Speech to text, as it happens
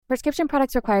Prescription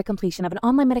products require completion of an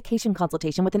online medication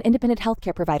consultation with an independent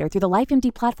healthcare provider through the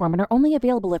LifeMD platform and are only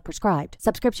available if prescribed.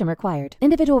 Subscription required.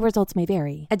 Individual results may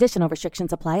vary. Additional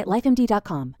restrictions apply at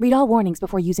lifemd.com. Read all warnings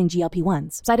before using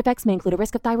GLP-1s. Side effects may include a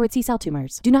risk of thyroid C-cell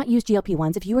tumors. Do not use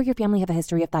GLP-1s if you or your family have a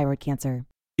history of thyroid cancer.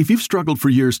 If you've struggled for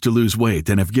years to lose weight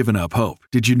and have given up hope,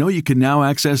 did you know you can now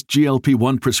access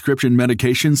GLP-1 prescription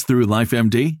medications through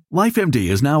LifeMD? LifeMD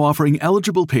is now offering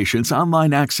eligible patients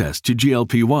online access to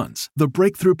GLP-1s, the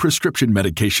breakthrough prescription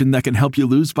medication that can help you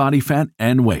lose body fat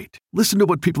and weight. Listen to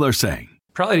what people are saying.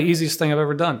 Probably the easiest thing I've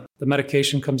ever done. The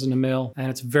medication comes in the mail, and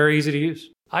it's very easy to use.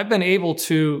 I've been able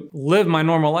to live my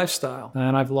normal lifestyle,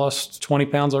 and I've lost 20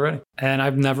 pounds already, and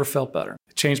I've never felt better.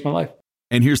 It changed my life.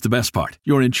 And here's the best part.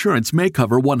 Your insurance may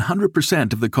cover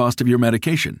 100% of the cost of your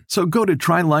medication. So go to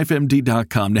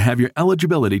TryLifeMD.com to have your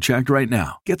eligibility checked right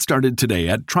now. Get started today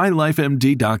at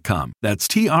TryLifeMD.com. That's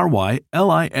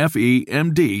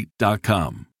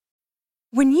TryLifeMD.com.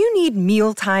 When you need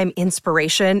mealtime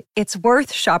inspiration, it's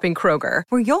worth shopping Kroger,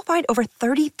 where you'll find over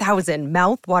 30,000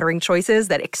 mouth-watering choices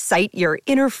that excite your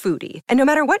inner foodie. And no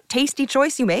matter what tasty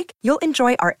choice you make, you'll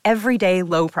enjoy our everyday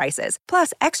low prices,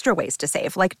 plus extra ways to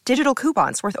save, like digital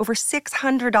coupons worth over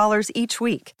 $600 each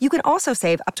week. You can also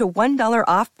save up to $1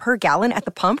 off per gallon at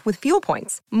the pump with fuel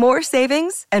points. More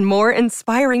savings and more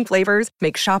inspiring flavors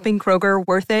make shopping Kroger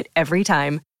worth it every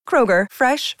time. Kroger,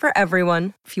 fresh for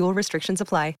everyone. Fuel restrictions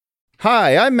apply.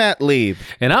 Hi, I'm Matt Lieb.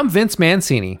 And I'm Vince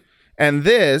Mancini. And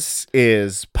this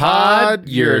is Pod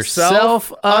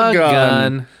Yourself a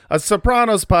Gun, a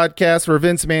Sopranos podcast where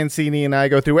Vince Mancini and I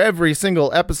go through every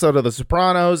single episode of The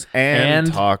Sopranos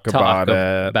and talk about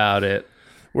it.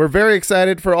 We're very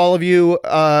excited for all of you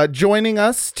joining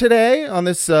us today on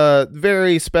this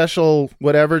very special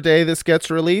whatever day this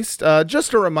gets released.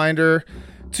 Just a reminder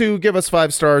to give us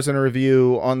 5 stars and a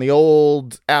review on the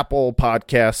old Apple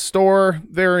Podcast Store.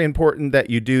 Very important that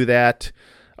you do that.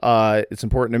 It's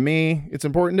important to me. It's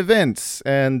important to Vince.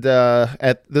 And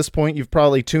at this point, you've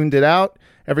probably tuned it out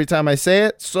every time I say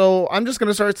it. So I'm just going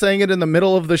to start saying it in the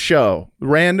middle of the show.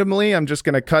 Randomly, I'm just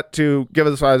going to cut to give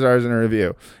us 5 stars and a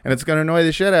review. And it's going to annoy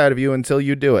the shit out of you until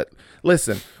you do it.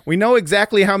 Listen, we know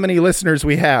exactly how many listeners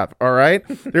we have, all right?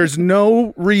 There's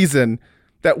no reason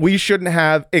that we shouldn't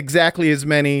have exactly as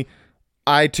many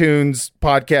iTunes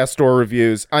podcast store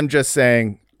reviews. I'm just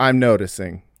saying, I'm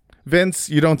noticing. Vince,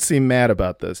 you don't seem mad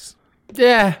about this.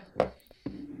 Yeah.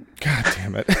 God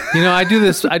damn it. You know, I do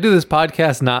this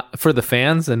podcast not for the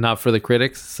fans and not for the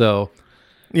critics, so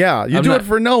yeah, you do it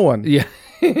for no one. Yeah.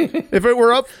 If it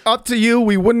were up to you,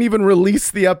 we wouldn't even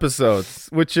release the episodes,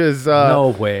 which is no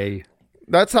way.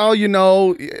 That's how you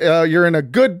know you're in a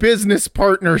good business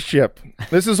partnership.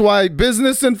 This is why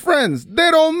business and friends,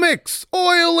 they don't mix.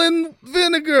 Oil and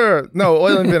vinegar. No,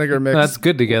 oil and vinegar mix. That's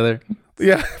good together.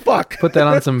 Yeah, fuck. Put that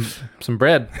on some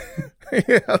bread.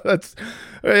 Yeah, that's,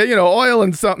 oil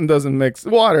and something doesn't mix.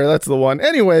 Water, that's the one.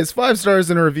 Anyways, 5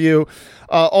 stars in a review.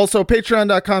 Also,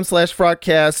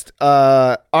 patreon.com/Frotcast.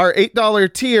 Our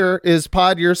 $8 tier is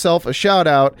Pod Yourself a Shout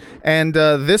Out. And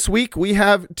this week we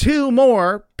have 2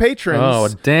 more patrons. Oh,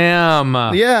 damn.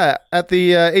 Yeah, at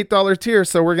the $8 tier.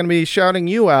 So we're going to be shouting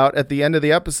you out at the end of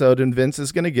the episode, and Vince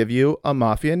is going to give you a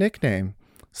Mafia nickname.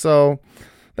 So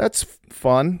that's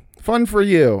fun. Fun for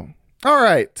you. All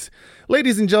right.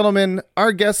 Ladies and gentlemen,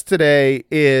 our guest today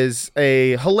is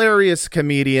a hilarious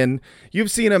comedian.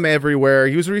 You've seen him everywhere.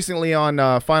 He was recently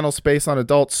on Final Space on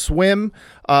Adult Swim.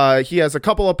 He has a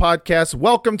couple of podcasts.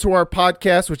 Welcome to our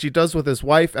podcast, which he does with his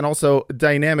wife, and also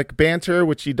Dynamic Banter,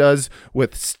 which he does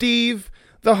with Steve,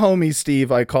 the homie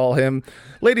Steve, I call him.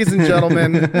 Ladies and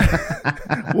gentlemen,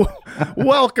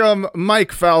 welcome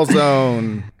Mike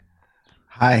Falzone.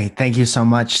 Hi, thank you so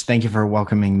much. Thank you for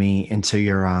welcoming me into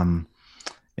your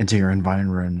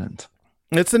environment.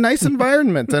 It's a nice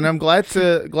environment, and I'm glad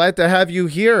to have you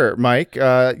here, Mike.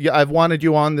 I've wanted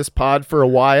you on this pod for a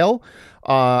while.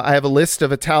 I have a list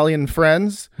of Italian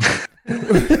friends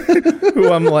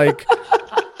who I'm like,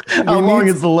 how long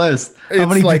is the list? How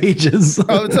many pages?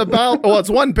 It's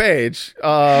 1 page.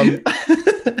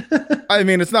 I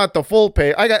mean, it's not the full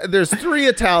page. There's 3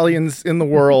 Italians in the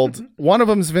world. One of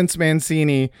them's Vince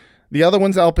Mancini. The other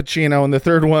one's Al Pacino, and the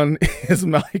third one is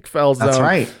Mike Falzone. That's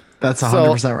right. That's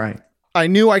 100% right. I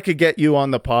knew I could get you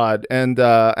on the pod, and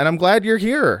I'm glad you're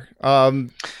here.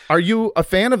 Are you a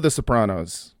fan of The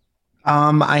Sopranos?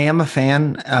 I am a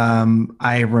fan.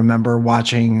 I remember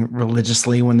watching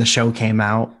religiously when the show came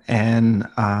out, and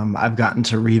I've gotten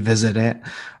to revisit it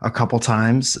a couple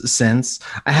times since.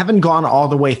 I haven't gone all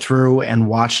the way through and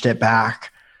watched it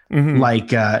back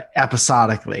like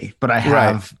episodically, but I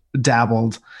have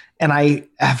dabbled. and I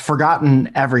have forgotten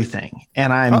everything.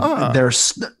 And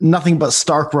there's nothing but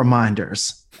stark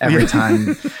reminders every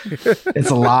time. It's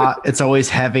a lot. It's always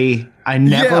heavy. I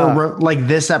never like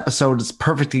this episode is a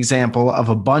perfect example of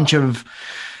a bunch of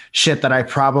shit that I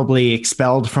probably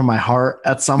expelled from my heart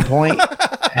at some point,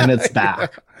 and it's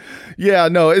back. Yeah,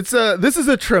 no, this is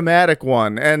a traumatic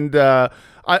one, and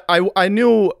I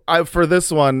knew for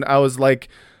this one I was like,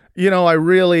 I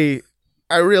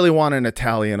really want an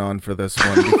Italian on for this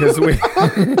one because we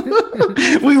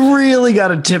really got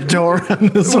to tiptoe around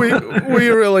this one. We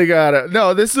really got it.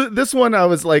 No, this one I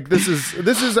was like, this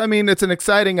is. I mean, it's an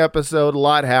exciting episode. A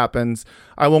lot happens.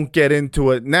 I won't get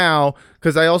into it now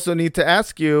because I also need to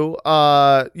ask you.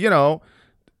 Do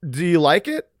you like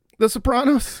it, The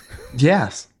Sopranos?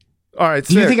 Yes. All right.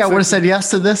 Do you think I would have said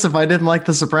yes to this if I didn't like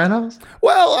The Sopranos?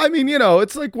 Well, I mean,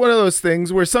 it's like one of those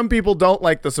things where some people don't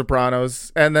like The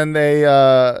Sopranos, and then they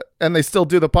still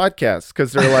do the podcast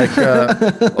because they're like,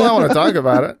 "Well, I want to talk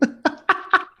about it."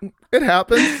 It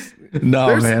happens.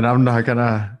 No, man, I'm not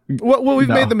gonna. Well, we've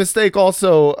made the mistake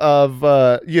also of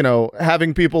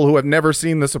having people who have never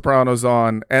seen The Sopranos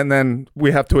on, and then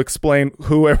we have to explain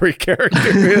who every character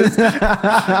is.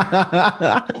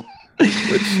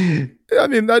 Which, I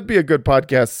mean, that'd be a good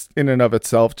podcast in and of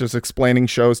itself, just explaining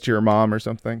shows to your mom or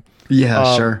something.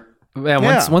 Yeah, sure. Yeah,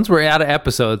 once we're out of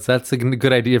episodes, that's a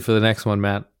good idea for the next one,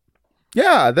 Matt.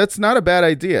 Yeah, that's not a bad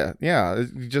idea. Yeah,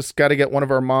 you just got to get one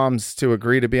of our moms to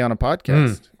agree to be on a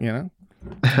podcast,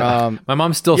 My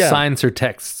mom still signs her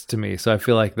texts to me, so I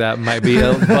feel like that might be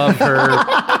above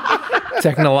her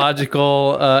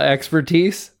technological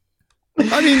expertise.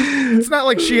 I mean, it's not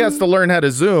like she has to learn how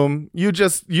to Zoom. You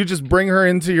just bring her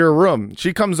into your room.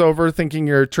 She comes over thinking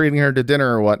you're treating her to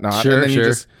dinner or whatnot. Sure, and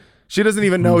then she doesn't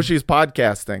even know she's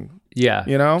podcasting. Yeah.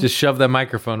 Just shove that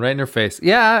microphone right in her face.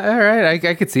 Yeah, all right.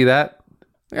 I could see that.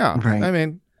 Yeah. Right. I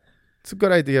mean, it's a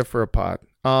good idea for a pod.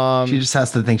 She just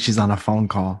has to think she's on a phone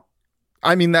call.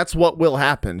 I mean, that's what will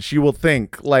happen. She will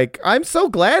think, like, I'm so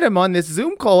glad I'm on this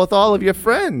Zoom call with all of your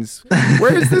friends.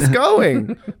 Where is this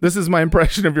going? This is my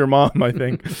impression of your mom, I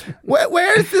think.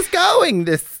 Where is this going,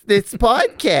 this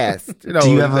podcast?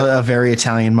 Do you have a very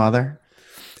Italian mother?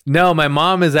 No, my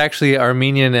mom is actually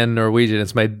Armenian and Norwegian.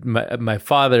 It's my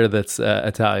father that's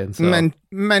Italian. So.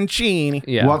 Mancini.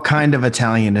 Yeah. What kind of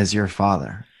Italian is your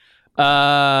father?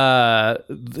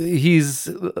 He's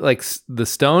like the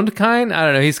stoned kind. I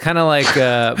don't know. He's kind of like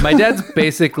my dad's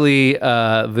basically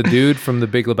the dude from The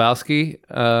Big Lebowski.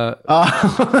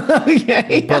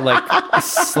 Okay. But like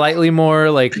slightly more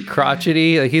like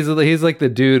crotchety. Like he's like the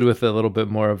dude with a little bit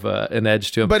more of an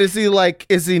edge to him. But is he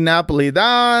Napolitan?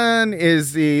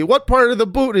 What part of the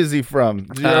boot is he from?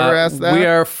 Did you ever ask that? We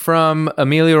are from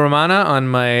Emilia Romagna on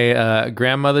my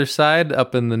grandmother's side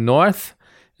up in the north.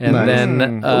 And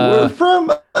then we're from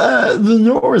the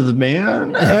north,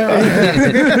 man.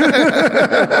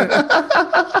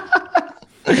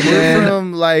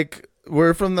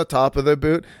 We're from the top of the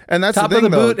boot, and that's top the thing,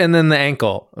 of the boot, and then the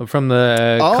ankle from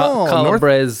the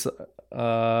Calabrese,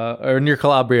 or near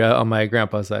Calabria on my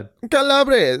grandpa's side.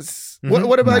 Calabrese. Mm-hmm.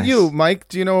 What about you, Mike?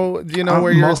 Do you know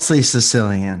where you're? Mostly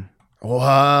Sicilian.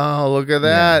 Wow, look at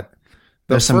that. Yeah.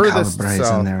 There's some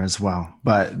Calabrese in there as well,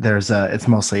 but it's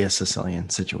mostly a Sicilian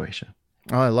situation.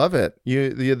 Oh, I love it.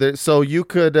 So you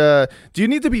could. Do you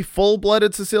need to be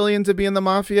full-blooded Sicilian to be in the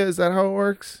mafia? Is that how it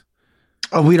works?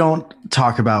 Oh, we don't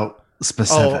talk about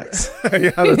specifics. Oh.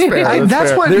 Yeah, that's fair.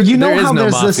 That's what there's how no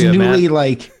there's mafia, this newly Matt.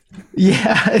 like,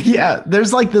 yeah.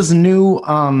 There's like this new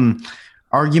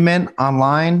argument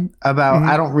online about.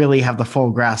 I don't really have the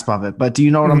full grasp of it, but do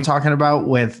you know what I'm talking about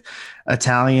with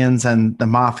Italians and the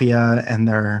mafia and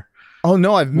their? Oh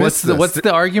no, I've missed this. What's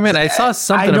the argument? I saw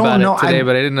something about it today,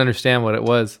 but I didn't understand what it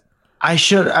was. I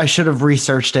should have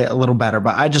researched it a little better,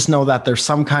 but I just know that there's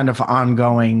some kind of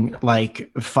ongoing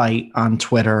like fight on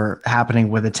Twitter happening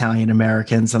with Italian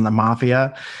Americans and the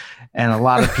mafia. And a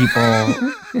lot of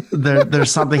people,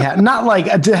 there's something, not like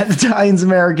Italians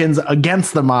Americans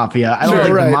against the mafia. I don't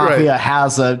think the mafia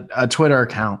has a Twitter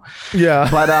account. Yeah.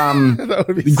 But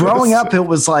growing up, it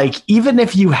was like, even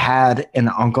if you had an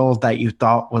uncle that you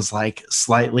thought was like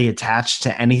slightly attached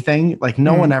to anything, like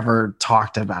no one ever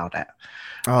talked about it.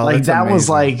 Oh, like that amazing. was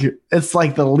like, it's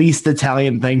like the least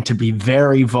Italian thing to be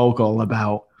very vocal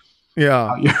about.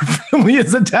 Yeah, your family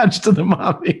is attached to the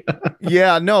mafia.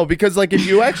 Yeah, no, because like if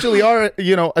you actually are,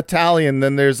 Italian,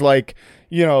 then there's like,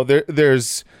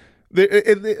 there's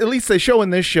at least they show in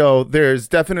this show, there's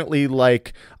definitely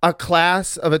like a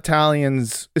class of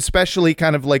Italians, especially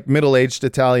kind of like middle-aged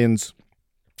Italians,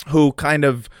 who kind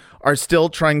of are still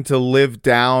trying to live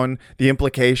down the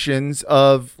implications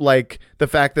of like the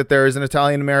fact that there is an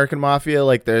Italian American mafia.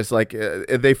 Like there's like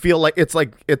they feel like it's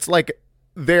like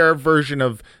their version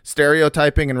of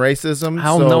stereotyping and racism.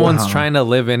 No one's trying to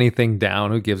live anything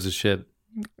down. Who gives a shit?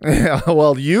 Yeah,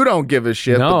 well, you don't give a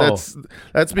shit, No, but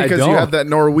that's because you have that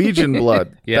Norwegian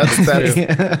blood. Yeah, that's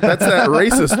that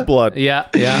racist blood. Yeah.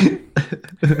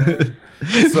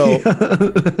 So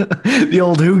the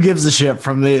old who gives a shit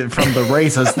from the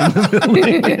racist.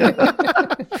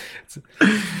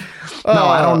 No,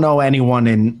 I don't know anyone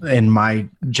in my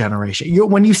generation.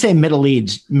 When you say middle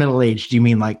aged, do you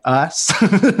mean like us?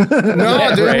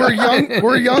 No, dude,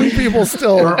 we're young people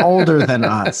still. We're older than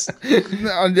us.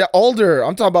 Older.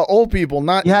 I'm talking about old people,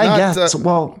 not. Yeah, not, I guess.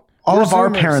 Well, all of our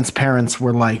parents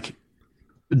were like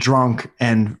drunk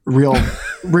and real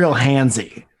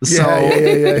handsy. So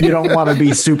you don't want to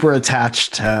be super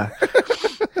attached to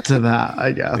that,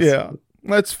 I guess. Yeah.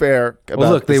 That's fair.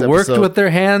 Well, look, they worked with their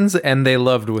hands and they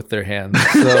loved with their hands.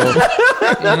 So,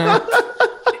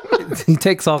 he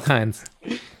takes all kinds.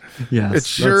 Yes, it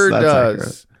sure does.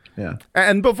 Accurate. Yeah.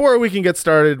 And before we can get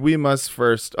started, we must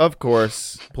first, of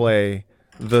course, play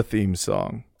the theme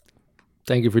song.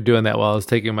 Thank you for doing that while I was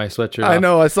taking my sweatshirt off. I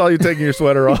know. I saw you taking your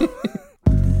sweater off.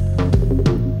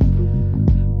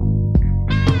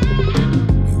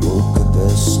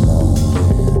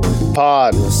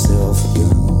 Pod.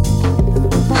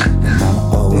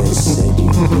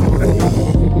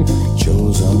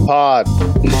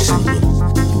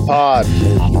 Pod.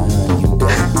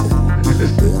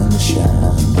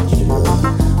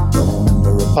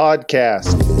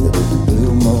 Podcast.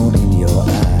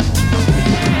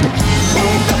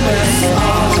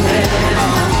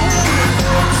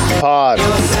 Pod.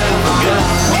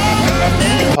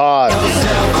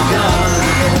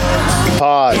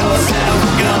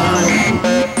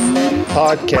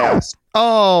 Podcast.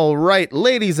 All right,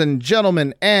 ladies and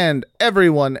gentlemen, and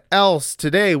everyone else,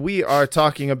 today we are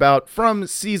talking about from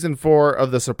season 4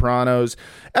 of The Sopranos,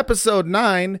 episode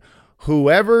 9,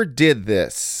 Whoever Did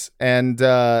This. And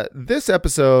this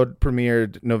episode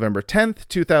premiered November 10th,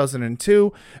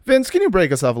 2002. Vince, can you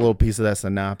break us off a little piece of that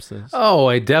synopsis? Oh,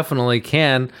 I definitely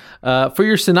can. For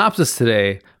your synopsis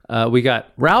today, we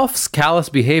got Ralph's callous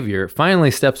behavior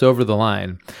finally steps over the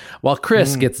line, while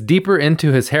Chris gets deeper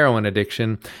into his heroin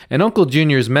addiction, and Uncle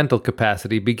Junior's mental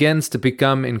capacity begins to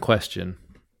become in question.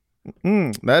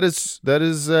 That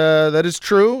is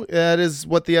true. That is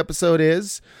what the episode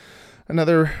is.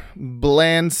 Another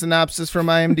bland synopsis from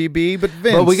IMDb, but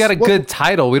Vince. But we got a good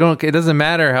title. It doesn't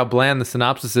matter how bland the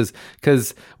synopsis is,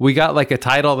 because we got like a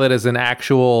title that is an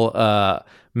actual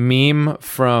meme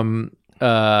from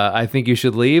I Think You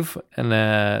Should Leave,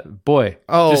 and boy.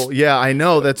 Oh, yeah, I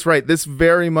know. That's right. This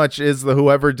very much is the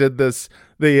Whoever Did This,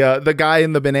 the guy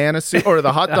in the banana suit or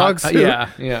the hot dog suit.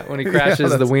 Yeah. When he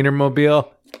crashes the Wienermobile.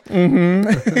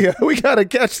 Mm-hmm. Yeah, we got to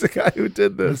catch the guy who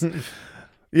did this.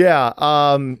 Yeah.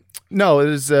 No, it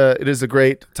is a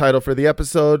great title for the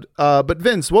episode. But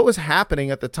Vince, what was happening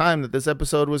at the time that this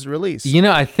episode was released?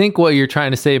 I think what you're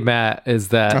trying to say, Matt, is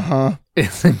that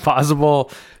it's impossible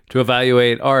to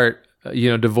evaluate art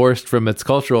divorced from its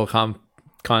cultural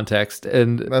context.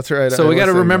 And that's right. So we got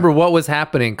to remember what was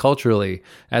happening culturally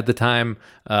at the time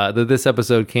that this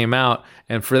episode came out.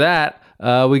 And for that,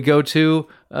 we go to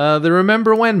the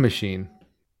Remember When machine.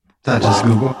 That's just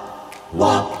Google.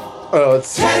 Oh,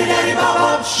 it's...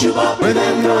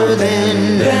 Remember then.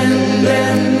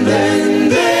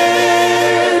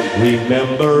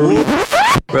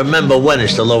 Remember when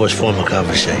is the lowest form of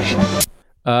conversation.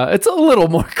 It's a little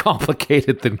more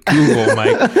complicated than Google,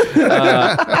 Mike.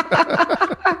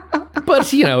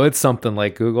 But, it's something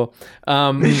like Google.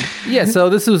 So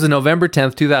this was November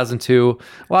 10th, 2002.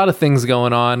 A lot of things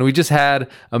going on. We just had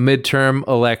a midterm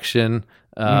election.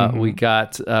 We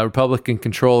got Republican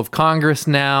control of Congress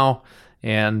now.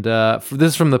 And this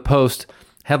is from the Post.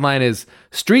 Headline is,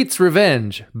 Streets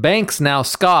Revenge. Banks now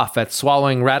scoff at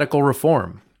swallowing radical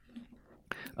reform.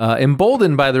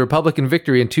 Emboldened by the Republican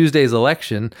victory in Tuesday's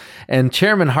election and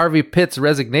Chairman Harvey Pitt's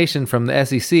resignation from the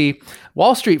SEC,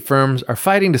 Wall Street firms are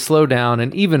fighting to slow down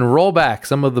and even roll back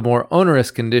some of the more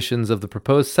onerous conditions of the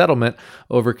proposed settlement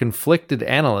over conflicted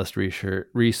analyst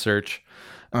research.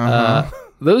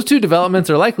 Those two developments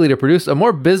are likely to produce a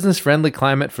more business-friendly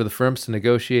climate for the firms to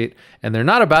negotiate, and they're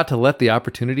not about to let the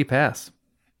opportunity pass.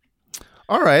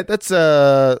 All right, that's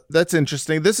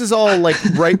interesting. This is all like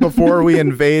right before we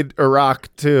invade Iraq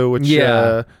too, which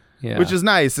is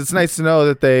nice. It's nice to know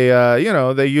that they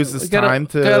they use this time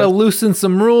to loosen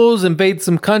some rules, invade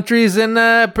some countries, and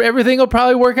everything will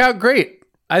probably work out great.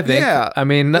 I think. Yeah. I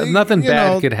mean, nothing You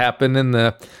bad know- could happen in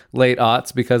the late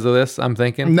aughts because of this, I'm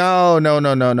thinking. No.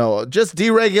 Just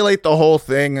deregulate the whole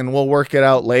thing and we'll work it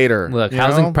out later. Look, you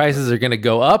housing know? prices are going to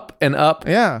go up and up.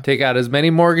 Yeah. Take out as many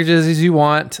mortgages as you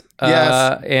want.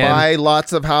 Yes. And Buy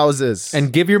lots of houses.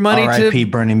 and give your money R.I.P. to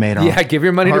Bernie Madoff. Yeah, give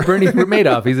your money to Bernie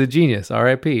Madoff. He's a genius.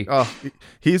 R.I.P. Oh,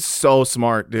 he's so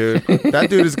smart, dude. That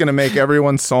dude is going to make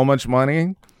everyone so much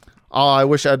money. Oh, I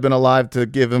wish I'd been alive to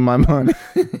give him my money.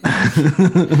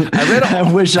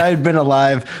 I wish I had been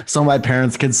alive so my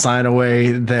parents could sign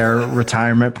away their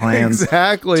retirement plans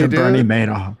Exactly, to dude. Bernie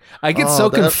Madoff. I get so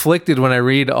conflicted when I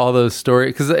read all those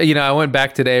stories because I went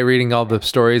back today reading all the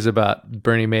stories about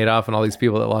Bernie Madoff and all these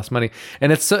people that lost money,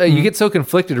 and it's so, you get so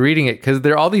conflicted reading it because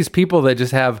there are all these people that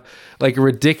just have like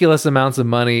ridiculous amounts of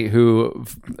money who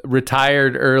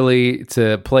retired early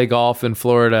to play golf in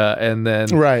Florida, and then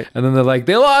they're like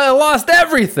they lost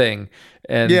everything,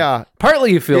 and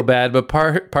partly you feel bad, but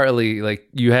partly like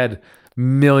you had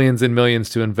millions and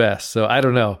millions to invest. So I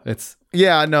don't know.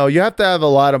 Yeah, no, you have to have a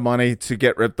lot of money to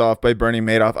get ripped off by Bernie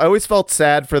Madoff. I always felt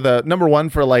sad for number one,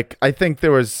 for like, I think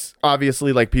there was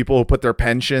obviously like people who put their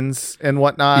pensions and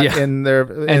whatnot in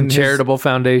charitable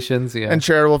foundations. Yeah. And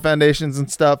charitable foundations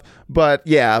and stuff. But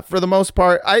yeah, for the most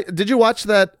part, did you watch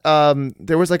that?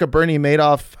 There was like a Bernie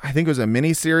Madoff, I think it was a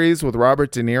mini series with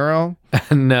Robert De Niro.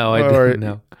 No, I didn't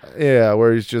know. Yeah,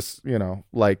 where he's just,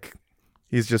 like,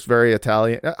 he's just very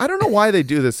Italian. I don't know why they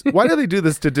do this. Why do they do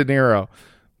this to De Niro?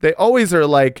 They always are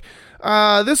like,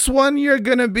 this one you're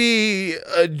going to be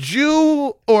a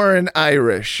Jew or an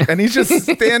Irish. And he's just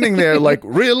standing there like,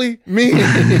 really? Me?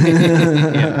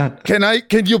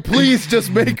 Can you please just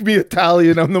make me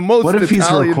Italian? I'm the most What if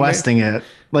Italian he's requesting it?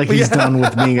 Like he's done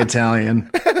with being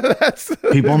Italian.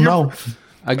 People know.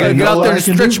 I got to get out there and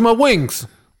stretch my wings.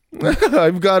 I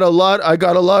got a lot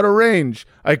of range.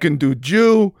 I can do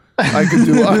Jew. I can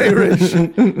do Irish.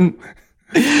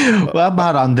 What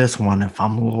about on this one if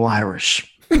I'm a little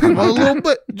Irish? A little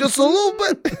bit, just a little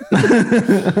bit.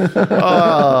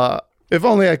 If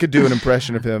only I could do an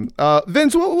impression of him.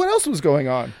 Vince, what else was going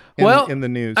on in the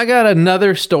news? I got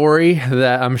another story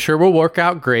that I'm sure will work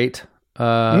out great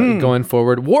going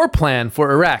forward. War plan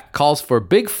for Iraq calls for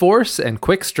big force and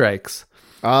quick strikes.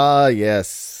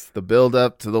 Yes. The build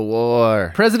up to the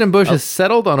war. President Bush has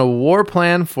settled on a war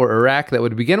plan for Iraq that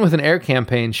would begin with an air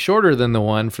campaign shorter than the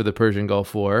one for the Persian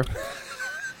Gulf War.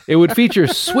 It would feature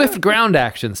swift ground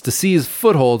actions to seize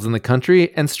footholds in the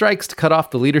country and strikes to cut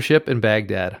off the leadership in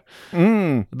Baghdad.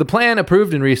 The plan,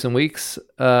 approved in recent weeks,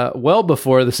 well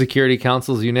before the Security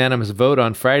Council's unanimous vote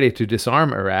on Friday to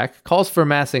disarm Iraq, calls for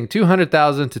amassing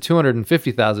 200,000 to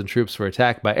 250,000 troops for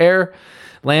attack by air,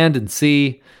 land, and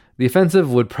sea. The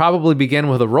offensive would probably begin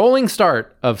with a rolling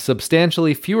start of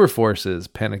substantially fewer forces,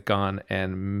 Pentagon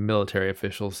and military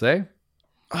officials say.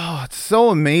 Oh, it's so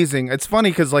amazing. It's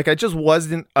funny because, like, I just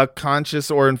wasn't a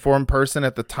conscious or informed person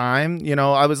at the time.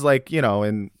 I was like,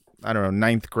 in, I don't know,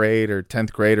 9th grade or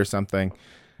 10th grade or something.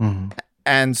 Mm-hmm.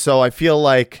 And so I feel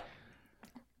like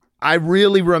I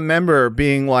really remember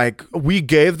being like, we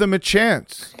gave them a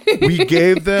chance. We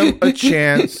gave them a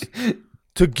chance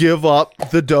to give up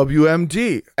the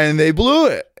WMD, and they blew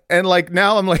it. And like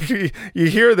now I'm like, you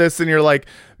hear this and you're like,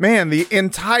 man, the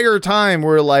entire time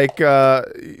we're like,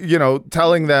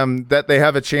 telling them that they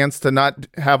have a chance to not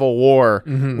have a war.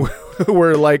 Mm-hmm.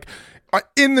 We're like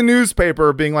in the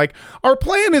newspaper being like, our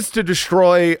plan is to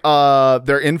destroy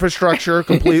their infrastructure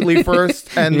completely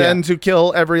first, and then to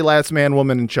kill every last man,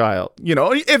 woman, and child.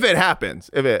 If it happens,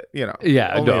 if it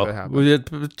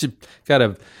happens.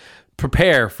 Gotta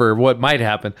prepare for what might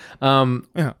happen.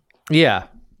 Yeah.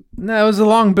 No, it was a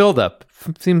long buildup.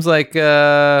 Seems like we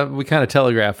kind of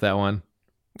telegraphed that one.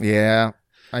 Yeah,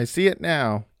 I see it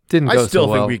now. Didn't go so well. I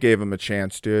still think we gave him a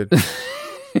chance, dude.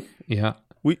 Yeah.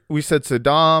 We said,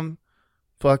 Saddam,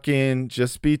 fucking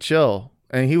just be chill.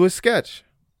 And he was sketch.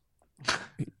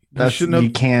 You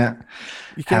can't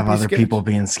have other people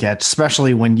being sketch,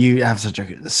 especially when you have such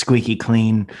a squeaky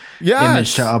clean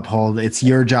image to uphold. It's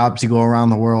your job to go around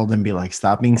the world and be like,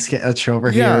 stop being sketch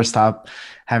over here. Stop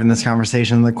having this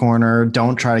conversation in the corner.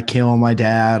 Don't try to kill my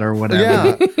dad or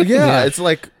whatever. Yeah. It's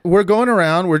like we're going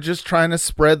around. We're just trying to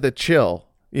spread the chill.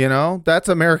 That's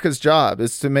America's job,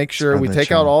 is to make sure we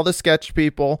take out all the sketch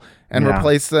people and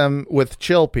replace them with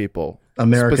chill people.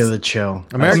 America the chill.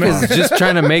 America's just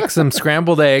trying to make some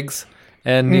scrambled eggs,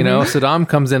 and Saddam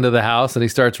comes into the house and he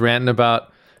starts ranting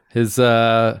about his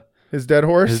dead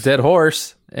horse. His dead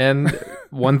horse, and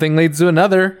one thing leads to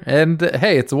another, and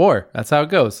hey, it's a war. That's how it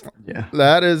goes. Yeah.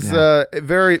 That is a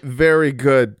very, very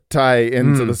good tie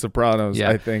into The Sopranos, Yeah.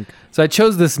 I think. So I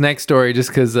chose this next story just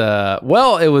because,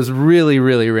 it was really,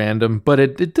 really random, but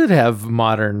it did have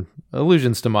modern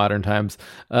allusions to modern times.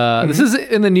 This is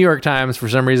in the New York Times for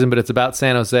some reason, but it's about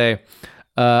San Jose.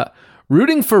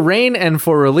 Rooting for rain and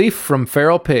for relief from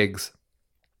feral pigs.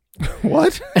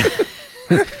 What?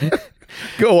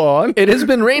 Go on. It has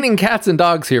been raining cats and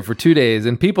dogs here for 2 days,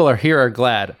 and people are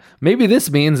glad. Maybe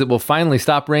this means it will finally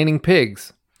stop raining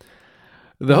pigs.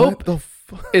 The hope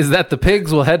is that the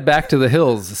pigs will head back to the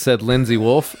hills, said Lindsay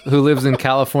Wolf, who lives in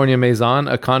California Maison,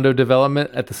 a condo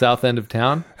development at the south end of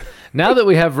town. Now that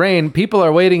we have rain, people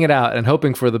are waiting it out and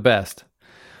hoping for the best.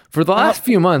 For the last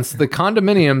few months, the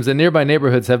condominiums in nearby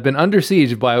neighborhoods have been under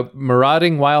siege by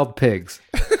marauding wild pigs.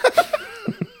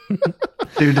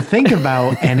 Dude, to think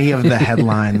about any of the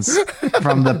headlines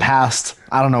from the past,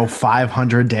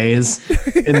 500 days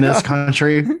in this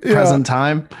country, present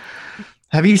time.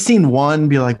 Have you seen one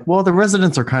be like, well, the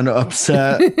residents are kind of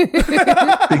upset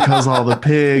because all the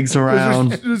pigs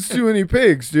around. There's too many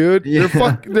pigs, dude.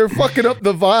 Yeah. They're fucking up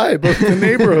the vibe of the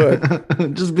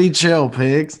neighborhood. Just be chill,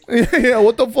 pigs. Yeah,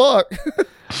 what the fuck?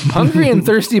 Hungry and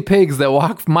thirsty pigs that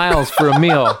walk miles for a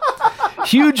meal.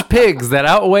 Huge pigs that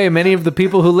outweigh many of the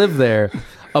people who live there.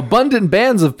 Abundant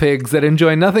bands of pigs that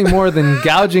enjoy nothing more than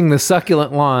gouging the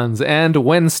succulent lawns and,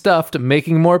 when stuffed,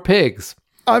 making more pigs.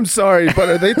 I'm sorry, but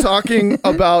are they talking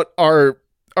about our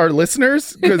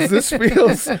listeners? Because this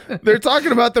feels they're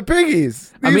talking about the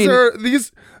piggies. These are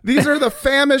the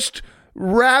famished,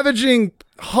 ravaging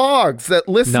hogs that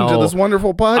listen to this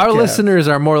wonderful podcast. Our listeners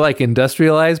are more like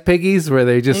industrialized piggies, where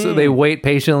they just they wait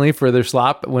patiently for their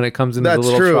slop when it comes into the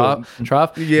little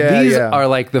trough. Yeah, these are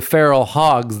like the feral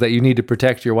hogs that you need to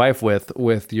protect your wife with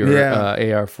your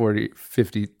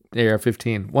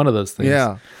AR-15, one of those things.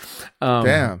 Yeah.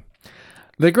 Damn.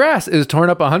 The grass is torn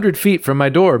up 100 feet from my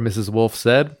door, Mrs. Wolf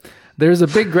said. There's a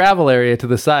big gravel area to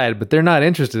the side, but they're not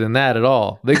interested in that at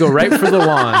all. They go right for the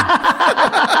lawn.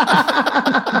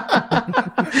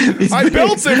 I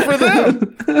built it for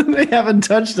them. They haven't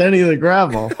touched any of the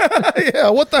gravel.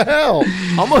 Yeah, what the hell?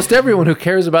 Almost everyone who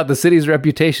cares about the city's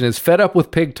reputation is fed up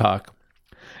with pig talk.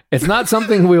 It's not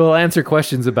something we will answer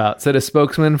questions about, said a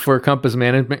spokesman for Compass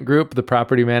Management Group, the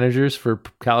property managers for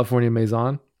California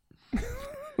Maison.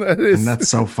 And that's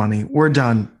so funny. We're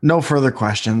done. No further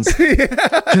questions.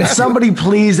 Can somebody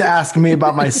please ask me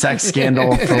about my sex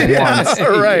scandal for once?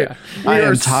 Right. We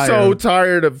are so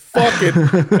tired of fucking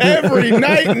every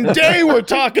night and day we're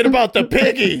talking about the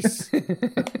piggies.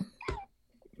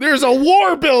 There's a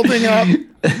war building up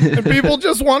and people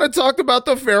just want to talk about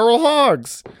the feral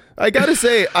hogs. I gotta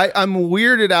say, I'm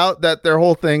weirded out that their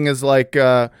whole thing is like,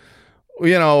 luckily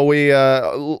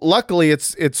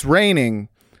it's raining.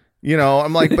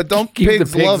 I'm like, but don't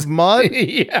pigs love mud?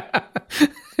 Yeah.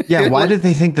 Yeah. Why did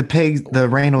they think the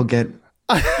rain will get?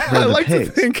 I like to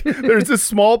think there's this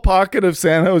small pocket of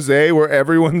San Jose where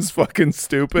everyone's fucking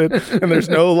stupid and there's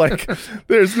no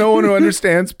one who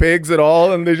understands pigs at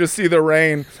all, and they just see the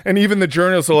rain, and even the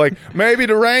journalists are like, maybe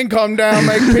the rain come down,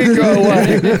 make pig go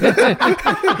away.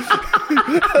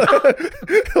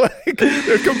 Like,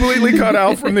 they're completely cut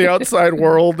out from the outside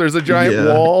world. There's a giant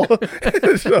wall.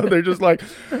 So they're just like,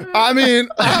 I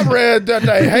read that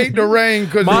they hate the rain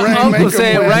because the rain My uncle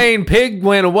said rain, pig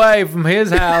went away from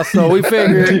his house, so we figured,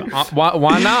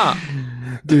 why not?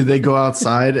 Dude, they go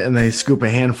outside and they scoop a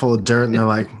handful of dirt and they're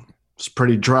like, it's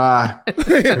pretty dry.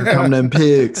 Here come them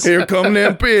pigs. Here come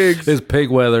them pigs. It's pig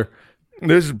weather.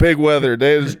 This is pig weather.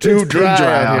 It's too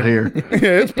dry out here.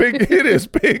 Yeah, it is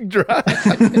pig dry.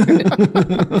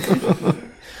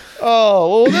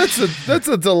 Oh, well, that's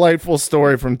a delightful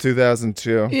story from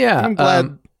 2002. Yeah. I'm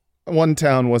glad one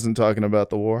town wasn't talking about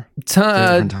the war.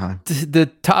 Different time. The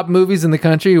top movies in the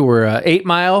country were 8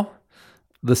 Mile,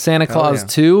 The Santa Claus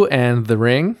 2, and The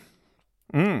Ring.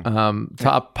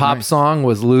 Top pop song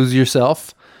was Lose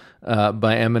Yourself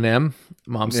by Eminem,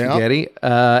 Mom Spaghetti.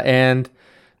 And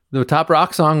the top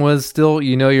rock song was still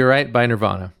You Know You're Right by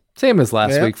Nirvana. Same as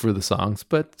last week for the songs,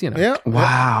 but Yeah.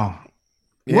 Wow.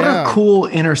 What a cool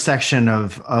intersection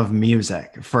of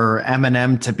music for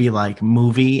Eminem to be like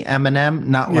movie Eminem,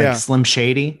 not like Slim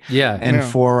Shady. Yeah. And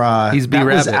for he's that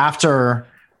was B-Rabbit. after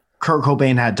Kurt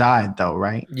Cobain had died, though,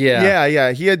 right?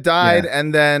 Yeah. He had died,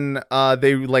 and then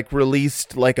they like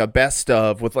released like a best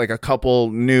of with like a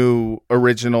couple new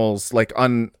originals, like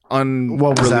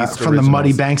what was that from the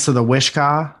Muddy Banks of the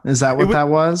Wishkah? Is that what that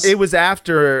was? It was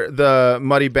after the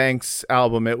Muddy Banks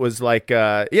album. It was like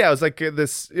it was like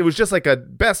this. It was just like a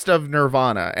best of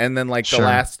Nirvana, and then like the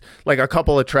last like a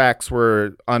couple of tracks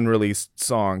were unreleased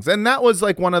songs, and that was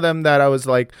like one of them that I was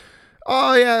like,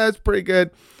 oh yeah, that's pretty good.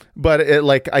 But it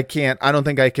like I don't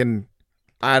think I can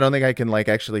like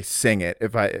actually sing it.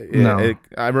 If I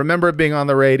remember it being on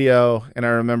the radio, and I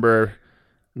remember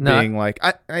being like,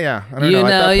 I don't know. At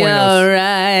that point, you're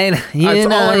right. That's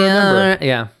all I remember.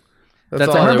 Yeah, that's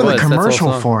all I remember the That's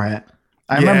commercial for it.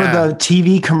 I remember the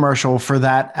TV commercial for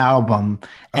that album,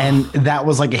 and that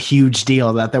was like a huge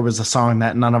deal that there was a song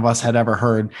that none of us had ever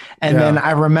heard. And then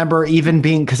I remember even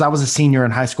being, because I was a senior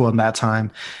in high school at that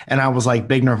time, and I was like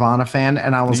big Nirvana fan,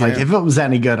 and I was like, if it was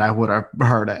any good, I would have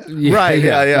heard it. Right?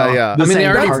 Yeah. The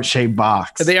same heart-shaped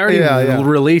box. They already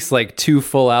released like 2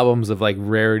 full albums of like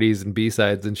rarities and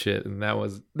B-sides and shit, and that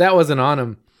wasn't on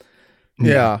them.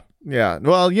 Yeah.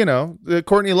 Well,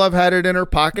 Courtney Love had it in her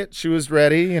pocket. She was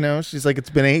ready. She's like, it's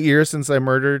been 8 years since I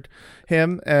murdered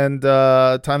him, and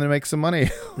time to make some money.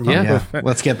 Yeah.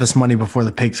 Let's get this money before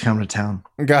the pigs come to town.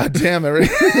 God damn it.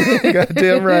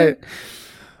 Goddamn right.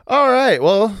 All right.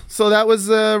 Well, so that was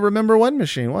Remember When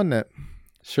Machine, wasn't it?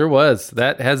 Sure was.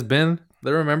 That has been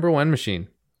the Remember When Machine.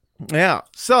 Yeah.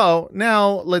 So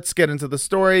now let's get into the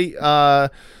story.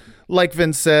 Like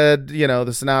Vince said,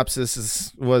 the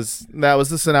synopsis was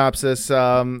the synopsis.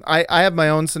 I have my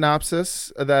own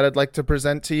synopsis that I'd like to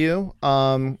present to you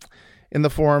in the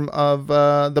form of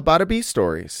the Bada B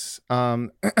stories.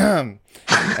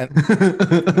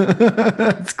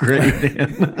 That's great,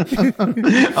 man.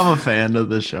 I'm a fan of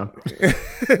this show.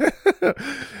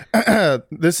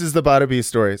 This is the Bada B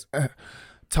stories.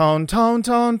 Tone, tone,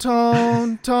 tone,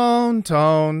 tone, tone,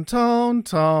 tone, tone,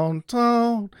 tone,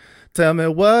 tone. Tell me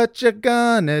what you're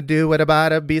gonna do with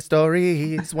Bada B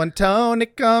stories when Tony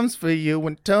comes for you.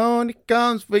 When Tony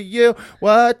comes for you,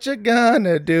 what you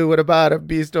gonna do with Bada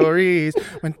B stories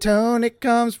when Tony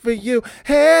comes for you?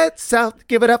 Head south,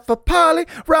 give it up for Polly.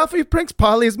 Ralphie pranks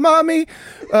Polly's mommy,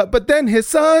 but then his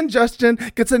son Justin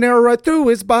gets an arrow right through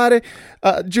his body.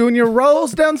 Junior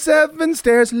rolls down 7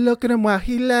 stairs, look at him while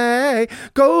he lay.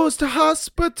 Goes to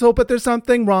hospital, but there's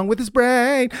something wrong with his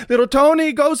brain. Little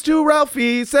Tony goes to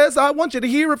Ralphie, says, I want you to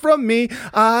hear it from me.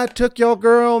 I took your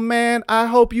girl, man. I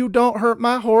hope you don't hurt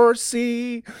my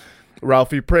horsey.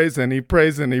 Ralphie prays and he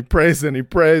prays and he prays and he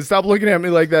prays. Stop looking at me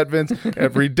like that, Vince.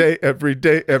 Every day, every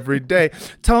day, every day.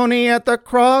 Tony at the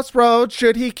crossroads.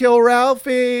 Should he kill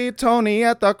Ralphie? Tony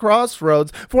at the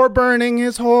crossroads for burning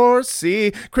his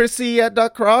horsey. Chrissy at the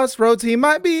crossroads. He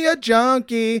might be a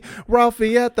junkie.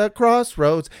 Ralphie at the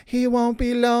crossroads. He won't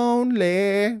be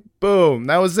lonely. Boom.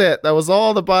 That was it. That was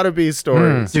all the Bada B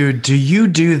stories. Dude, do you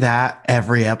do that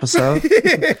every episode?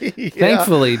 Yeah.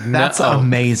 Thankfully, that's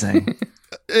amazing.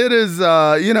 It is,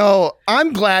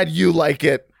 I'm glad you like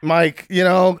it, Mike,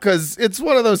 because it's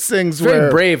one of those things very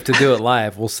brave to do it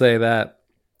live. We'll say that.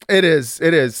 It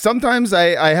is. Sometimes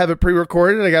I have it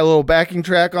pre-recorded. I got a little backing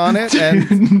track on it. And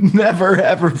dude, never,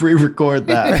 ever pre-record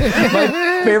that.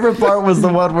 My favorite part was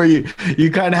the one where you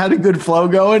kind of had a good flow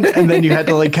going, and then you had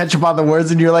to like catch up on the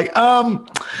words, and you're like,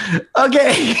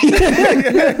 okay.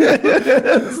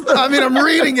 I mean, I'm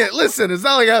reading it. Listen, it's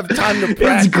not like I have time to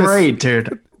practice. It's great,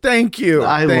 dude. Thank you.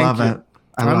 I love it.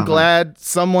 I'm glad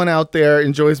someone out there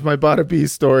enjoys my Bada B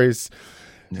stories.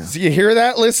 Yeah. So you hear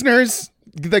that, listeners?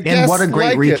 And what a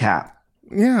great recap.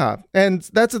 Yeah. And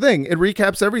that's the thing. It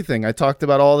recaps everything. I talked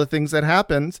about all the things that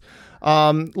happened.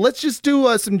 Let's just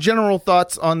do some general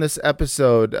thoughts on this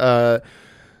episode.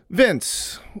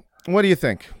 Vince, what do you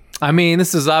think? I mean,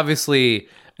 this is obviously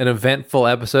an eventful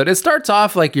episode. It starts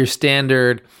off like your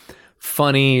standard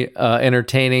funny,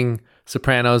 entertaining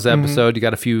Sopranos episode. You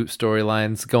got a few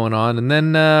storylines going on, and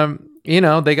then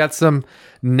they got some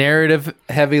narrative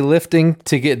heavy lifting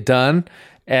to get done,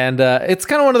 and it's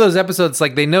kind of one of those episodes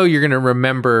like they know you're going to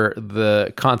remember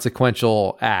the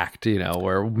consequential act,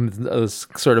 where this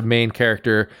sort of main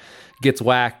character gets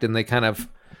whacked, and they kind of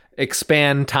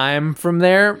expand time from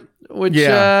there, which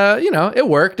it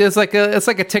worked. It's like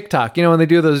a TikTok, when they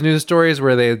do those news stories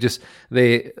where they just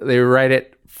they write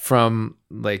it from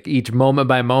like each moment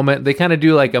by moment. They kind of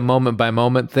do like a moment by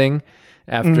moment thing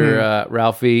after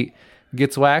Ralphie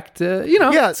gets whacked.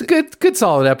 It's a good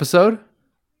solid episode.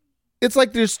 It's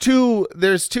like there's two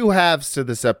halves to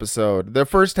this episode. The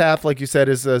first half, like you said,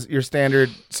 is your standard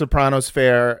Sopranos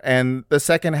fare, and the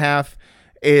second half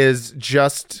is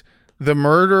just the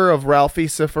murder of Ralphie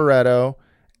Cifaretto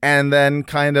and then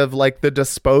kind of like the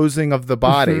disposing of the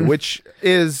body, which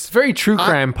is very true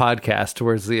crime podcast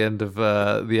towards the end of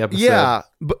the episode. Yeah,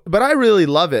 but I really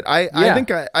love it. I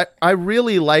think I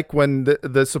really like when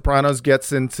the Sopranos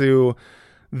gets into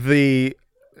the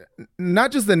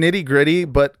not just the nitty gritty,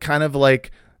 but kind of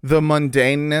like the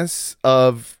mundaneness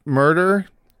of murder.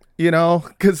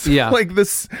 Because like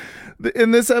this.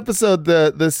 In this episode,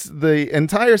 the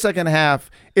entire second half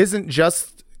isn't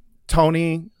just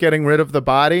Tony getting rid of the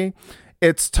body.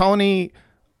 It's Tony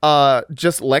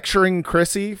just lecturing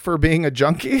Chrissy for being a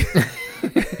junkie.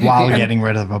 While getting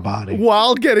rid of a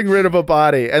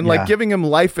body. And like giving him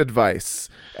life advice.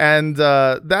 And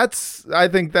I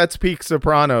think that's peak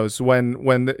Sopranos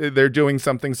when they're doing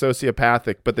something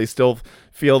sociopathic, but they still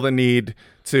feel the need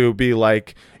to be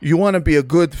like, you want to be a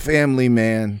good family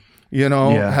man.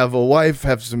 Have a wife,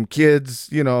 have some kids,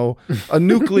 a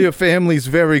nuclear family's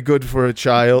very good for a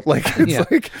child. Like,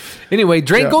 it's like, anyway,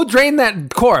 go drain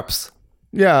that corpse.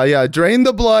 Yeah. Drain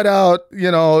the blood out.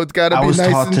 It's got to be nice. I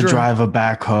was taught to drive a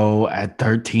backhoe at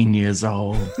 13 years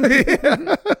old.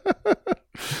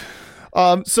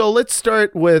 So let's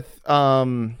start with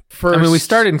first. We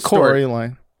start in court.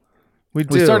 Storyline. We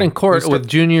start in court with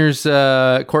Junior's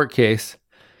court case,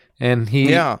 and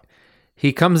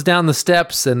he comes down the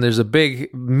steps, and there's a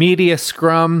big media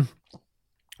scrum,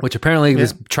 which apparently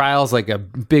this trial's like a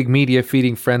big media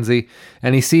feeding frenzy.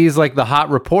 And he sees like the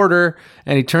hot reporter,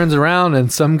 and he turns around,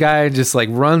 and some guy just like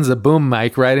runs a boom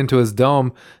mic right into his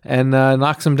dome and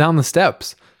knocks him down the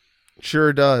steps.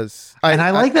 Sure does. I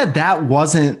like that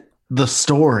wasn't the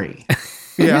story.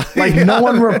 Yeah. No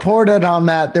one reported on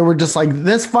that. They were just like,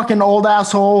 this fucking old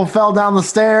asshole fell down the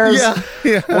stairs.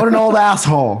 Yeah. What an old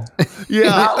asshole. Yeah.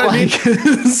 Not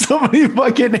somebody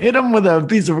fucking hit him with a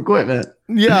piece of equipment.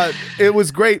 Yeah. It was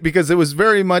great because it was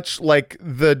very much like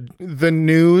the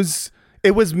news.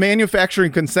 It was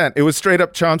manufacturing consent. It was straight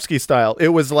up Chomsky style. It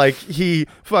was like the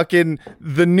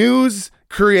news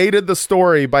created the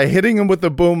story by hitting him with the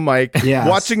boom mic,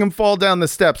 watching him fall down the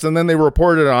steps, and then they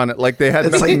reported on it like they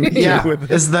had nothing to do with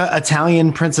it. It's the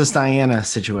Italian Princess Diana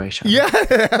situation. Yeah,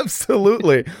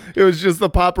 absolutely. It was just the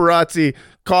paparazzi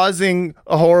causing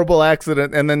a horrible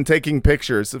accident and then taking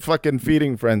pictures. A fucking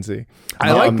feeding frenzy.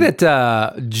 I like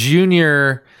that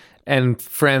Junior and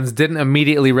friends didn't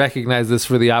immediately recognize this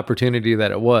for the opportunity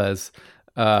that it was.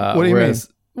 What do you mean?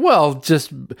 Well,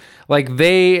 just like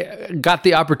they got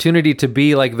the opportunity to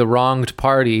be like the wronged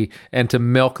party and to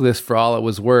milk this for all it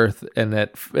was worth. And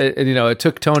that, it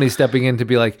took Tony stepping in to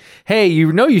be like, hey,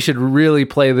 you should really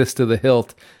play this to the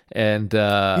hilt. And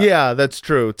yeah, that's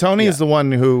true. Tony is the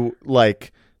one who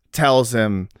like tells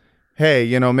him,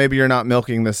 hey, maybe you're not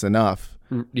milking this enough.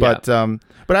 Yeah.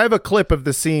 But I have a clip of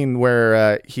the scene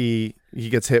where he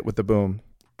gets hit with the boom.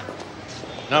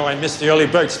 Now I missed the early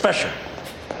bird special.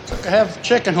 I have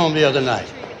chicken home the other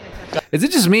night. Is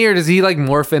it just me, or does he like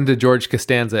morph into George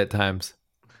Costanza at times?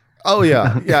 Oh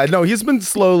yeah. No, he's been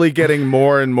slowly getting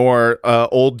more and more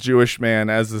old Jewish man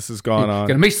as this has gone on.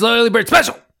 Gonna make the early bird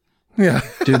special. Yeah,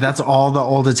 dude, that's all the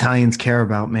old Italians care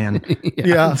about, man.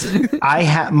 Yeah. I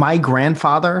had my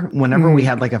grandfather, whenever we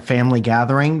had like a family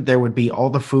gathering, there would be all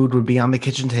the food would be on the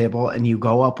kitchen table, and you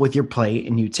go up with your plate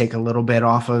and you take a little bit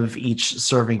off of each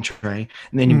serving tray,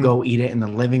 and then you go eat it in the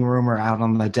living room or out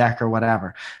on the deck or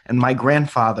whatever. And my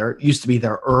grandfather used to be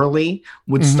there early,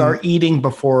 would start eating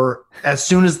before, as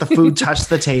soon as the food touched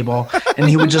the table, and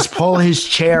he would just pull his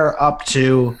chair up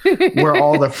to where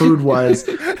all the food was.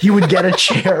 He would get a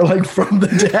chair like from the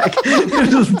deck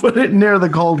and just put it near the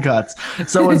cold cuts.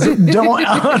 So don't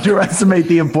underestimate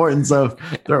the importance of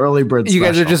the early bird special. You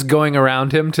guys are just going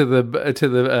around him to the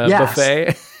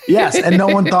buffet. Yes, and no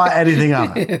one thought anything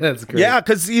of it. That's great. Yeah,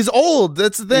 because he's old.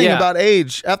 That's the thing about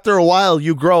age. After a while,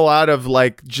 you grow out of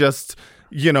like just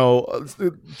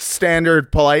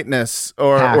standard politeness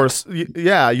or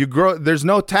you grow. There's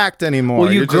no tact anymore.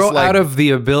 Well, you You're grow just like, out of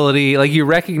the ability, like you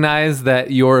recognize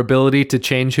that your ability to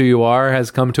change who you are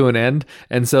has come to an end,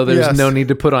 and so there's no need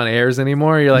to put on airs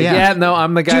anymore. You're like, no,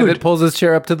 I'm the guy that pulls his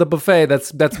chair up to the buffet.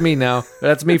 That's me now.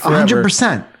 That's me forever.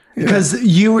 100%. Because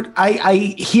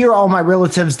I hear all my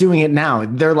relatives doing it now.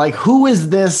 They're like, who is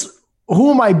this?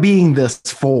 Who am I being this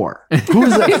for?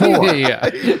 Who's it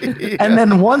for? And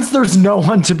then once there's no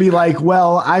one to be like,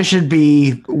 well, I should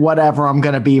be whatever I'm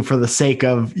going to be for the sake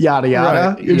of yada,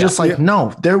 yada. Right. You're just like, no,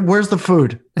 where's the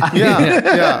food?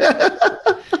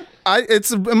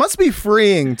 It must be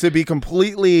freeing to be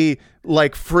completely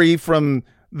like free from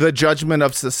the judgment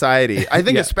of society. I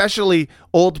think especially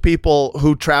old people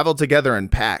who travel together in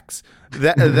packs.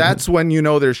 That's when you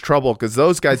know there's trouble, because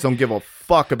those guys don't give a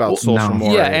fuck about social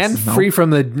mores. Yeah, and free from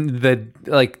the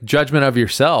like judgment of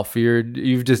yourself.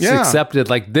 You've just accepted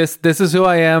like this is who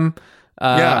I am.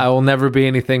 I will never be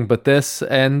anything but this,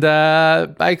 and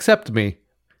I accept me.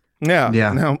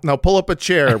 Yeah. Now pull up a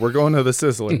chair. We're going to the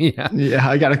Sizzler. Yeah.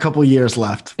 I got a couple years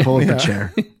left. Pull up a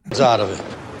chair. It's out of it.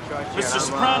 Mr.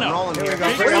 Soprano.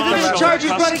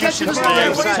 Charges brought against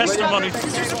Mr. Testimony.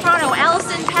 Mr. Soprano,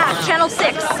 Allison Pack, Channel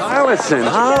 6. Allison,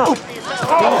 how?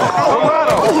 Soprano!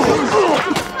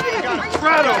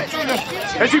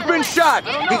 Has he been shot?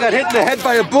 He got hit in the head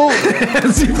by a boom.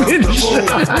 Has he been shot?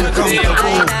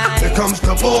 Here comes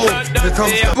the boom. Here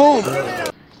comes the boom.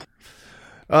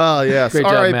 Oh, yes.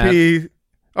 R.I.P.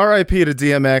 R.I.P. to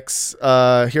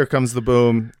DMX. Here comes the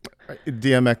boom.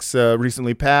 DMX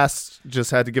recently passed.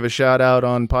 Just had to give a shout out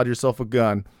on Pod Yourself a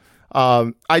Gun.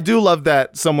 I do love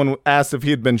that someone asked if he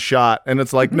had been shot, and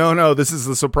it's like, no, this is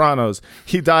The Sopranos.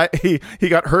 He died. He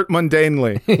got hurt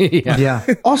mundanely. Yeah.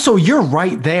 Also, you're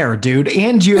right there, dude,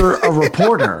 and you're a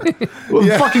reporter.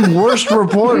 Fucking worst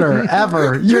reporter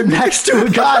ever. You're next to a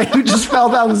guy who just fell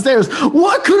down the stairs.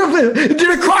 What could have been?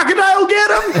 Did a crocodile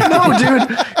get him? No,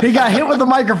 dude. He got hit with the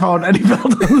microphone and he fell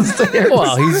down the stairs.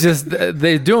 Well, he's just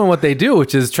they're doing what they do,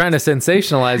 which is trying to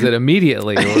sensationalize it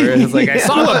immediately. Where it's like, I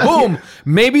saw the boom.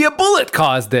 Maybe a bullet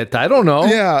caused it. I don't know.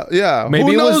 Yeah.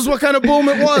 Maybe who knows what kind of boom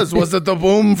it was? Was it the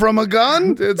boom from a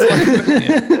gun? It's like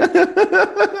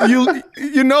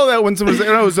you know that when someone said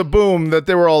it was a boom, that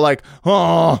they were all like,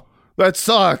 oh, that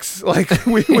sucks. Like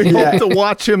we hope to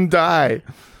watch him die.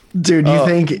 Dude, you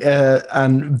think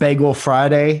on Bagel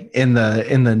Friday in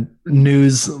the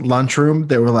news lunchroom,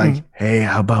 they were like, hey,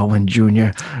 how about when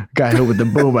Junior got hit with the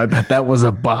boom? I bet that was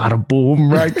a bada boom,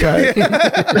 right, guy?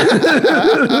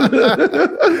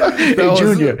 Hey,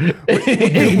 Junior.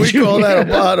 We call that a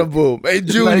bada boom. Hey,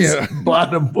 Junior. Nice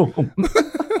bada boom.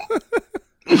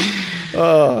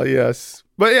 Oh, yes.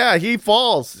 But yeah, he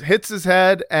falls, hits his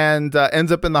head, and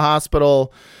ends up in the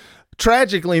hospital.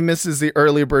 Tragically misses the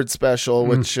early bird special,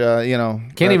 which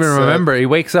can't even remember. He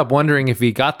wakes up wondering if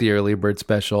he got the early bird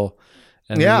special,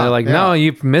 and they're like, "No,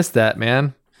 you've missed that,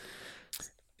 man."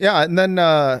 Yeah, and then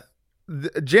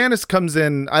Janice comes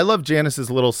in. I love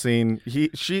Janice's little scene.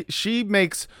 She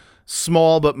makes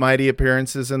small but mighty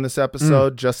appearances in this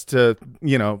episode, just to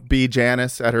be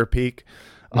Janice at her peak.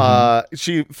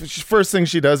 She first thing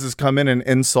she does is come in and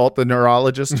insult the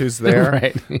neurologist who's there,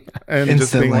 right? And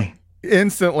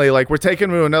instantly, like, we're taking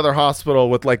him to another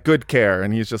hospital with like good care,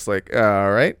 and he's just like,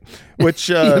 all right. Which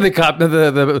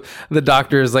the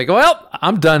doctor is like, well,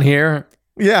 I'm done here.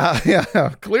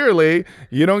 Yeah. Clearly,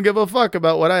 you don't give a fuck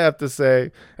about what I have to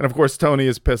say. And of course, Tony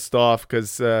is pissed off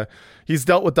because he's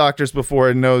dealt with doctors before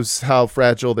and knows how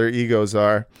fragile their egos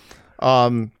are.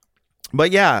 But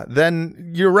yeah,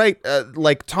 then you're right.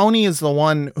 Like, Tony is the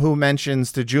one who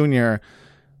mentions to Junior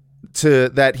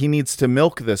that he needs to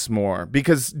milk this more,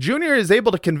 because Junior is able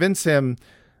to convince him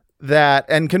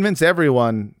and convince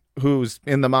everyone who's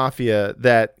in the mafia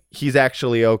that he's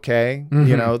actually okay.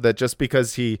 That just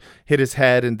because he hit his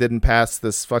head and didn't pass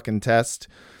this fucking test,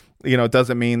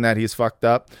 doesn't mean that he's fucked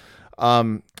up.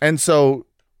 And so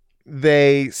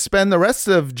they spend the rest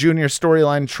of Junior's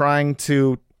storyline trying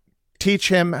to teach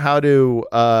him how to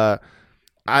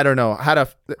how to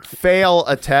fail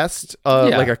a test,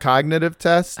 like a cognitive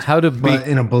test. How to be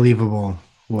in a believable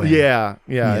way. Yeah,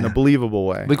 in a believable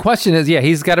way. The question is,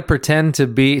 he's got to pretend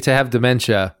to have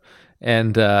dementia,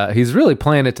 and he's really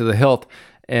playing it to the hilt.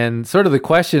 And sort of the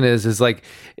question is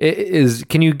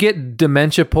can you get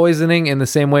dementia poisoning in the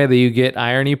same way that you get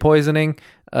irony poisoning?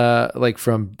 Like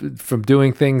from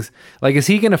doing things, like, is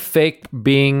he gonna fake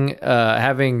being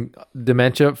having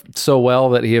dementia so well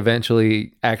that he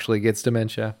eventually actually gets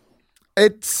dementia?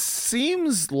 It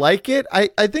seems like it. I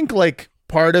think like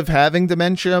part of having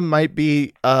dementia might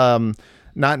be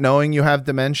not knowing you have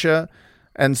dementia,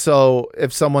 and so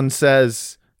if someone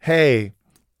says, "Hey,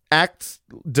 act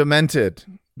demented,"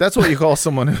 that's what you call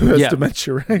someone who has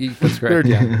dementia, right? That's correct.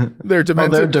 They're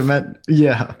demented.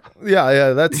 Yeah.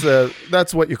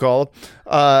 That's what you call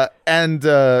them. And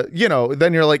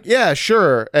then you're like, yeah,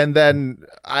 sure. And then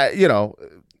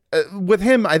with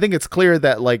him, I think it's clear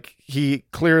that like he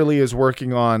clearly is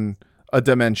working on a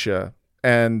dementia,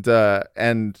 and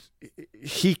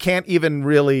he can't even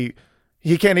really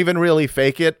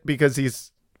fake it because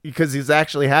he's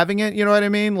actually having it. You know what I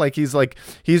mean? Like he's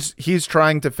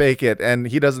trying to fake it, and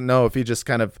he doesn't know if he just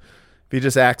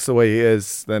acts the way he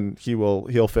is, then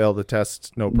he'll fail the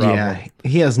test, no problem. Yeah,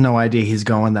 he has no idea he's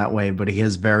going that way, but he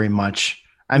is very much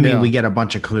I mean, we get a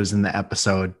bunch of clues in the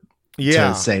episode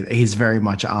to say that he's very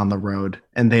much on the road,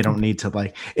 and they don't need to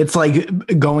like. It's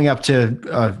like going up to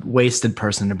a wasted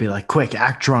person to be like, "Quick,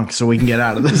 act drunk so we can get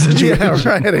out of this situation." Yeah,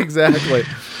 right. Exactly.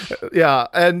 Yeah,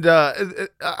 and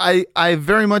I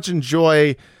very much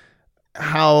enjoy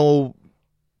how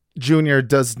Junior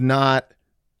does not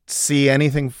see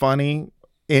anything funny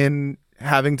in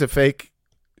having to fake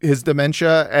his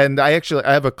dementia, and I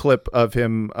have a clip of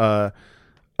him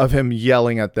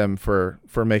yelling at them for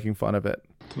making fun of it.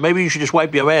 Maybe you should just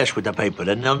wipe your ass with the paper,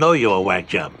 then they'll know you're a whack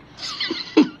job.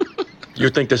 You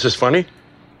think this is funny?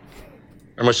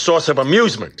 I'm a source of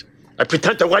amusement. I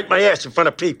pretend to wipe my ass in front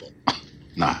of people.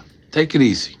 Nah, take it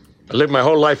easy. I lived my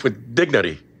whole life with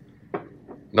dignity.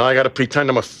 Now I gotta pretend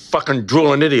I'm a fucking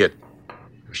drooling idiot.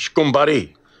 A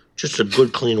scumbari. Just a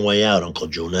good, clean way out, Uncle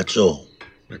June, that's all.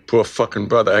 My poor fucking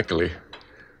brother, Eckerly.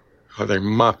 How they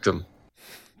mocked him.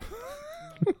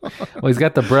 Well, he's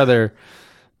got the brother.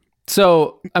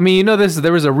 So, I mean,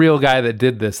 there was a real guy that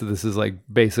did this. So this is like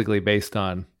basically based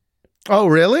on. Oh,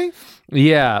 really?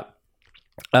 Yeah.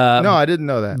 No, I didn't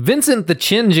know that. Vincent the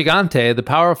Chin Gigante, the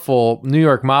powerful New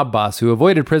York mob boss who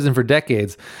avoided prison for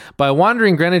decades by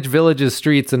wandering Greenwich Village's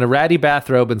streets in a ratty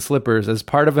bathrobe and slippers as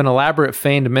part of an elaborate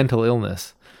feigned mental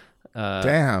illness.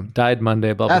 Damn. Died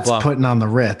Monday, blah, That's blah, blah. putting on the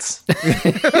Ritz.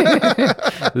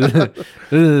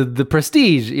 the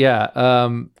prestige, yeah.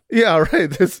 Yeah,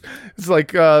 right. It's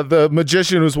like the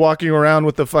magician who's walking around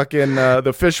with the fucking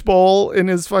the fishbowl in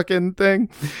his fucking thing.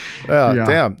 Yeah.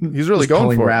 Damn, he's really Just going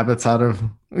pulling for rabbits out of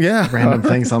random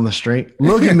things on the street.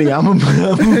 Look at me, I'm a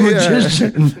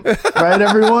magician, right,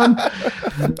 everyone?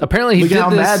 Apparently, he Look did how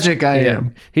this, magic I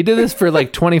am. He did this for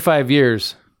like 25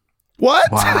 years.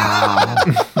 What? Wow.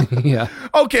 Yeah.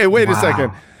 Okay, wait a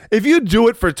second. If you do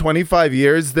it for 25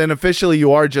 years, then officially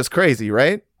you are just crazy,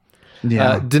 right?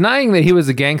 Yeah. Denying that he was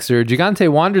a gangster, Gigante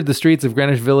wandered the streets of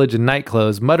Greenwich Village in night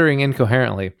clothes, muttering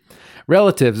incoherently.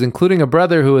 Relatives, including a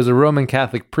brother who was a Roman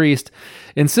Catholic priest,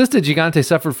 insisted Gigante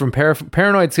suffered from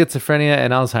paranoid schizophrenia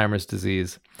and Alzheimer's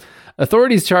disease.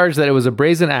 Authorities charged that it was a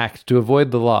brazen act to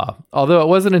avoid the law, although it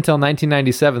wasn't until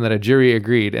 1997 that a jury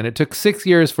agreed, and it took 6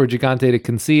 years for Gigante to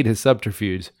concede his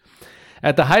subterfuge.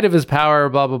 At the height of his power,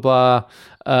 blah, blah, blah,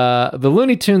 the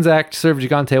Looney Tunes Act served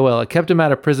Gigante well. It kept him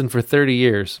out of prison for 30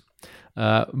 years.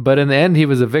 But in the end, he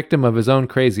was a victim of his own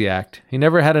crazy act. He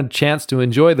never had a chance to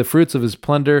enjoy the fruits of his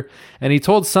plunder, and he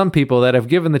told some people that if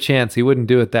given the chance, he wouldn't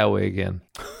do it that way again.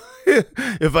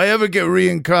 If I ever get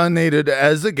reincarnated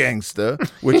as a gangster,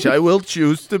 which I will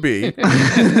choose to be,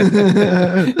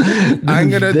 I'm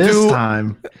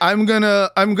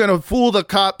gonna fool the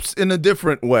cops in a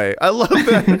different way. I love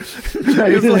that.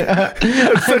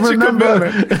 It's such a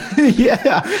commitment.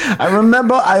 Yeah, I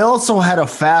remember. I also had a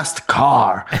fast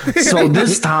car, so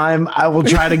this time I will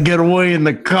try to get away in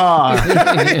the car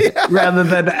rather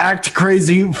than act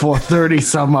crazy for 30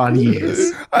 some odd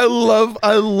years. I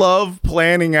love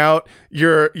planning out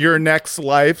your next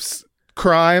life's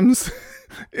crimes.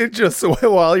 It just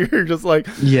while you're just like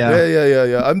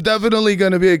yeah. I'm definitely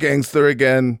gonna be a gangster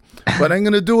again, but I'm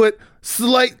gonna do it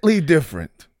slightly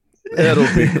different. It'll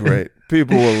be great.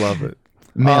 People will love it.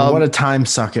 Man, what a time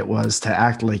suck it was to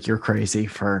act like you're crazy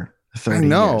for 30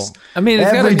 years. I mean,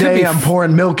 every day I'm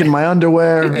pouring milk in my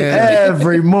underwear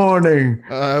every morning.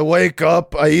 I wake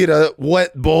up, I eat a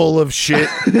wet bowl of shit.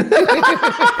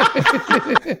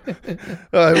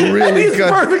 He's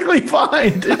perfectly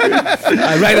fine, dude.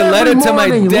 I write a letter to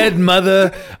my dead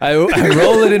mother. I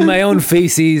roll it in my own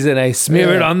feces and I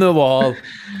smear it on the wall.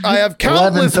 I have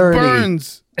countless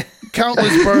burns.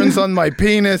 Countless burns on my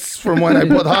penis from when I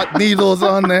put hot needles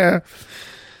on there.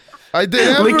 I did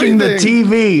everything. Licking the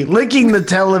TV, licking the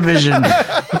television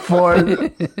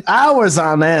for hours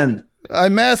on end. I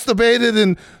masturbated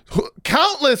in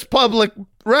countless public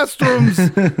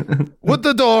restrooms with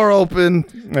the door open.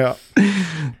 Yeah.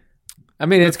 I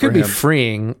mean, it could be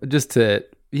freeing just to,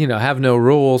 have no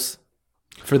rules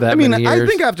for that many years. I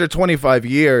think after 25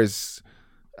 years,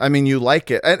 you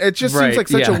like it. And it just seems like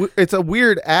it's a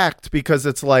weird act because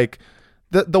it's like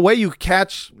the way you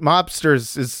catch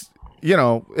mobsters is,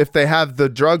 if they have the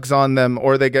drugs on them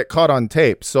or they get caught on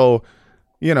tape. So,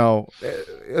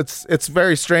 it's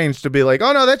very strange to be like,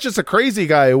 oh no, that's just a crazy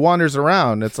guy who wanders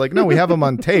around. It's like, no, we have him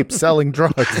on tape selling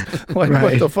drugs. Like,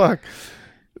 what the fuck?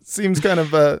 It seems kind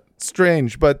of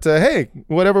strange, but hey,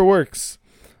 whatever works.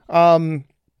 So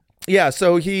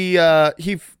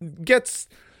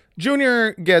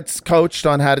Junior gets coached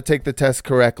on how to take the test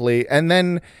correctly, and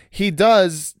then he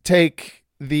does take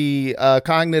the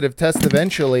cognitive test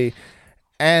eventually,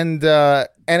 and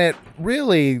it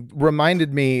really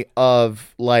reminded me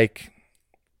of like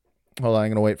Hold on,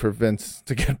 I'm gonna wait for Vince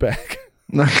to get back.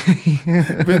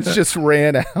 Vince just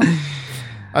ran out.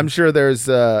 I'm sure there's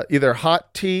either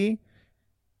hot tea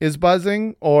is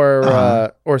buzzing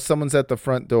or someone's at the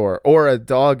front door or a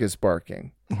dog is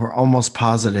barking. We're almost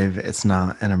positive it's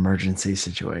not an emergency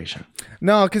situation.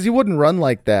 No, because he wouldn't run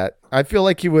like that. I feel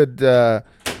like he would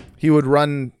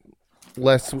run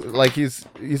less. Like he's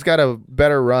got a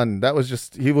better run. That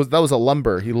was a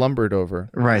lumber. He lumbered over.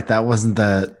 Right. That wasn't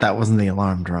the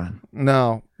alarmed run.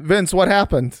 No, Vince, what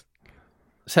happened?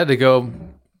 Just had to go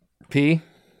pee.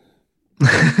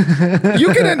 You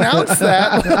can announce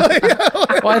that.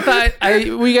 Well, I thought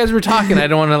you guys were talking. I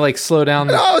don't want to like slow down.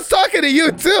 No, I was talking to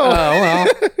you too. Oh well.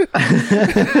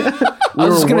 I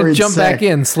was just gonna jump back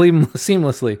in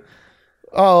seamlessly.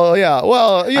 Oh yeah.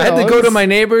 Well, I had to go to my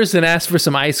neighbors and ask for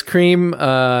some ice cream.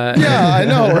 Yeah, I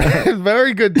know. Right?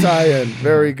 Very good tie-in.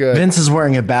 Very good. Vince is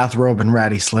wearing a bathrobe and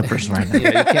ratty slippers right now.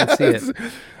 Yeah, you can't see it.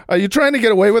 Are you trying to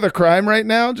get away with a crime right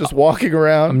now? Just walking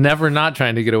around? I'm never not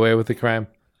trying to get away with a crime.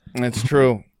 It's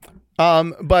true.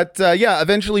 But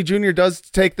eventually Junior does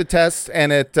take the test,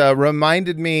 and it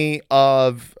reminded me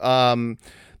of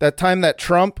that time that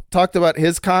Trump talked about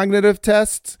his cognitive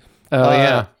tests. Oh,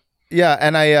 yeah. Yeah,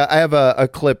 and I have a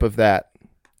clip of that.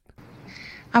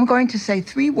 I'm going to say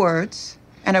 3 words,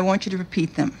 and I want you to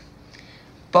repeat them.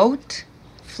 Boat,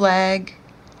 flag,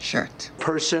 shirt.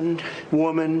 Person,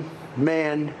 woman,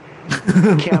 man,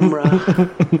 camera,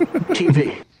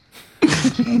 TV.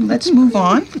 Okay, let's move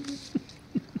on.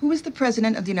 Who was the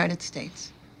president of the United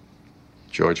States?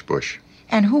 George Bush.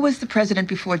 And who was the president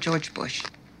before George Bush?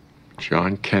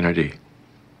 John Kennedy.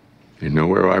 You know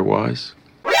where I was?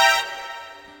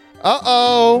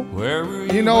 Uh-oh.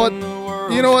 You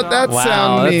know what that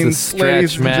sound means,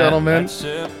 ladies and gentlemen.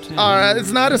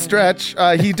 It's not a stretch.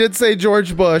 He did say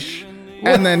George Bush,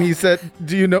 and then he said,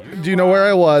 "Do you know where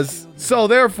I was?" So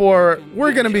therefore,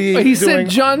 we're going to be He said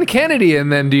John Kennedy,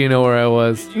 and then do you know where I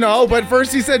was? No, but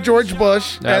first he said George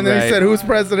Bush, and then he said who's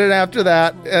president after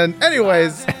that. And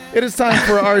anyways, it is time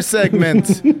for our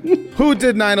segment, Who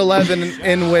Did 9/11,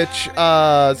 in which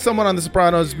someone on The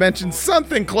Sopranos mentioned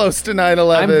something close to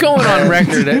 9/11. I'm going on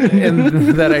record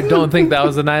that I don't think that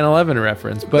was a 9/11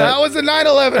 reference. But that was a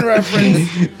 9/11 reference.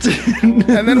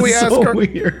 And then we ask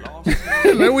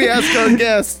our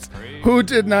guest, who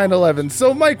did 9/11?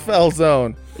 So Mike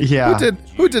Falzone. Yeah.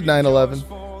 Who did 9/11?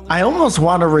 I almost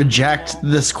want to reject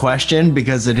this question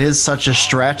because it is such a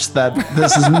stretch that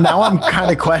this is now I'm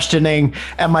kind of questioning,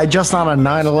 am I just on a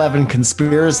 9/11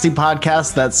 conspiracy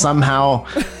podcast that somehow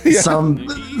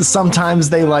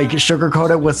sometimes they like sugarcoat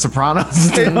it with Sopranos?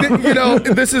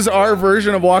 This is our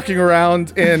version of walking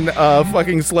around in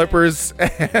fucking slippers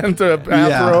and a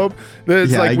bathrobe.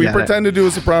 It's like we pretend to do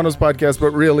a Sopranos podcast,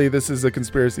 but really this is a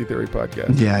conspiracy theory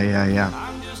podcast. Yeah.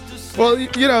 Well,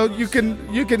 you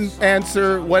can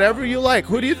answer whatever you like.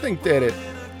 Who do you think did it?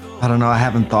 I don't know. I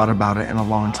haven't thought about it in a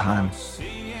long time.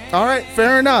 All right,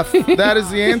 fair enough. That is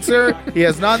the answer. He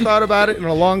has not thought about it in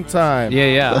a long time.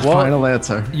 Yeah. The final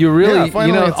answer. You really,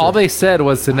 answer. all they said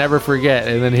was to never forget,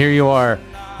 and then here you are,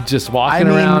 just walking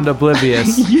around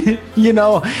oblivious.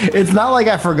 It's not like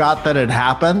I forgot that it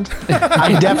happened.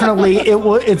 I definitely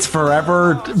it's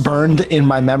forever burned in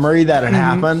my memory that it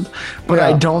happened, but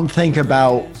I don't think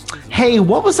about, hey,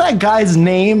 what was that guy's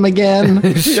name again?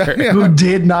 Who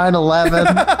did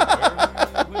 9/11?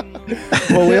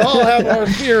 Well, we all have our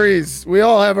theories.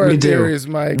 Theories,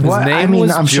 Mike. What?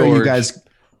 I'm sure you guys.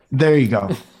 There you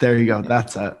go.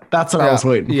 That's it. That's what I was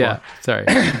waiting for. Yeah. Sorry.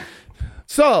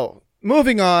 So,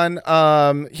 moving on,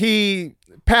 he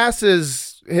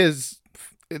passes he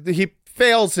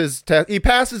fails his test. He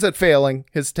passes at failing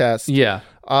his test. Yeah.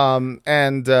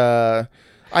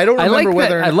 I don't remember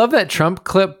whether... I love that Trump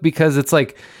clip because it's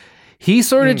like, he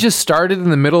sort of just started in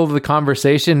the middle of the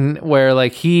conversation where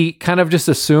like he kind of just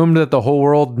assumed that the whole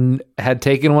world had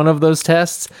taken one of those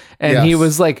tests. And he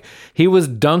was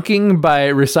dunking by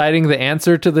reciting the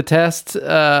answer to the test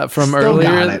from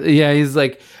earlier. Yeah, he's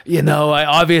like, I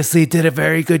obviously did a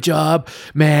very good job.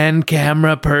 Man,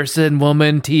 camera, person,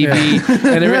 woman, TV.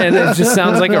 And it just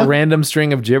sounds like a random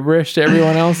string of gibberish to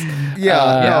everyone else.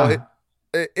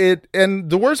 And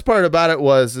the worst part about it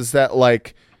is that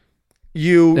like,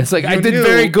 it's like I did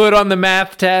very good on the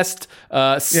math test.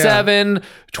 7,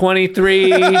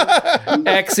 23,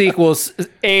 x equals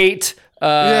 8.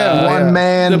 One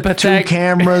man, 2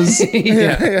 cameras.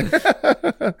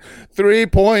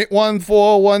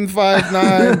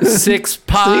 3.14159. 6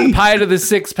 pi to the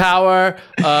 6th power.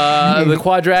 The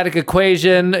quadratic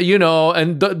equation.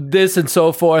 And this and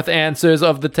so forth. Answers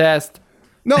of the test.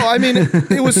 No, I mean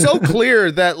it was so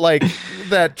clear that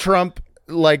that Trump.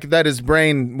 Like that his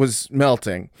brain was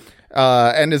melting.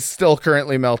 and is still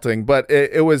currently melting. But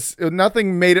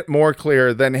nothing made it more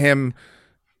clear than him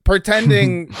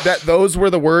pretending that those were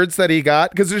the words that he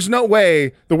got, because there's no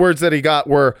way the words that he got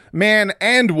were man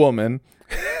and woman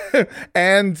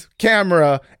and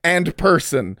camera and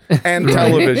person and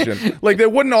television. Like, they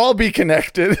wouldn't all be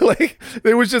connected. Like,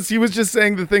 he was just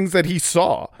saying the things that he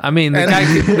saw. I mean,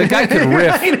 the guy could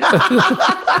riff.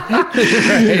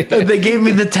 Right. They gave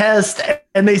me the test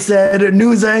and they said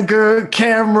news anchor,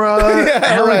 camera,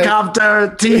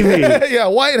 helicopter, TV. Yeah,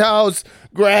 White House,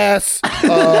 grass,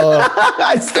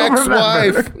 I still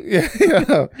ex-wife.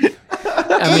 Yeah.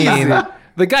 I mean,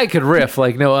 the guy could riff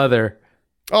like no other.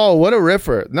 Oh, what a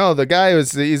riffer! No, the guy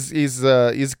he's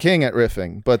king at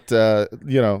riffing, but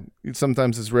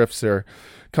sometimes his riffs are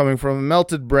coming from a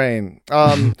melted brain.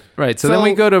 Right. So then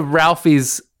we go to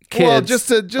Ralphie's kids. Well, just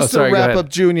to wrap up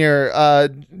Junior.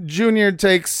 Junior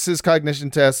takes his cognition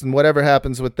test, and whatever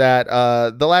happens with that,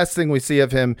 the last thing we see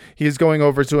of him, he's going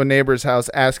over to a neighbor's house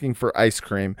asking for ice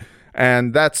cream,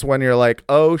 and that's when you're like,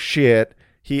 oh shit,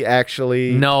 he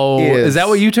actually is that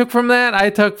what you took from that?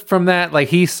 I took from that like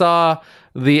he saw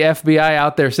the FBI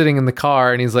out there sitting in the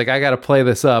car, and he's like, I got to play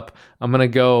this up. I'm going to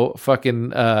go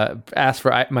fucking ask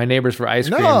for my neighbors for ice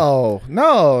cream.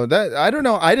 No, that I don't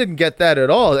know. I didn't get that at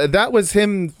all. That was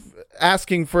him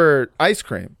asking for ice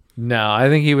cream. No, I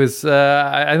think he was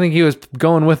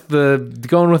going with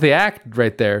the act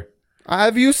right there.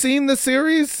 Have you seen the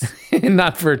series?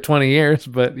 Not for 20 years,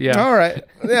 but yeah. All right.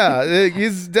 Yeah,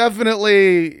 he's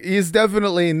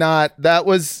definitely not. That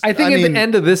was. I think at the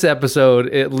end of this episode,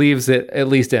 it leaves it at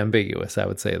least ambiguous, I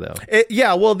would say, though.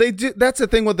 Well, they do. That's the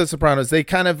thing with The Sopranos. They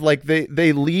kind of like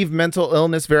they leave mental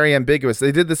illness very ambiguous.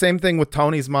 They did the same thing with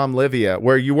Tony's mom, Livia,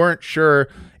 where you weren't sure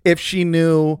if she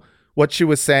knew what she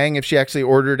was saying, if she actually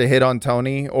ordered a hit on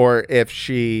Tony, or if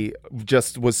she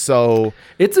just was so.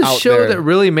 It's a show that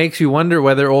really makes you wonder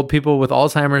whether old people with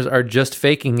Alzheimer's are just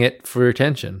faking it for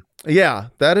attention. Yeah,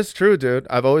 that is true, dude.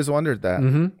 I've always wondered that.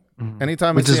 Mm-hmm.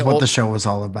 Anytime, which is what the show was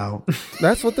all about.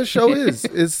 That's what the show is.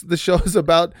 The show is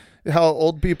about how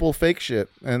old people fake shit,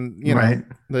 and right.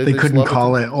 They couldn't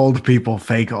call it old people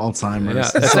fake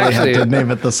Alzheimer's. Yeah, so they had to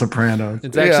name it The Sopranos.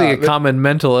 It's actually a common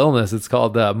mental illness. It's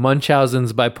called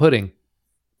Munchausen's by pudding.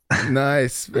 Time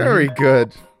very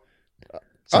good.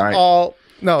 Sorry.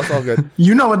 No, it's all good.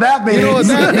 You know what that means.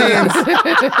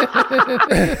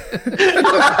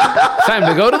 Time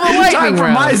to go to the lightning Time for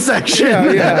round. my section.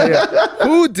 Yeah.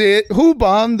 Who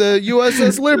bombed the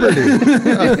USS Liberty?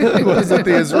 Was it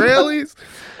the Israelis?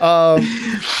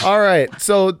 All right.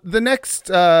 So the next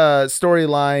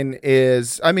storyline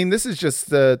is, this is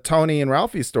just the Tony and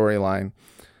Ralphie storyline.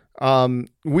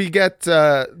 We get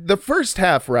the first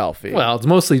half Ralphie. Well, it's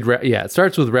mostly, it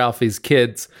starts with Ralphie's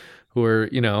kids who are,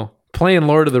 playing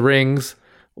Lord of the Rings.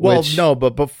 Well, no,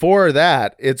 but before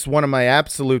that, it's one of my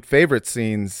absolute favorite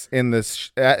scenes in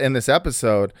this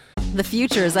episode. The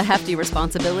future is a hefty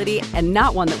responsibility and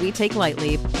not one that we take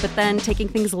lightly. But then taking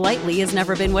things lightly has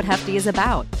never been what Hefty is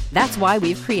about. That's why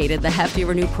we've created the Hefty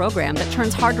Renew program that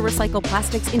turns hard-to-recycle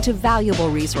plastics into valuable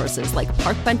resources like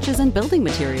park benches and building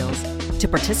materials. To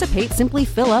participate, simply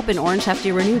fill up an orange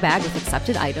Hefty Renew bag with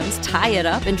accepted items, tie it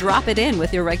up, and drop it in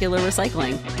with your regular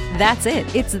recycling. That's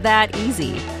it. It's that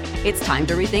easy. It's time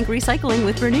to rethink recycling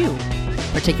with Renew.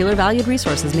 Particular valued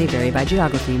resources may vary by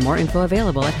geography. More info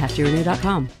available at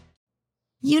heftyrenew.com.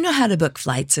 You know how to book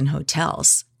flights and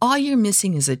hotels. All you're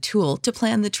missing is a tool to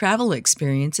plan the travel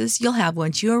experiences you'll have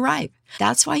once you arrive.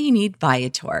 That's why you need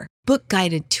Viator. Book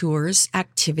guided tours,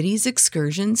 activities,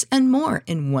 excursions, and more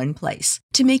in one place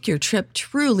to make your trip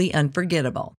truly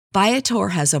unforgettable. Viator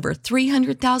has over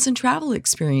 300,000 travel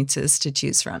experiences to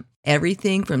choose from.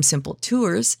 Everything from simple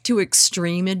tours to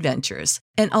extreme adventures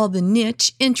and all the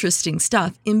niche, interesting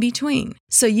stuff in between.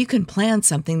 So you can plan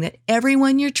something that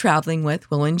everyone you're traveling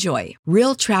with will enjoy.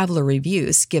 Real traveler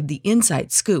reviews give the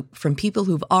inside scoop from people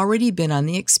who've already been on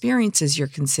the experiences you're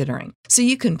considering. So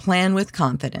you can plan with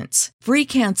confidence. Free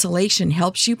cancellation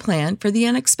helps you plan for the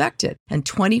unexpected. And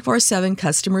 24/7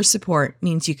 customer support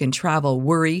means you can travel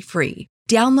worry-free.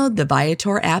 Download the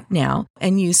Viator app now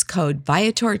and use code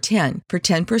Viator10 for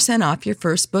 10% off your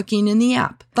first booking in the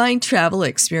app. Find travel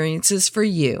experiences for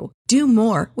you. Do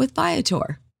more with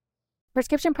Viator.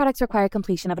 Prescription products require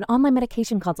completion of an online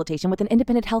medication consultation with an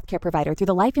independent healthcare provider through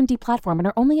the LifeMD platform and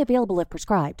are only available if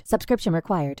prescribed. Subscription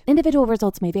required. Individual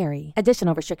results may vary.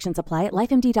 Additional restrictions apply at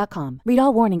lifemd.com. Read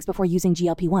all warnings before using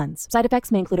GLP-1s. Side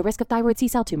effects may include a risk of thyroid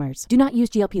C-cell tumors. Do not use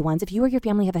GLP-1s if you or your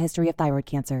family have a history of thyroid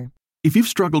cancer. If you've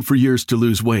struggled for years to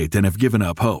lose weight and have given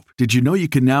up hope, did you know you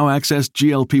can now access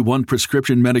GLP-1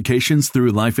 prescription medications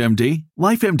through LifeMD?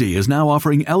 LifeMD is now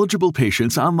offering eligible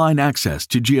patients online access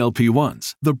to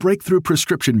GLP-1s, the breakthrough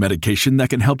prescription medication that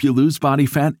can help you lose body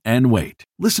fat and weight.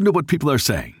 Listen to what people are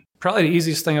saying. Probably the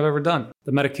easiest thing I've ever done.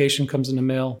 The medication comes in the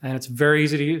mail, and it's very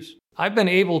easy to use. I've been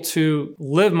able to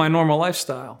live my normal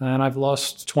lifestyle, and I've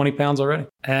lost 20 pounds already,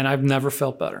 and I've never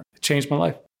felt better. It changed my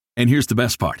life. And here's the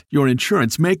best part. Your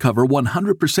insurance may cover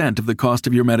 100% of the cost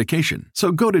of your medication.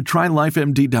 So go to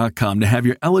TryLifeMD.com to have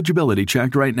your eligibility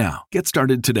checked right now. Get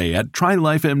started today at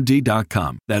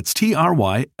TryLifeMD.com. That's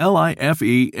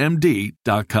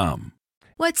TryLifeMD.com.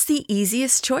 What's the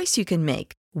easiest choice you can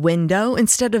make? Window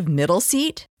instead of middle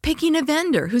seat? Picking a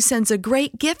vendor who sends a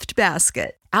great gift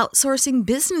basket? Outsourcing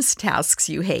business tasks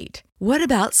you hate? What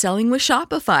about selling with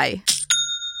Shopify?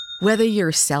 Whether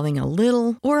you're selling a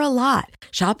little or a lot,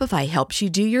 Shopify helps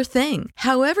you do your thing,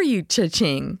 however you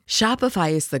cha-ching.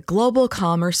 Shopify is the global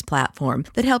commerce platform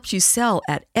that helps you sell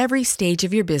at every stage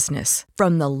of your business.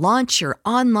 From the launch your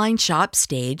online shop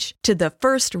stage to the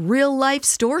first real-life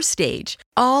store stage,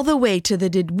 all the way to the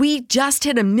did we just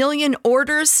hit 1 million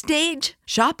orders stage.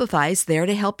 Shopify's there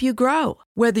to help you grow.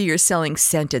 Whether you're selling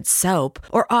scented soap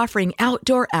or offering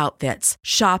outdoor outfits,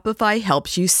 Shopify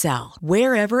helps you sell.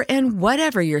 Wherever and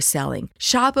whatever you're selling,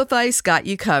 Shopify's got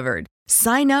you covered.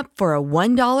 Sign up for a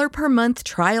 $1 per month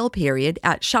trial period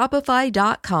at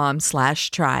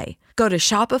shopify.com/try. Go to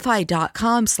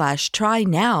shopify.com/try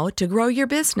now to grow your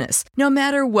business, no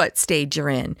matter what stage you're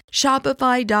in.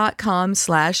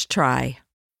 Shopify.com/try.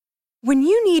 When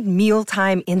you need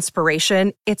mealtime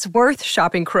inspiration, it's worth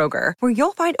shopping Kroger, where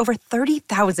you'll find over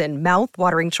 30,000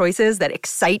 mouth-watering choices that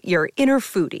excite your inner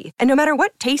foodie. And no matter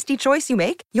what tasty choice you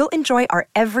make, you'll enjoy our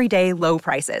everyday low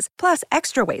prices, plus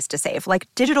extra ways to save, like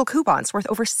digital coupons worth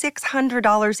over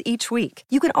 $600 each week.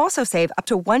 You can also save up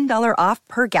to $1 off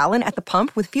per gallon at the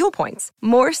pump with fuel points.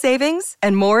 More savings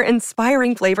and more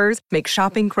inspiring flavors make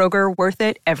shopping Kroger worth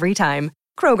it every time.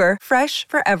 Kroger, fresh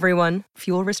for everyone.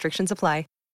 Fuel restrictions apply.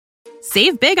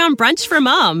 Save big on brunch for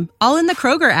mom, all in the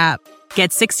Kroger app. Get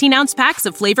 16-ounce packs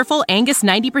of flavorful Angus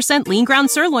 90% lean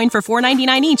ground sirloin for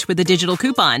 $4.99 each with a digital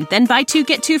coupon. Then buy 2,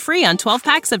 get 2 free on 12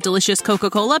 packs of delicious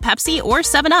Coca-Cola, Pepsi, or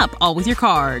 7-Up, all with your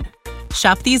card.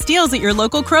 Shop these deals at your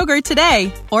local Kroger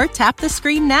today, or tap the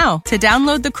screen now to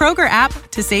download the Kroger app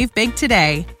to save big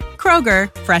today.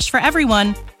 Kroger, fresh for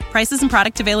everyone. Prices and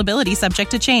product availability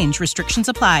subject to change. Restrictions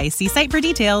apply. See site for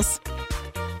details.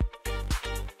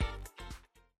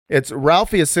 It's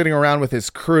Ralphie is sitting around with his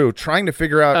crew trying to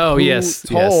figure out who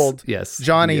told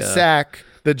Johnny Sack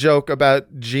the joke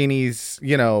about Jeannie's,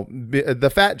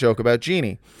 the fat joke about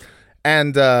Jeannie.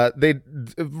 And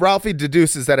Ralphie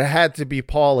deduces that it had to be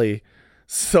Paulie.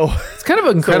 So it's kind of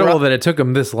incredible that it took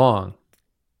him this long.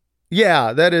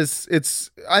 Yeah, I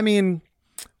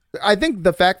think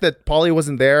the fact that Paulie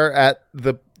wasn't there at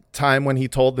the time when he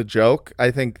told the joke,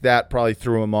 I think that probably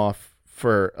threw him off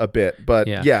for a bit, but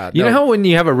you know how when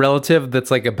you have a relative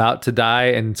that's like about to die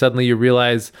and suddenly you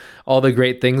realize all the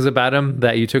great things about him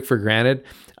that you took for granted,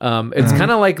 it's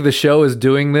kind of like the show is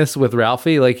doing this with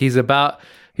Ralphie. Like he's about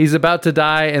to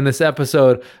die in this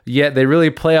episode, yet they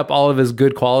really play up all of his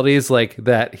good qualities, like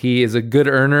that he is a good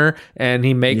earner and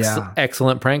he makes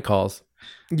excellent prank calls.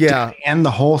 And the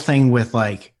whole thing with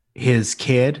like his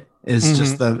kid is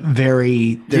just they're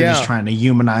just trying to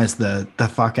humanize the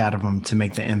fuck out of him to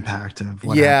make the impact of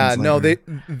what happens later.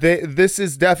 This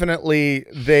is definitely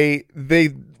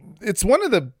it's one of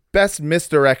the best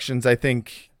misdirections I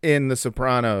think in The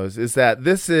Sopranos, is that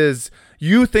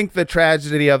you think the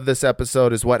tragedy of this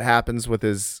episode is what happens with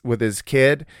his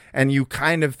kid, and you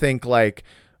kind of think like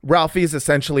Ralphie's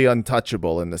essentially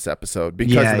untouchable in this episode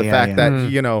because of the fact that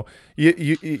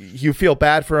you feel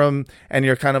bad for him, and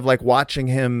you're kind of like watching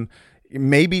him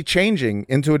maybe changing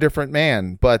into a different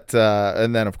man, but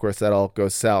and then of course that all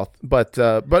goes south. But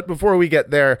before we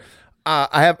get there,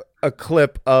 I have a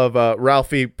clip of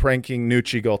Ralphie pranking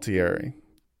Nucci Gualtieri.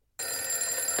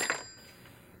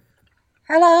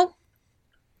 Hello,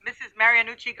 Mrs.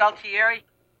 Marianucci Gualtieri.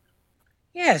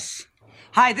 Yes.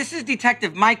 Hi, this is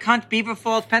Detective Mike Hunt, Beaver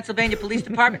Falls, Pennsylvania Police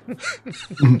Department.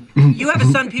 You have a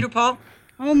son, Peter Paul?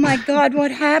 Oh, my God,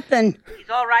 what happened? He's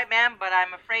all right, ma'am, but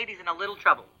I'm afraid he's in a little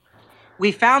trouble.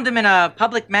 We found him in a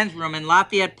public men's room in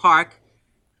Lafayette Park.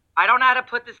 I don't know how to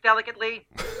put this delicately.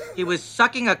 He was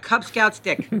sucking a Cub Scout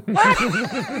stick.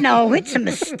 What? No, it's a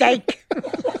mistake.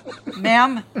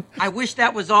 Ma'am, I wish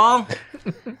that was all.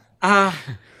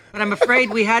 But I'm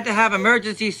afraid we had to have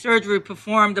emergency surgery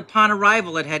performed upon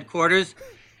arrival at headquarters.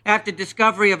 after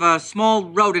discovery of a small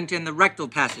rodent in the rectal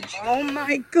passage. Oh,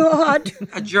 my God.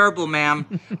 A gerbil,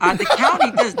 ma'am. The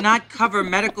county does not cover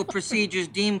medical procedures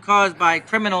deemed caused by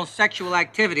criminal sexual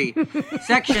activity.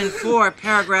 Section 4,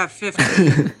 paragraph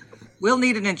 50. We'll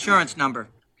need an insurance number.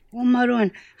 Oh,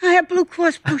 Maroon, I have Blue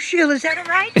Cross Blue Shield. Is that all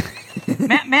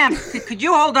right? Ma'am, could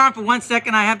you hold on for 1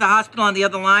 second? I have the hospital on the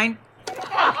other line.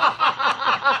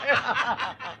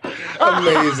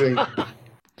 Amazing.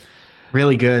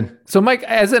 Really good. So, Mike,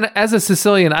 as a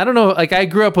Sicilian, I don't know. Like, I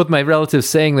grew up with my relatives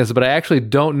saying this, but I actually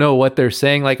don't know what they're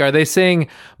saying. Like, are they saying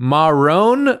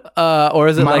Maron, or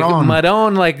is it like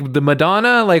Madon, like the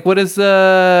Madonna? Like, what's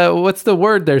the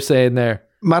word they're saying there?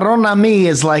 Maronna mi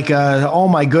is like a oh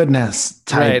my goodness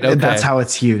type. Right, okay. That's how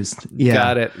it's used. Yeah,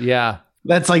 got it. Yeah,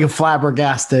 that's like a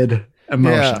flabbergasted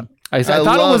emotion. Yeah. I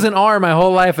thought it was an R my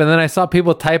whole life, and then I saw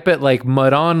people type it like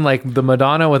Madon, like the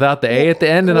Madonna without the A at the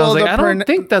end, and I was like, I don't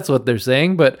think that's what they're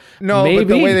saying, but no, maybe.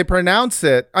 But the way they pronounce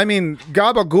it, I mean,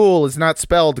 gabagool is not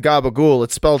spelled gabagool;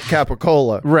 it's spelled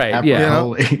capicola. Right?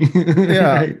 Yeah.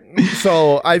 Yeah.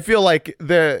 So I feel like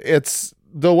it's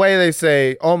the way they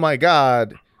say, "Oh my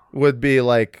God." Would be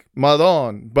like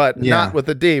Madon, but not with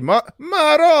a D. Maron.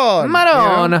 Maron.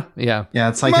 You know? Yeah. Yeah,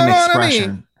 it's like an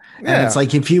expression. And it's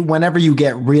like whenever you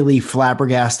get really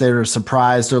flabbergasted or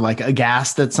surprised or like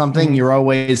aghast at something, you're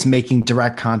always making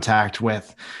direct contact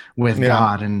with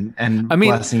God and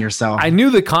blessing yourself. I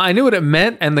knew I knew what it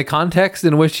meant and the context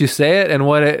in which you say it and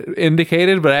what it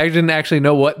indicated, but I didn't actually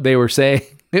know what they were saying.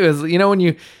 It was, when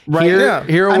you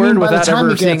hear a word without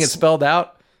ever seeing it spelled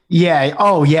out. Yeah.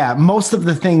 Oh, yeah. Most of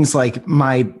the things, like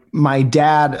my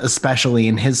dad, especially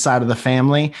in his side of the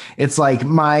family, it's like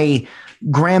my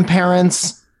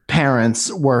grandparents'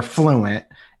 parents were fluent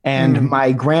and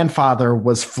my grandfather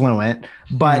was fluent,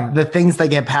 but the things that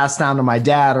get passed down to my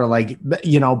dad are like,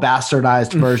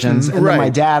 bastardized versions. And then my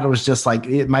dad was just like,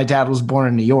 my dad was born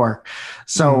in New York.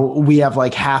 So we have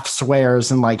like half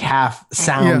swears and like half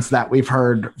sounds that we've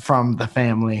heard from the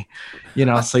family,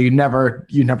 so you never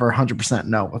 100%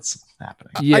 know what's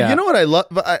happening. Yeah. You know what I love,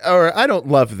 or I don't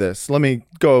love this. Let me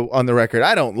go on the record.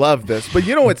 I don't love this, but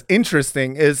what's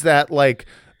interesting is that like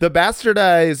the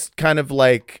bastardized kind of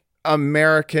like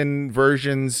American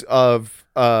versions of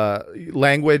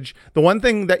language. The one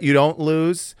thing that you don't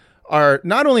lose are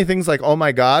not only things like "oh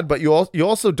my God," but you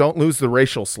also don't lose the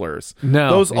racial slurs. No,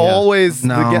 those always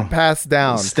get passed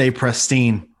down. Stay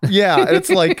pristine. Yeah, it's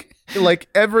like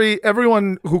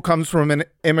everyone who comes from an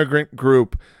immigrant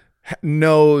group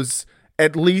knows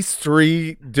at least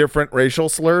 3 different racial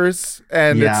slurs,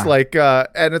 and it's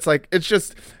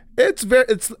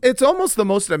almost the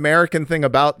most American thing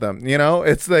about them.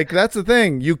 It's like, that's the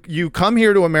thing. You come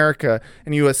here to America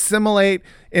and you assimilate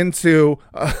into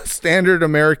standard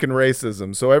American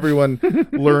racism. So everyone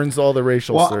learns all the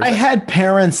racial slurs. I had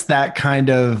parents that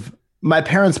my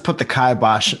parents put the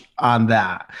kibosh on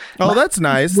that. Oh, that's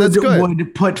nice. That's good.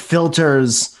 Would put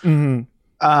filters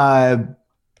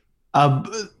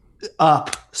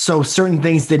up so certain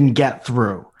things didn't get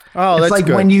through. Oh, it's that's like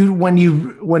good.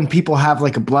 when people have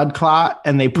like a blood clot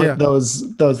and they put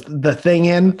the thing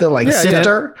in the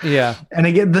sifter, and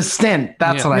they get the stent.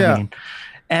 That's what I mean.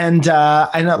 And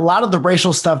a lot of the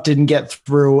racial stuff didn't get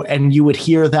through, and you would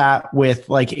hear that with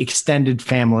like extended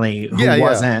family who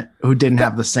didn't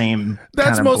have the same.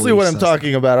 That's mostly what I'm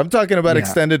talking about. I'm talking about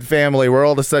extended family, where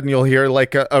all of a sudden you'll hear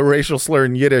like a racial slur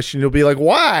in Yiddish, and you'll be like,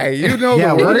 "Why?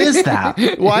 What is that?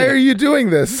 Why are you doing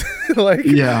this? like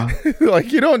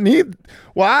you don't need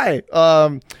why."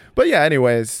 But yeah,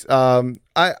 anyways,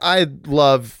 I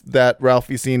love that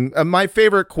Ralphie scene. My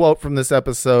favorite quote from this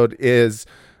episode is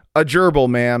a gerbil,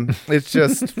 man. It's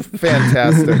just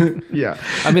fantastic. Yeah.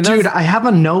 I mean, dude, I have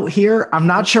a note here. I'm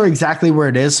not sure exactly where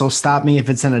it is, so stop me if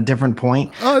it's in a different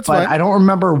point. Oh, it's fine. I don't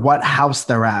remember what house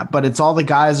they're at, but it's all the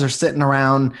guys are sitting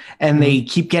around and they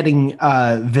keep getting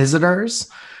visitors.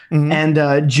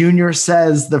 And Junior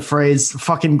says the phrase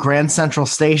 "fucking Grand Central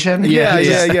Station." Yeah.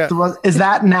 Is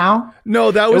that now? No,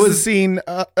 that was the scene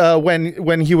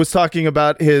when he was talking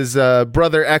about his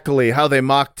brother Eckley, how they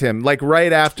mocked him, like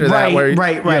right after that.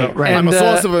 Right. I'm a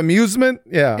source of amusement.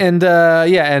 Yeah, and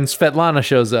Svetlana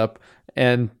shows up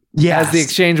and has the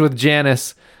exchange with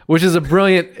Janice, which is a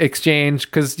brilliant exchange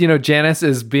because Janice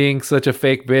is being such a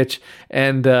fake bitch,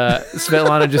 and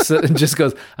Svetlana just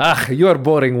goes, "Ah, you're a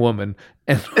boring woman,"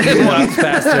 and walks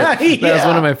past her. That was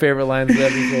one of my favorite lines of the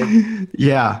episode.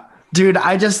 Yeah, dude.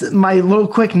 My little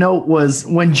quick note was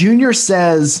when Junior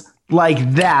says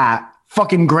like that,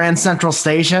 fucking Grand Central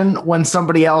Station, when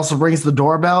somebody else rings the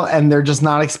doorbell and they're just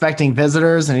not expecting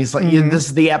visitors, and he's like, "This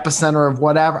is the epicenter of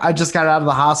whatever. I just got out of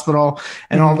the hospital,"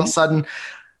 and all of a sudden,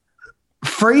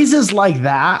 phrases like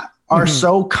that are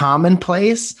so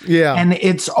commonplace. Yeah. And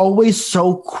it's always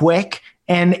so quick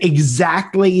and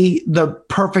exactly the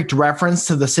perfect reference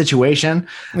to the situation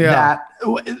that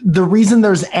the reason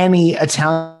there's any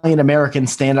Italian American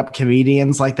stand-up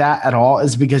comedians like that at all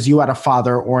is because you had a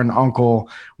father or an uncle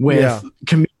with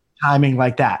comedic timing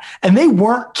like that. And they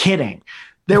weren't kidding.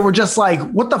 They were just like,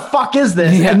 what the fuck is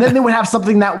this? Yeah. And then they would have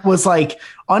something that was like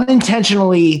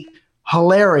unintentionally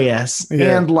hilarious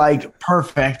and like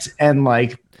perfect and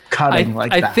like cutting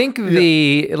like that. I think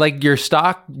your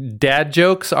stock dad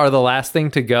jokes are the last thing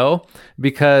to go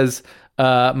because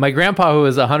my grandpa, who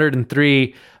was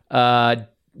 103,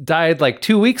 died like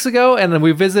 2 weeks ago, and then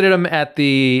we visited him at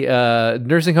the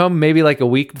nursing home maybe like a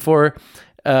week before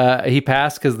he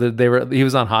passed because he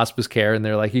was on hospice care, and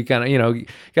they're like, you kind of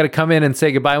got to come in and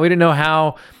say goodbye. We didn't know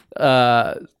how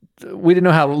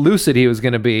lucid he was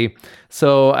going to be,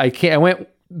 so I went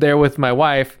there with my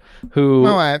wife, who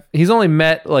he's only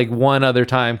met like one other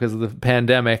time because of the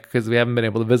pandemic, because we haven't been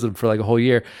able to visit him for like a whole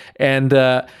year, and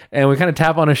we kind of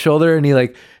tap on his shoulder, and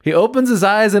he opens his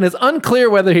eyes, and it's unclear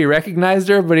whether he recognized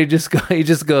her, but he just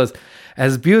goes,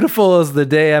 "As beautiful as the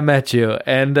day I met you,"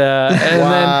 and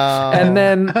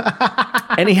then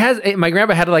he has, my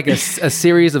grandpa had like a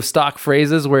series of stock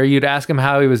phrases where you'd ask him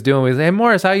how he was doing. We'd say, "Hey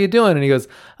Morris, how you doing?" And he goes,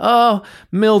 "Oh,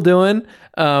 Mill doing."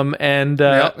 And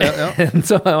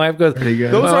so my wife goes,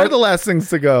 those are the last things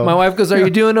to go. My wife goes, "Are you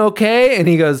doing okay?" And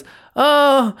he goes,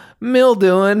 "Oh, Mill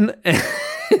doing."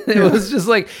 It was just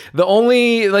like the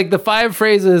only, like the 5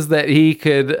 phrases that he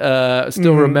could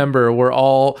still remember were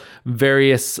all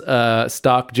various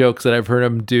stock jokes that I've heard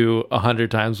him do 100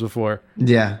 times before.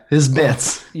 Yeah, his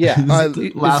bits. His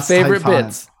favorite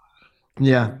bits.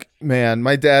 Yeah. Man,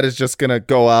 my dad is just going to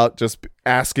go out just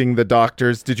asking the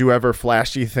doctors, "Did you ever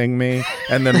flashy thing me?"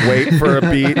 And then wait for a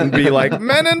beat and be like,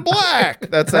 "Men in Black."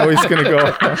 That's how he's going to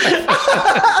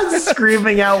go.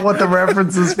 Screaming out what the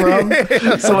reference is from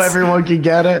so everyone can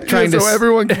get it.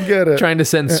 Everyone can get it. Trying to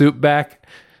send Soup back.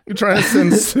 You're trying to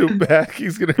send Soup back.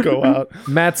 He's going to go out.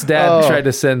 Matt's dad tried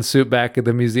to send Soup back at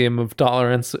the Museum of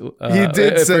Tolerance. He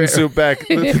did send Soup back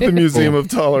at the Museum of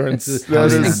Tolerance.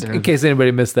 In case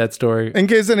anybody missed that story. In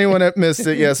case anyone missed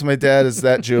it, yes, my dad is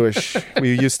that Jewish.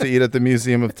 We used to eat at the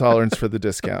Museum of Tolerance for the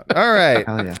discount. All right.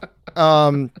 Hell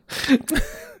yeah.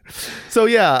 So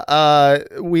yeah,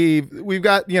 we've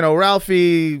got,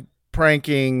 Ralphie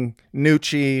pranking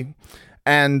Nucci,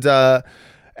 and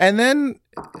then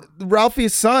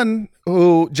Ralphie's son,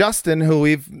 Justin,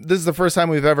 this is the first time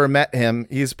we've ever met him.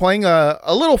 He's playing a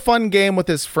little fun game with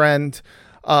his friend,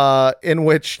 in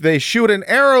which they shoot an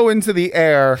arrow into the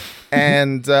air,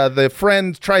 and the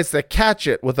friend tries to catch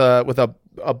it with a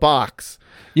box.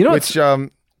 It's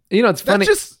funny.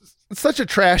 It's such a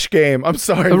trash game. I'm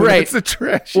sorry, right? It's a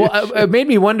trash. Well, it made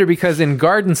me wonder because in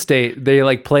Garden State they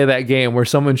like play that game where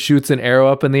someone shoots an arrow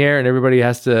up in the air and everybody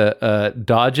has to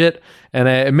dodge it, and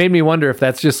it made me wonder if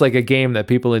that's just like a game that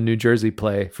people in New Jersey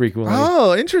play frequently.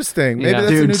 Oh, interesting. Maybe that's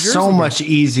a New Jersey so much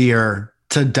easier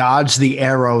to dodge the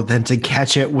arrow than to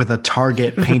catch it with a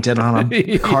target painted on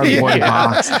a cardboard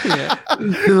box.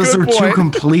 Those are two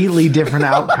completely different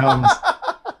outcomes.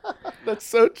 That's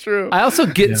so true. I also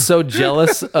get so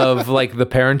jealous of like the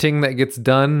parenting that gets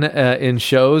done in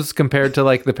shows compared to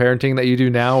like the parenting that you do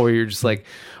now, where you're just like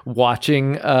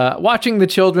watching the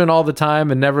children all the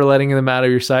time and never letting them out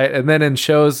of your sight. And then in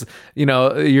shows,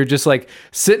 you're just like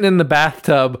sitting in the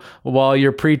bathtub while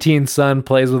your preteen son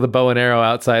plays with a bow and arrow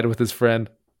outside with his friend.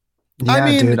 Yeah,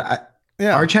 dude.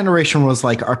 Our generation was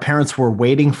like, our parents were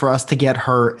waiting for us to get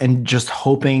hurt and just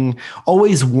hoping,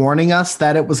 always warning us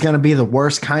that it was going to be the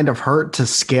worst kind of hurt to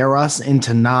scare us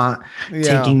into not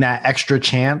taking that extra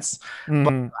chance.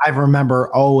 But I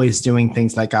remember always doing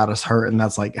things that got us hurt, and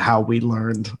that's like how we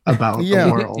learned about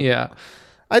the world. Yeah.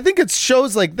 I think it's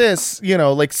shows like this,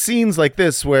 like scenes like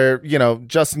this where,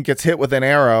 Justin gets hit with an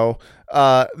arrow,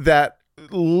 that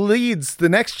leads the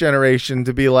next generation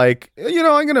to be like,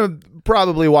 I'm going to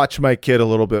probably watch my kid a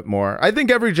little bit more. I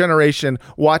think every generation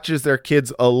watches their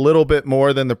kids a little bit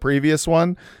more than the previous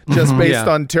one, just based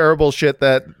on terrible shit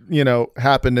that,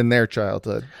 happened in their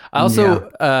childhood. I also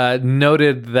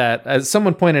noted that, as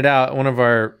someone pointed out, one of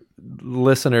our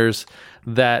listeners,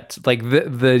 that like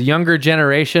the younger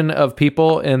generation of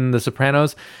people in The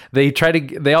Sopranos, the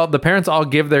parents all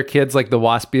give their kids like the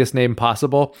waspiest name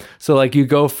possible. So like you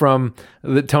go from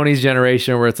Tony's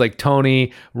generation where it's like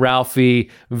Tony,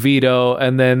 Ralphie, Vito,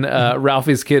 and then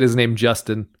Ralphie's kid is named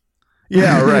Justin.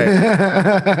 Yeah, right.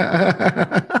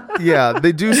 Yeah,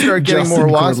 they do start getting Justin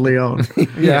more waspy. Leon.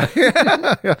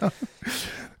 Yeah.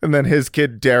 And then his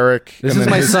kid Derek. This is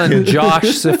my son Josh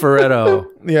Cifaretto.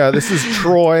 Yeah, this is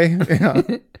Troy. Yeah.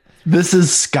 This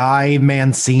is Sky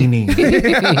Mancini.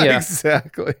 Yeah,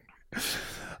 exactly.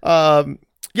 So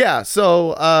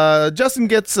Justin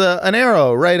gets an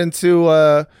arrow right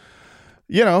into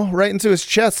his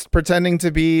chest, pretending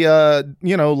to be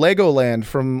Legoland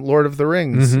from Lord of the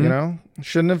Rings. Mm-hmm.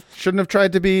 Shouldn't have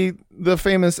tried to be the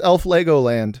famous elf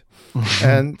Legoland.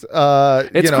 And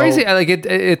it's crazy. Like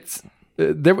it's.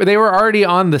 They were already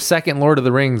on the second Lord of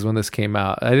the Rings when this came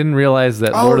out. I didn't realize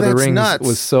that Lord of the Rings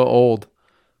was so old.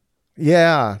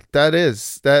 Yeah,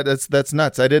 that's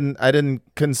nuts. I didn't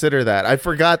consider that. I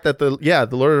forgot that the Lord of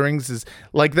the Rings is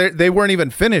like they weren't even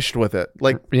finished with it.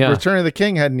 Like Return of the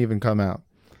King hadn't even come out.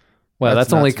 Well,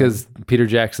 that's only because Peter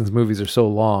Jackson's movies are so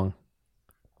long.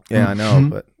 Yeah, I know,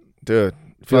 but dude.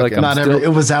 I feel like it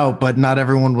was out, but not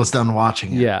everyone was done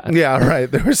watching it. Yeah, right.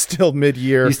 They were still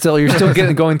mid-year. You're still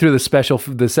going through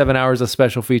the 7 hours of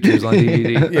special features on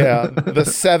DVD. Yeah, the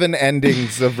 7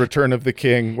 endings of Return of the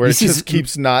King, where it just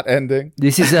keeps not ending.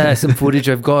 This is some footage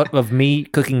I've got of me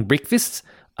cooking breakfast.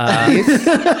 And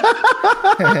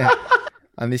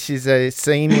this is a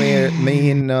scene where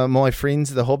me and my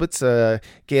friends, the hobbits, are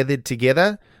gathered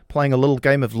together, playing a little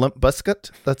game of Limp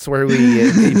Biscuit. That's where we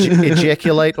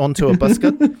ejaculate onto a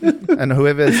biscuit, and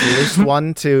whoever's the least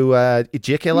one to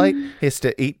ejaculate has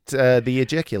to eat the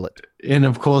ejaculate. And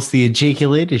of course, the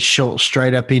ejaculate is shot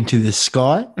straight up into the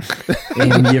sky,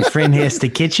 and your friend has to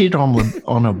catch it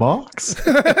on a box.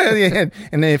 Yeah,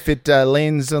 and if it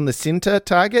lands on the center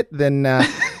target, then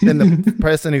the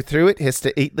person who threw it has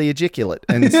to eat the ejaculate,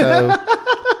 and so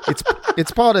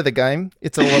it's part of the game.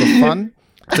 It's a lot of fun.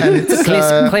 And it's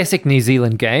a classic New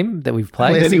Zealand game that we've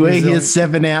played. Anyway, here's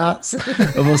 7 hours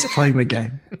of us playing the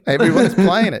game. Everyone's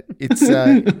playing it.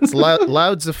 It's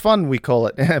loads of fun, we call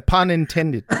it. Pun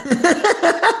intended.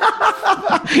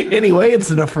 Anyway, it's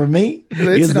enough for me.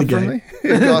 It's enough for me.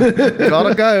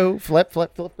 Gotta go. Flip.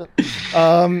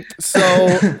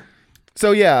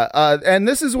 So yeah, and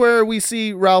this is where we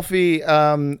see Ralphie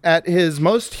at his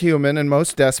most human and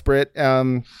most desperate.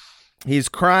 He's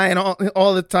crying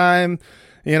all the time.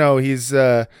 He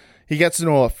gets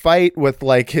into a fight with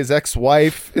like his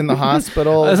ex-wife in the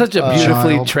hospital. That's such a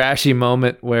beautifully trashy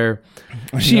moment where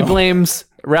she blames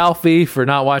Ralphie for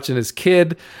not watching his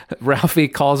kid. Ralphie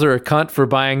calls her a cunt for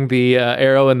buying the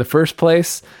arrow in the first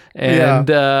place, and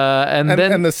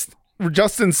then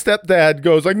Justin's stepdad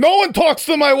goes like, "No one talks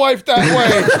to my wife that way."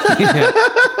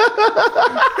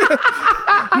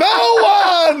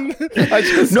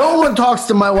 No one talks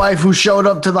to my wife who showed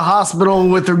up to the hospital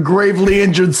with her gravely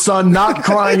injured son, not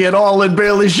crying at all and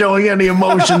barely showing any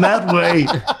emotion that way.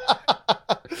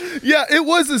 Yeah, it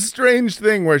was a strange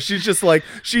thing where she's just like,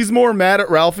 she's more mad at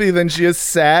Ralphie than she is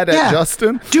sad at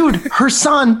Justin. Dude, her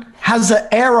son has an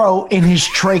arrow in his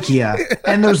trachea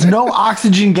and there's no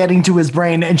oxygen getting to his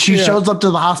brain, and she shows up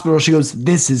to the hospital. She goes,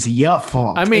 "This is your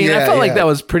fault." I mean, I felt like that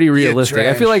was pretty realistic.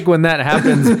 I feel like when that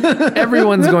happens,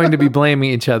 everyone's going to be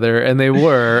blaming each other, and they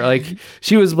were. Like,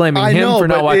 she was blaming him for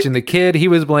not watching the kid. He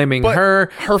was blaming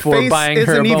her for buying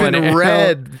her a bow and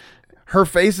arrow. Her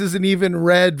face isn't even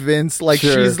red, Vince. Like,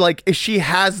 she's like, she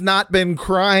has not been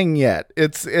crying yet.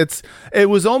 It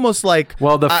was almost like,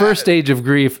 well, the first stage of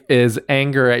grief is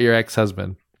anger at your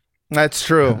ex-husband. That's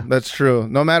true. That's true.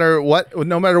 No matter what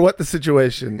the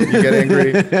situation, you get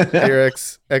angry at your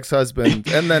ex-husband.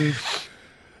 And then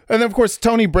of course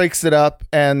Tony breaks it up,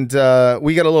 and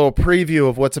we get a little preview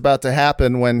of what's about to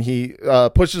happen when he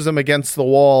pushes him against the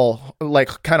wall,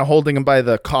 like kind of holding him by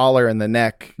the collar and the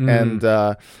neck,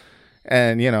 and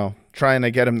trying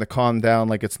to get him to calm down,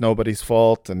 like it's nobody's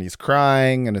fault, and he's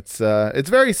crying, and it's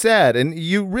very sad. And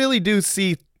you really do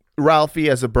see Ralphie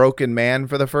as a broken man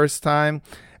for the first time,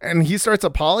 and he starts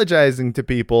apologizing to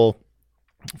people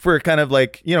for kind of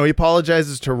like, he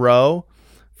apologizes to Ro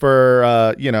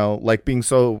for like being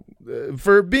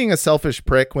for being a selfish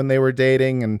prick when they were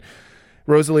dating, and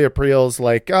Rosalie April's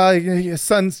like, your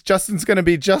son's Justin's gonna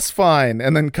be just fine,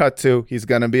 and then cut to he's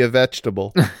gonna be a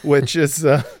vegetable, which is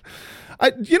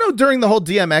during the whole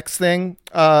DMX thing,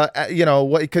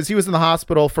 because he was in the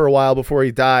hospital for a while before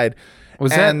he died.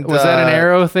 Was that an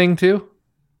arrow thing too?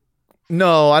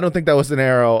 No, I don't think that was an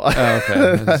arrow. Oh,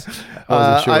 okay.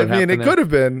 I mean, it could have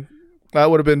been. That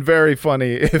would have been very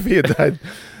funny if he had died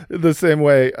the same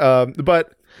way.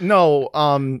 But no,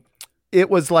 it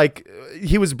was like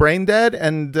he was brain dead,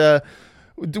 and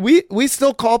we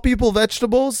still call people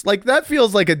vegetables? Like, that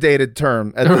feels like a dated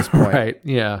term at this point. Right,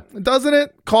 yeah. Doesn't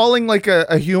it? Calling like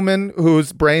a human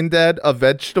who's brain dead a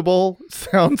vegetable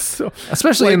sounds so...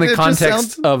 Especially like, in the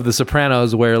context of The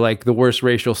Sopranos, where like the worst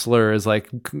racial slur is like,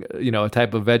 a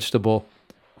type of vegetable.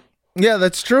 Yeah,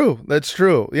 that's true. That's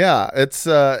true. Yeah, it's.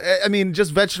 I mean,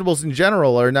 just vegetables in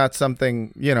general are not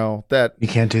something that you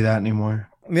can't do that anymore.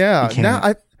 Yeah.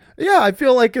 Now I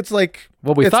feel like it's like.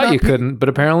 Well, we thought you couldn't, but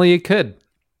apparently you could.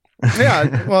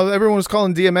 Yeah. Well, everyone was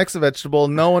calling DMX a vegetable.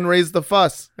 No one raised the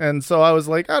fuss, and so I was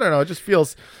like, I don't know. It just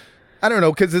feels. I don't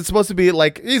know, because it's supposed to be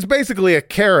like he's basically a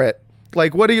carrot.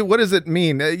 Like, what does it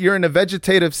mean? You're in a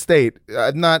vegetative state.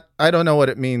 I don't know what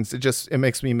it means. It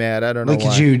makes me mad. I don't know. Look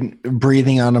at you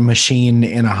breathing on a machine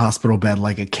in a hospital bed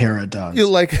like a carrot does. You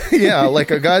like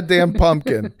a goddamn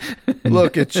pumpkin.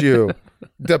 Look at you,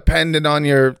 dependent on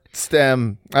your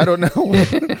stem. I don't know.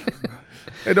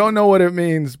 I don't know what it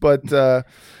means, but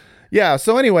yeah.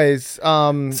 So, anyways,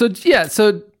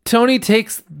 So Tony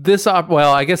takes this up.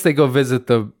 Well, I guess they go visit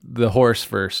the horse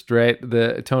first, right?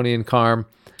 The Tony and Carm.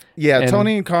 Yeah,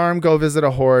 Tony and Carm go visit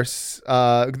a horse.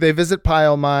 They visit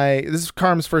Pile Mai. This is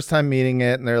Carm's first time meeting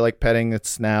it, and they're like petting its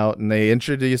snout, and they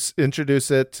introduce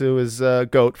it to his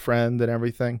goat friend and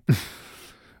everything.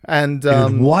 And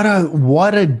dude,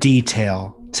 what a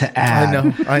detail to add.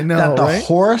 I know. That the right?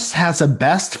 horse has a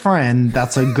best friend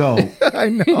that's a goat. I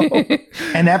know.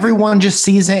 And everyone just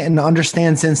sees it and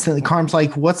understands instantly. Carm's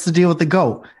like, "What's the deal with the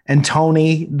goat?" And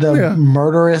Tony, the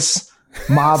murderous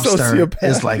mobster,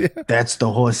 is like, "That's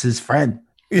the horse's friend."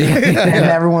 And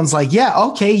everyone's like, "Yeah,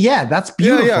 okay, yeah, that's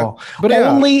beautiful." Yeah. But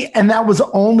and that was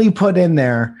only put in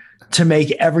there to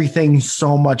make everything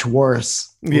so much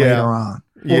worse later on.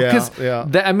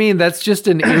 That's just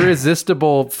an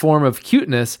irresistible form of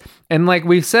cuteness. And like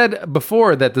we've said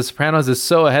before, that The Sopranos is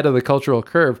so ahead of the cultural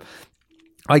curve.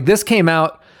 Like, this came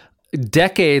out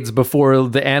decades before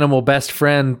the animal best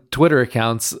friend Twitter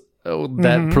accounts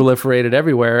that proliferated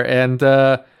everywhere. And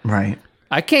right.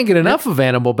 I can't get enough of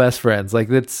animal best friends. Like,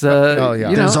 it's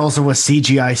There's also a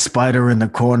CGI spider in the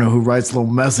corner who writes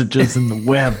little messages in the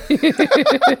web.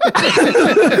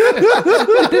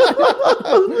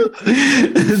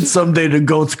 And someday the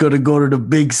goat's gonna go to the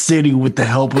big city with the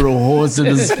help of the horse and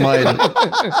the spider.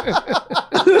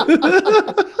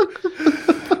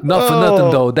 Not for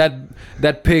nothing though.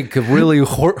 That pig could really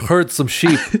hurt some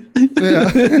sheep.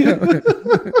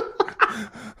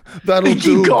 That'll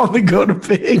do. Called the goat a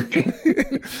pig.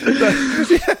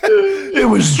 It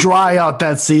was dry out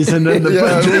that season, and the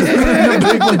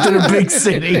pig went to the big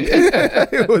city.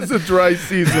 It was a dry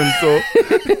season, so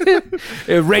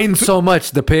it rained so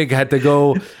much the pig had to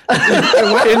go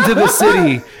into the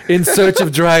city in search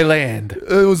of dry land.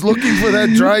 It was looking for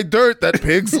that dry dirt that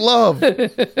pigs love.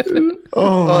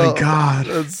 Oh my God,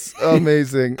 that's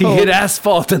amazing. He hit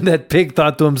asphalt, and that pig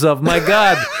thought to himself, "My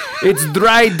God, it's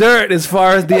dry dirt as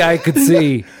far as the eye could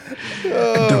see."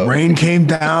 The rain came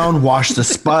down, washed the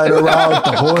spider out.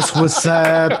 The horse was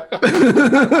sad.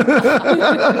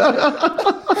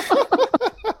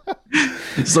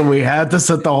 So we had to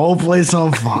set the whole place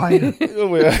on fire.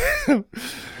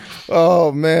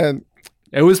 Oh, man.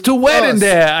 It was too wet in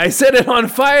there. I set it on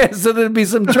fire so there'd be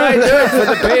some dry dirt for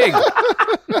the pig.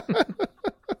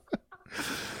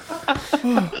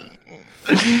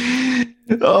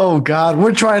 Oh God,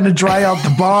 we're trying to dry out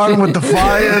the barn with the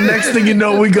fire. Next thing you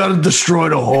know, we gotta destroy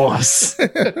the horse.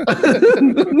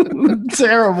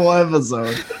 Terrible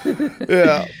episode.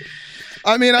 Yeah.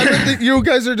 I mean, I think you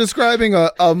guys are describing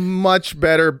a much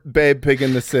better Babe Pig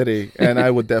in the City, and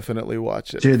I would definitely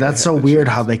watch it. Dude, that's so weird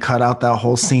how they cut out that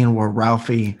whole scene where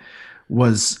Ralphie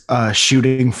was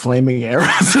shooting flaming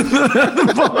arrows in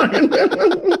the barn.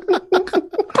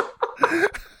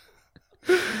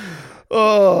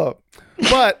 Oh,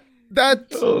 but that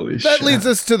leads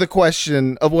us to the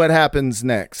question of what happens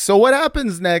next. So what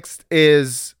happens next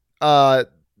is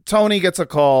Tony gets a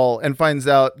call and finds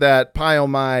out that Pile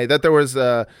Mai, that there was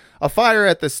a fire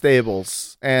at the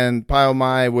stables, and Pile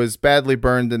Mai was badly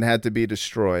burned and had to be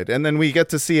destroyed. And then we get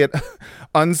to see it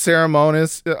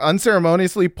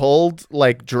unceremoniously pulled,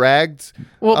 like dragged.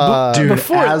 Well, dude,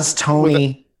 as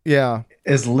Tony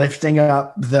is lifting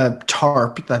up the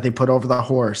tarp that they put over the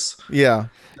horse. Yeah.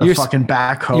 The fucking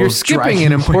backhoe. You're skipping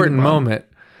an important moment,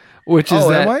 which is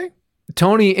that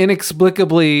Tony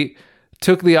inexplicably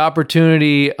took the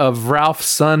opportunity of Ralph's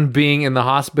son being in the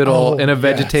hospital in a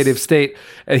vegetative state.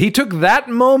 And he took that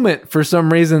moment for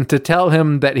some reason to tell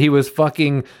him that he was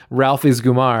fucking Ralphie's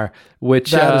Gumar,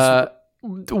 which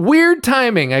weird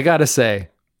timing, I gotta say.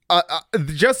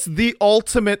 Just the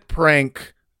ultimate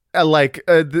prank.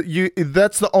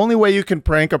 That's the only way you can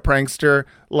prank a prankster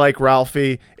like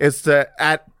Ralphie, is to,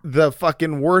 at the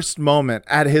fucking worst moment,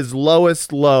 at his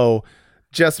lowest low,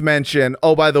 just mention,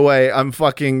 "Oh, by the way, I'm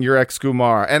fucking your ex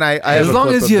Gumar." And I as long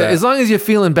as you're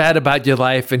feeling bad about your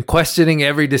life and questioning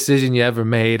every decision you ever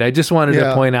made, I just wanted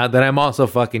to point out that I'm also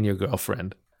fucking your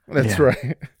girlfriend. That's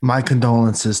right. My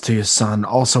condolences to your son.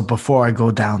 Also, before I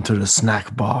go down to the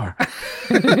snack bar,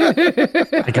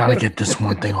 I gotta get this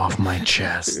one thing off my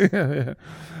chest. Yeah.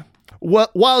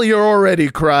 While you're already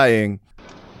crying,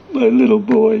 my little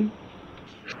boy,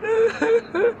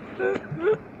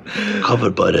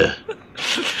 covered by the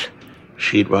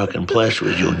Sheetrock and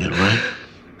Plasterers Union, right?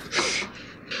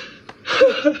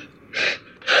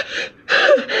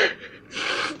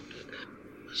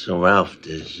 So, Ralph,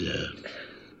 there's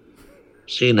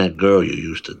seeing that girl you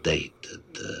used to date,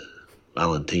 that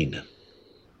Valentina.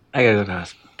 I gotta go to the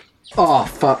hospital. Oh,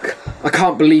 fuck. I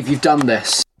can't believe you've done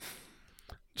this.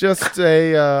 Just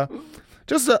a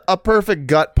perfect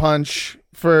gut punch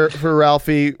for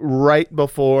Ralphie right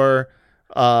before,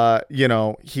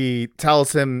 he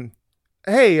tells him,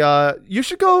 hey, you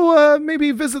should go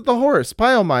maybe visit the horse,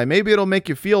 Pyomai. Maybe it'll make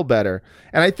you feel better.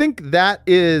 And I think that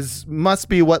must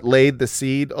be what laid the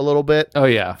seed a little bit. Oh,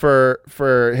 yeah.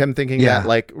 For him thinking that,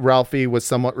 like, Ralphie was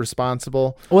somewhat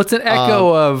responsible. Well, it's an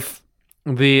echo of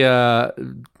the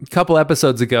couple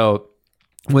episodes ago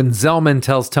when Zellman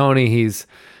tells Tony he's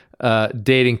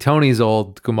dating Tony's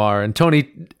old Kumar, and Tony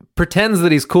pretends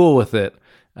that he's cool with it.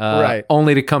 Right.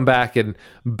 Only to come back and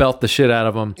belt the shit out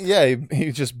of him. Yeah,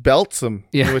 he just belts him,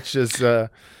 which is,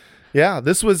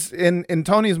 this was, in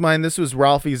Tony's mind, this was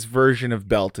Ralphie's version of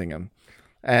belting him.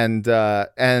 And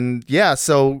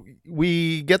so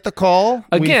we get the call.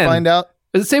 Again, we find out.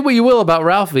 Say what you will about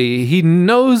Ralphie, he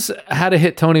knows how to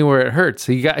hit Tony where it hurts.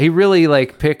 He really,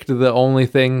 like, picked the only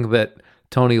thing that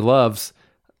Tony loves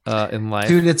in life.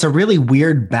 Dude, it's a really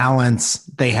weird balance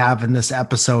they have in this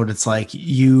episode. It's like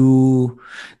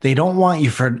they don't want you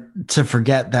to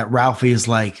forget that Ralphie is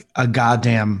like a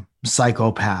goddamn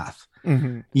psychopath,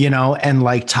 and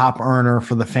like top earner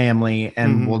for the family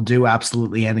and will do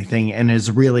absolutely anything and is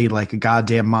really like a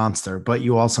goddamn monster. But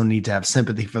you also need to have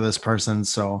sympathy for this person.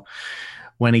 So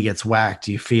when he gets whacked,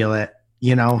 you feel it,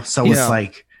 So it's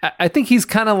like, I think he's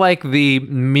kind of like the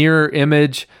mirror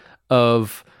image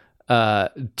of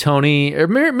Tony, or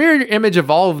mirror image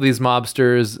of all of these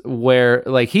mobsters, where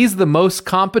like he's the most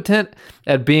competent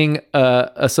at being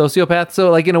a sociopath.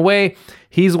 So like in a way,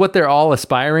 he's what they're all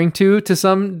aspiring to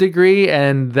some degree,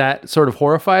 and that sort of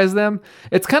horrifies them.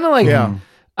 It's kind of like,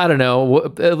 I don't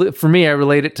know. For me, I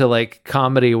relate it to like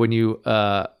comedy when you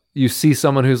see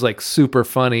someone who's like super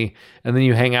funny, and then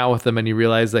you hang out with them and you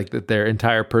realize like that their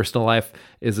entire personal life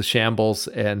is a shambles,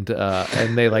 and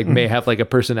they like may have like a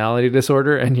personality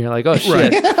disorder, and you're like, oh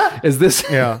shit, is this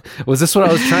was this what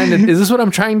I was trying to, is this what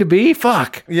I'm trying to be?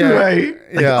 Fuck. Yeah. Right.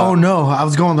 Like, oh no, I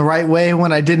was going the right way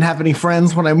when I didn't have any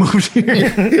friends when I moved here.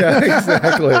 Yeah,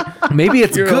 exactly. Maybe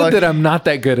it's good that I'm not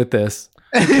that good at this.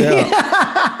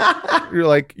 You're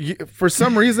like, for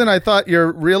some reason, I thought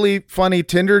your really funny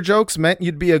Tinder jokes meant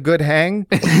you'd be a good hang,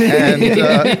 and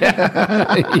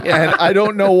and I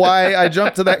don't know why I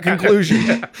jumped to that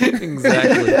conclusion.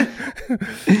 Exactly.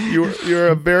 You're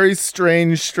a very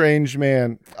strange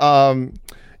man. I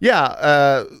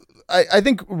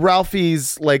think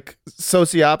Ralphie's like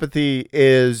sociopathy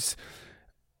is,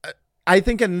 I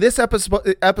think in this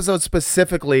episode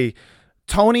specifically,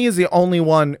 Tony is the only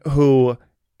one who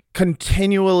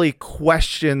continually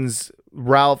questions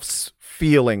Ralph's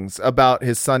feelings about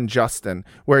his son Justin,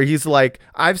 where he's like,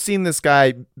 I've seen this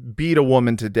guy beat a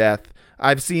woman to death.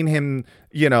 I've seen him,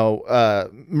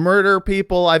 murder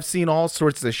people. I've seen all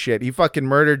sorts of shit. He fucking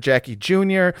murdered Jackie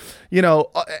Jr.,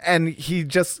 and he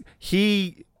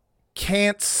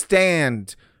can't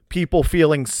stand people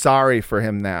feeling sorry for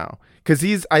him now.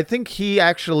 Because I think he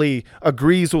actually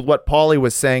agrees with what Paulie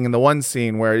was saying in the one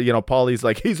scene where, Paulie's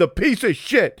like, he's a piece of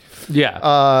shit.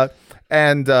 Yeah.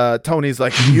 And Tony's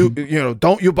like,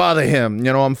 don't you bother him.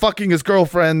 I'm fucking his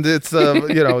girlfriend. It's,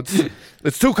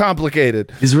 it's too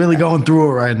complicated. He's really going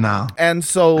through it right now. And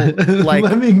so, like,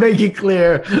 let me make it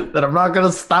clear that I'm not going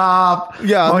to stop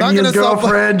fucking his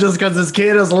girlfriend just because his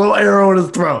kid has a little arrow in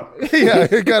his throat. Yeah,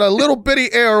 he got a little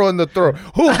bitty arrow in the throat.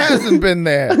 Who hasn't been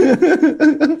there?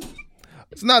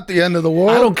 It's not the end of the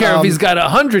world. I don't care if he's got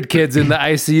 100 kids in the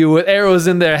ICU with arrows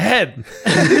in their head.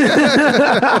 I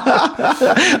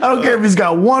don't care if he's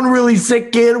got one really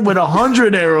sick kid with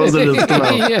 100 arrows in his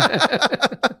throat.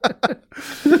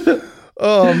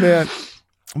 Oh, man.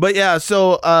 But yeah,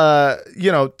 so,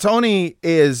 Tony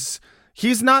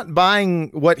he's not buying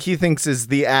what he thinks is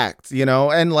the act,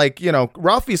 and like,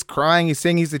 Ralphie's crying. He's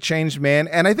saying he's a changed man.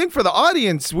 And I think for the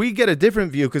audience, we get a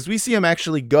different view because we see him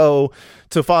actually go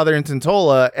to Father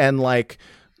Intantola and like,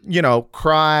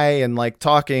 cry and like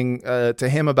talking to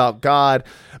him about God.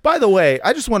 By the way,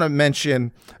 I just want to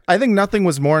mention, I think nothing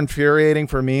was more infuriating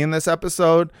for me in this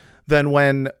episode than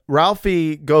when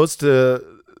Ralphie goes to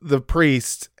the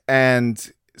priest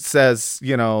and says,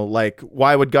 you know, like,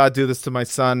 why would God do this to my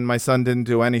son? My son didn't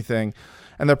do anything.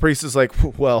 And the priest is like,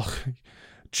 well,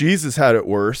 Jesus had it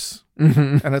worse.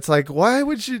 And it's like, why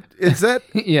would you? Is that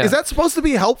is that supposed to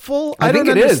be helpful? I don't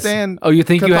understand. Oh, you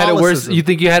think you had it worse? You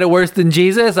think you had it worse than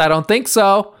Jesus? I don't think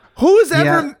so. Who has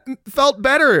ever felt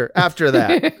better after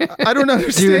that? I don't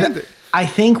understand it. I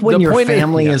think when your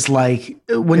family is like,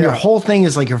 when your whole thing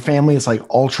is like your family is like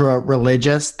ultra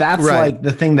religious, that's like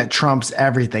the thing that trumps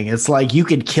everything. It's like you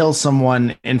could kill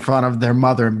someone in front of their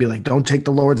mother and be like, don't take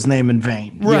the Lord's name in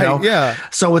vain. You know? Yeah.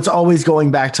 So it's always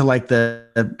going back to like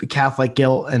the Catholic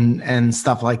guilt and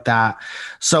stuff like that.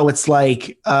 So it's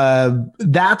like,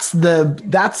 that's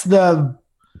the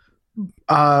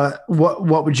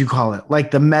what would you call it?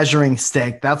 Like the measuring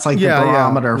stick. That's like the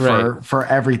barometer for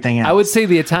everything else. I would say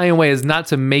the Italian way is not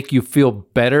to make you feel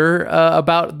better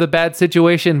about the bad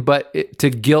situation, but to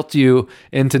guilt you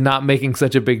into not making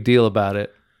such a big deal about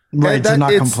it. Right, to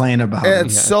not complain about it.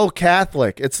 It's so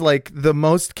Catholic. It's like the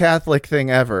most Catholic thing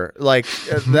ever. Like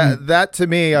that to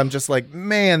me, I'm just like,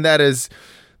 man, that's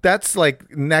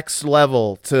like next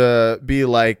level to be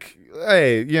like,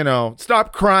 hey, you know,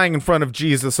 stop crying in front of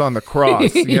Jesus on the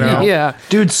cross, you know? Yeah.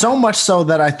 Dude, so much so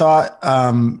that I thought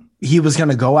he was going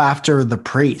to go after the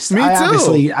priest. Me too.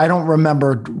 Obviously, I don't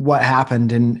remember what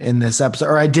happened in this episode,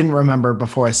 or I didn't remember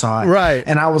before I saw it. Right.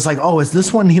 And I was like, oh, is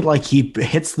this when he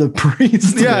hits the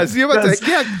priest?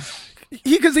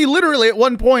 Because he literally at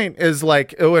one point is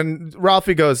like, when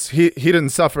Ralphie goes, he didn't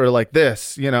suffer like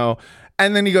this, you know?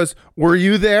 And then he goes, were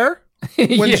you there?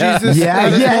 When Jesus, yeah.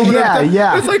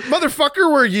 It's like,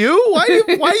 motherfucker, were you? Why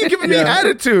are you giving me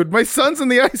attitude? My son's in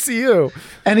the ICU,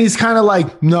 and he's kind of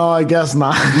like, no, I guess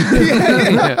not.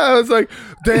 I was like,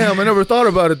 damn, I never thought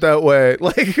about it that way.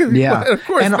 Like, of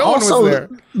course, and no also, one was there.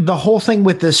 The whole thing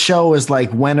with this show is like,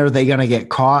 when are they gonna get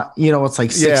caught? You know, it's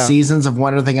like 6 seasons of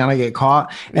when are they gonna get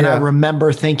caught? And I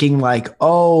remember thinking like,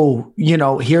 oh, you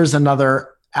know, here's another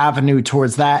avenue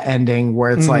towards that ending where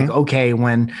it's like, okay,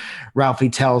 when Ralphie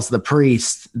tells the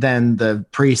priest, then the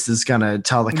priest is gonna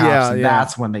tell the cops, and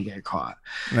that's when they get caught.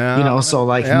 You know, so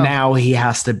like now he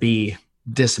has to be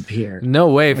disappeared. No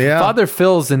way. Father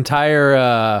Phil's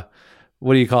entire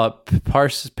what do you call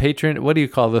it? Patron? What do you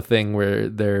call the thing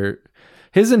where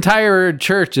his entire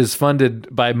church is funded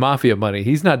by mafia money?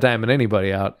 He's not diming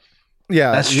anybody out.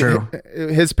 Yeah, that's true.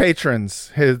 His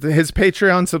patrons, his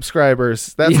Patreon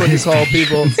subscribers. That's what you call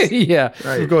people.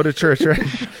 Who go to church, right?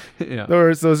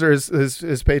 Those are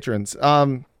his patrons.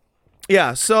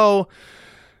 So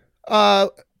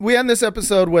we end this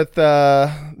episode with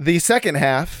the second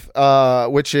half,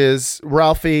 which is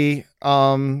Ralphie's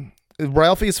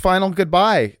final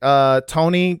goodbye.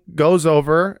 Tony goes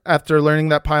over after learning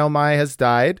that Pyle Mai has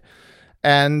died,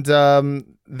 and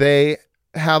they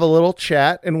have a little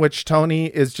chat in which Tony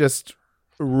is just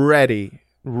ready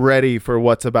for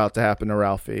what's about to happen to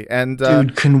Ralphie. And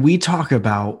dude, can we talk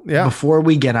about before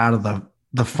we get out of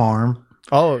the farm?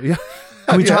 Oh yeah.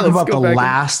 Can we talk about the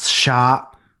last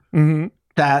shot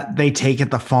that they take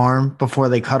at the farm before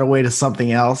they cut away to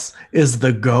something else? Is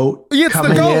the goat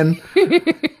coming in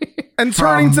and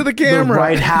turning to the camera, the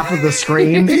right half of the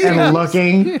screen, and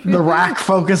looking, the rack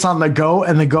focus on the goat,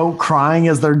 and the goat crying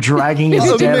as they're dragging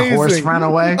his dead horse friend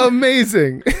away.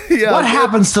 Amazing. What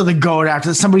happens to the goat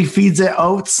after somebody feeds it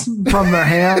oats from their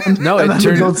hand? No, and then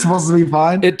the goat's supposed to be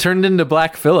fine. It turned into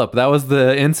Black Phillip. That was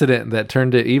the incident that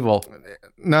turned it evil.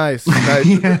 Nice. Is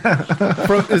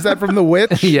that from The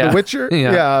Witch? Yeah. The Witcher?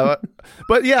 Yeah.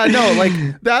 But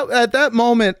like that at that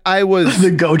moment, I was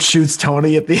the goat shoots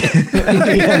Tony at the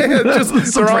end.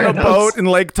 Just they're on a boat in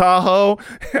Lake Tahoe,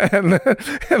 and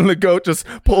the goat just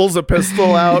pulls a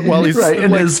pistol out while he's in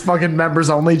his fucking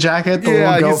members only jacket.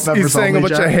 He's saying a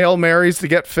bunch of Hail Marys to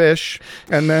get fish,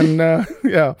 and then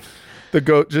the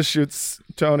goat just shoots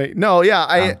Tony.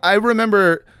 I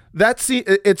remember. That scene,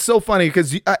 it's so funny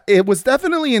because it was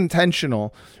definitely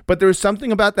intentional, but there was something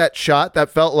about that shot that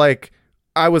felt like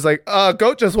I was like,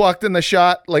 goat just walked in the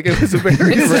shot. Like it was a very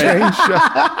strange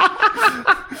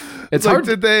shot. It's like, hard.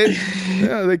 Did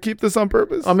they keep this on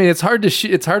purpose? I mean, it's hard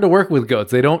to work with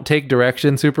goats. They don't take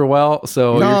direction super well,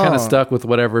 so you're kind of stuck with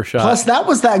whatever shot. Plus, that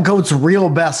was that goat's real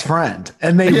best friend,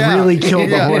 and they really killed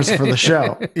the horse for the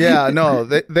show. Yeah, no,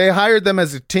 they hired them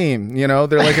as a team. You know,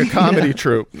 they're like a comedy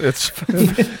troupe. It's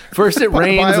first it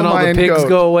rains and all the pigs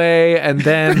go away, and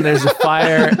then there's a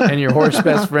fire, and your horse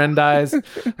best friend dies.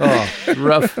 Oh,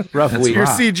 rough week. Your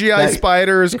CGI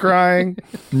spider is crying.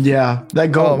 Yeah,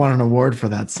 that goat won an award for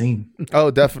that scene. Oh,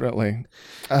 definitely.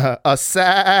 A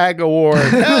SAG award.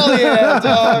 Hell yeah,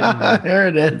 dog. There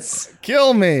it is.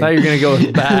 Kill me. I thought you were going to go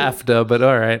with BAFTA, but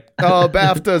all right. Oh,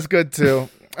 BAFTA's good too.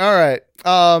 All right.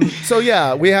 So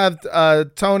yeah, we have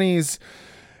Tony's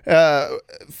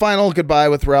final goodbye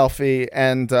with Ralphie,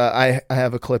 and I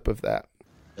have a clip of that.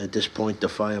 At this point, the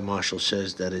fire marshal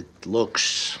says that it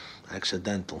looks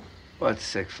accidental. What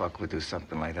sick fuck would do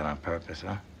something like that on purpose,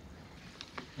 huh?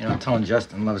 You know, Tone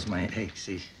Justin loves my egg.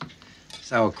 See,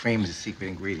 sour cream is a secret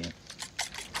ingredient.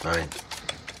 Right.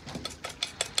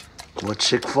 What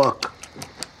sick fuck?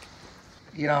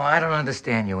 You know, I don't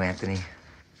understand you, Anthony.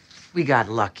 We got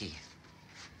lucky.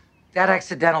 That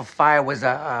accidental fire was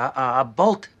a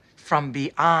bolt from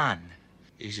beyond.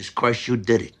 Jesus Christ, you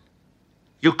did it.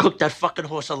 You cooked that fucking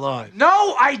horse alive.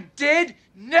 No, I did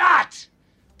not!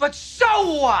 But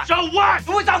so what? So what? It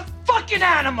was a fucking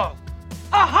animal!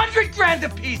 $100 a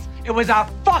piece! It was a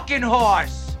fucking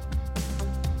horse!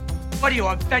 What are you,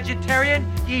 a vegetarian?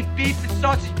 You eat beef and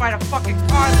sausage by the fucking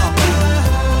carload.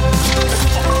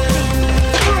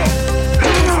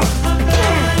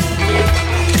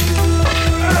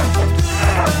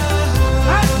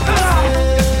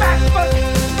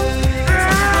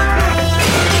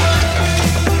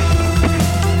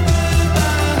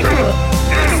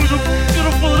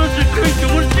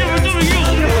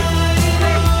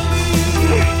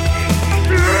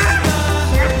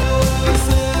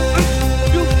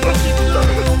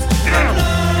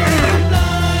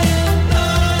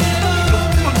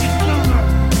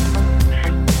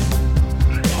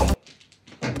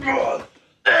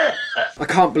 I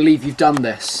can't believe you've done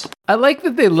this. I like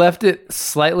that they left it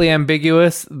slightly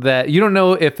ambiguous, that you don't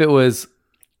know if it was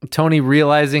Tony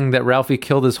realizing that Ralphie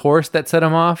killed his horse that set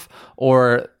him off,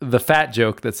 or the fat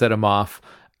joke that set him off.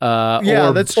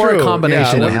 That's true. Or a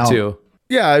combination of the two.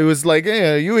 Yeah, it was like,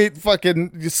 yeah, you eat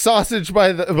fucking sausage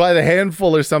by the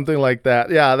handful or something like that.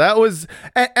 Yeah, that was,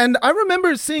 and I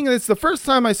remember seeing this the first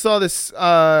time I saw this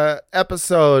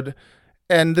episode,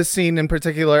 and this scene in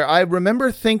particular. I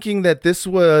remember thinking that this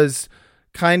was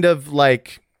kind of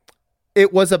like,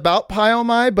 it was about Pyle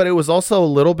Mai, but it was also a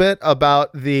little bit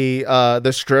about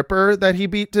the stripper that he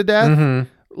beat to death. Mm-hmm.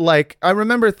 Like, I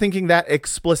remember thinking that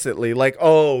explicitly, like,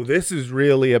 oh, this is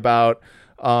really about,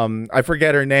 I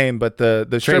forget her name, but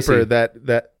the stripper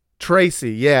that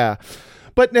Tracy. Yeah.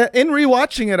 But in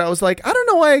rewatching it, I was like, I don't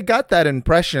know why I got that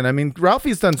impression. I mean,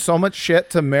 Ralphie's done so much shit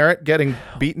to merit getting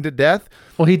beaten to death.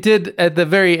 Well, he did at the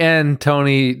very end.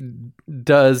 Tony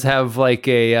does have like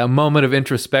a moment of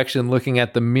introspection, looking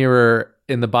at the mirror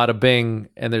in the bada bing,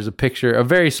 and there's a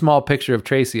very small picture of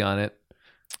Tracy on it.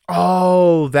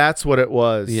 Oh, that's what it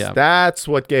was. Yeah. That's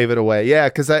what gave it away. Yeah,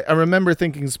 because I remember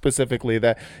thinking specifically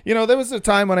that, there was a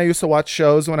time when I used to watch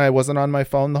shows when I wasn't on my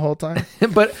phone the whole time.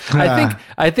 But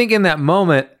I think in that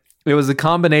moment, it was a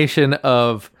combination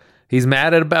of he's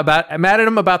mad at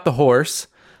him about the horse.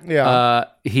 Yeah.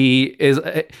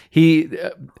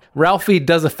 Ralphie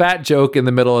does a fat joke in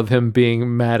the middle of him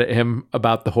being mad at him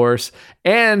about the horse,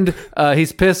 and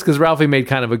he's pissed because Ralphie made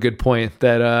kind of a good point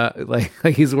that like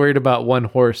he's worried about one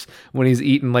horse when he's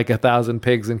eaten like 1,000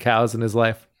 pigs and cows in his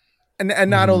life.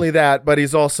 And not only that, but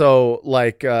he's also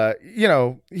like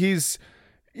he's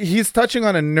touching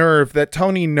on a nerve that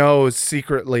Tony knows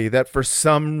secretly, that for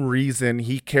some reason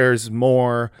he cares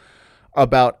more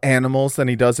about animals than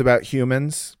he does about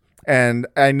humans. And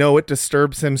I know it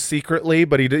disturbs him secretly,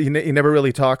 but he never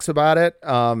really talks about it.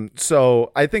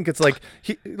 So I think it's like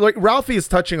Ralphie is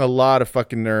touching a lot of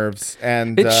fucking nerves,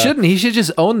 and it shouldn't. He should just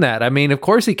own that. I mean, of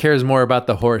course he cares more about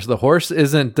the horse. The horse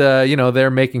isn't, they're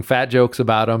making fat jokes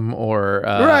about him, or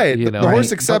right. The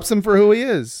horse accepts him for who he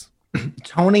is.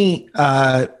 Tony,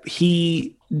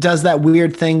 he does that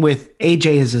weird thing with AJ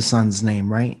is his son's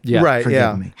name, right? Yeah. Right.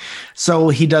 Forgive me. So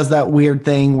he does that weird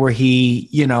thing where he,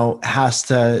 has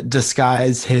to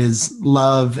disguise his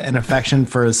love and affection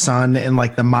for his son in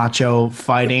like the macho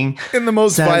fighting in the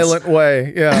most violent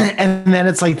way. Yeah. And then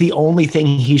it's like the only thing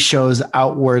he shows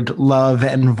outward love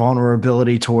and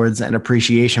vulnerability towards and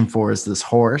appreciation for is this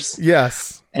horse.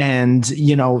 Yes. And,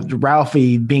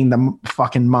 Ralphie, being the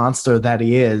fucking monster that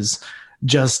he is,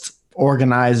 just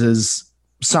organizes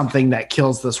something that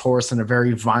kills this horse in a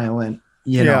very violent,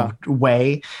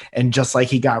 way. And just like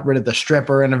he got rid of the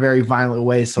stripper in a very violent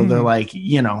way. So they're like,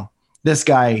 this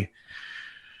guy,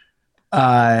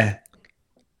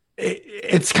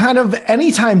 it's kind of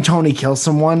anytime Tony kills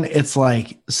someone, it's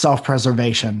like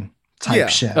self-preservation type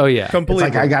shit. Oh yeah. Completely.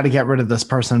 It's like, I got to get rid of this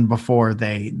person before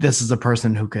this is a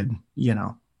person who could,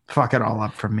 fuck it all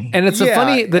up for me. And it's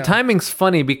the timing's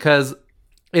funny because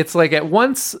it's like at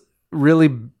once really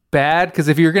bad, because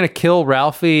if you're going to kill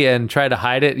Ralphie and try to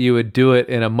hide it, you would do it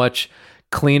in a much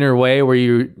cleaner way where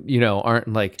you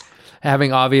aren't like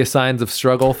having obvious signs of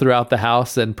struggle throughout the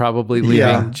house and probably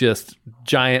leaving just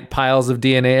giant piles of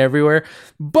DNA everywhere.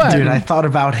 But dude, I thought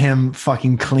about him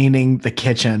fucking cleaning the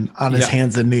kitchen on his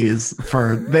hands and knees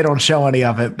they don't show any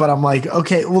of it, but I'm like,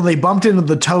 okay, well, they bumped into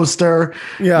the toaster.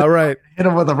 Yeah, right. Hit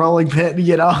him with a rolling pin,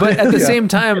 you know? But at the same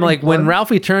time, like when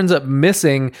Ralphie turns up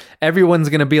missing, everyone's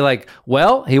going to be like,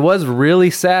 well, he was really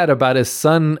sad about his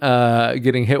son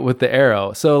getting hit with the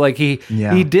arrow. So like he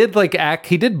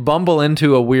did bumble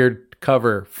into a weird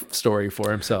cover story for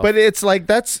himself. But it's like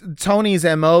that's Tony's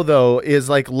MO though, is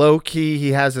like low key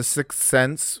he has a sixth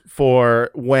sense for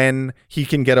when he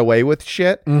can get away with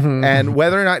shit. And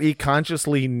whether or not he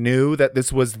consciously knew that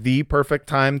this was the perfect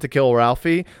time to kill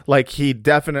Ralphie, like he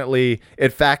definitely,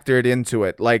 it factored into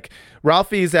it. Like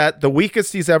Ralphie's at the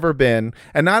weakest he's ever been,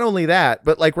 and not only that,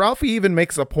 but like Ralphie even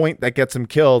makes a point that gets him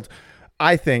killed,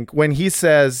 I think, when he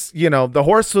says, you know, the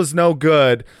horse was no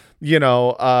good, you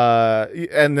know,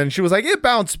 and then she was like, it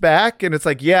bounced back. And it's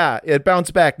like, yeah, it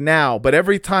bounced back now, but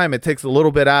every time it takes a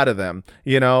little bit out of them,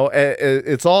 you know,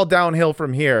 it's all downhill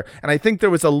from here. And I think there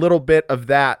was a little bit of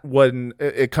that when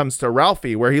it comes to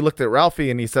Ralphie, where he looked at Ralphie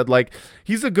and he said, like,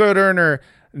 he's a good earner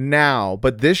now,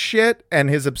 but this shit and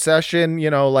his obsession,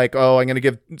 you know, like, oh, I'm going to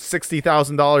give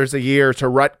 $60,000 a year to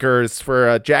Rutgers for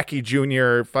a Jackie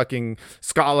Jr. fucking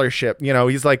scholarship. You know,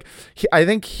 he's like, I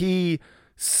think he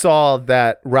saw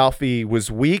that Ralphie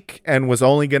was weak and was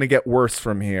only going to get worse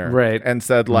from here. Right. And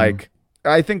said, like,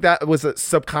 I think that was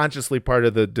subconsciously part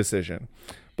of the decision.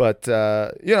 But,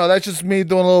 you know, that's just me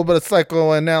doing a little bit of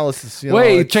psychoanalysis. You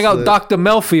know, check out Dr.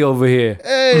 Melfi over here.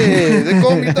 Hey, they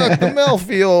call me Dr.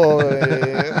 Melfi.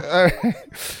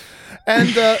 And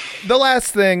the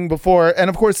last thing before,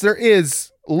 and of course there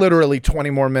is literally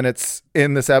 20 more minutes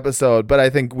in this episode, but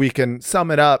I think we can sum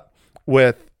it up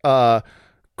with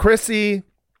Chrissy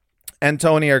and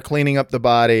Tony are cleaning up the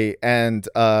body, and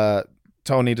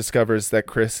Tony discovers that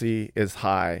Chrissy is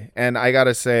high. And I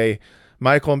gotta say,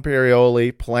 Michael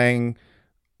Imperioli playing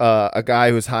a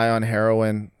guy who's high on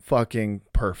heroin fucking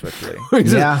perfectly.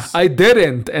 Yeah, I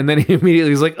didn't. And then he immediately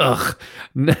was like, ugh,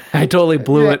 I totally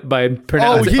blew it by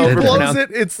pronouncing it. Oh, he blows it.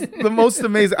 It's the most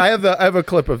amazing. I have a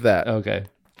clip of that. Okay.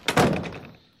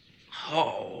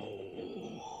 Oh.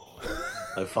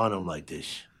 I found him like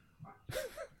this.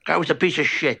 Guy was a piece of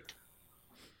shit.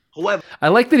 Whoever. I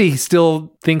like that he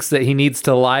still thinks that he needs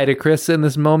to lie to Chris in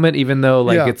this moment, even though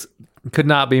it's could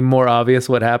not be more obvious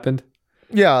what happened.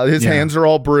 Yeah, his hands are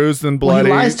all bruised and bloody.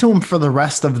 Well, he lies to him for the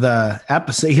rest of the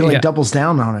episode. He doubles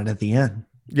down on it at the end.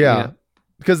 Yeah.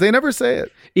 Because they never say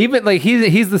it. Even like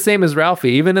he's the same as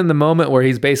Ralphie. Even in the moment where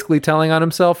he's basically telling on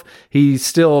himself, he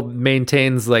still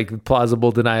maintains like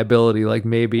plausible deniability. Like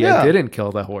maybe I didn't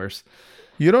kill the horse.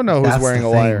 You don't know who's wearing a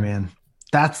wire, man.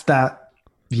 That's that.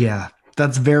 Yeah,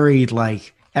 that's very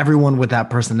like everyone with that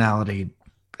personality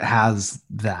has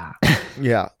that.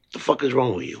 Yeah. The fuck is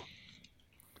wrong with you?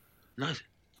 Nothing.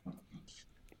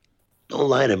 Don't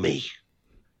lie to me.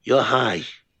 You're high.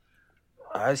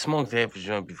 I smoked half a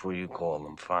joint before you called.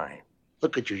 I'm fine.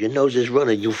 Look at you. Your nose is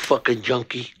running, you fucking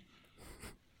junkie.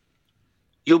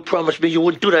 You promised me you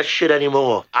wouldn't do that shit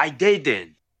anymore. I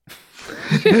didn't.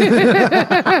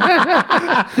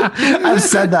 I've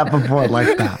said that before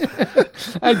like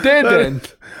that. I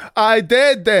didn't. I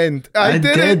didn't.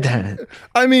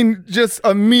 I mean, just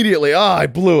immediately. I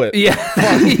blew it. Yeah.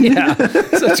 Yeah.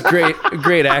 Such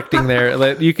great acting there.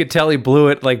 Like, you could tell he blew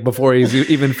it like before he's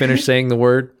even finished saying the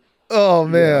word. Oh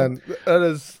man,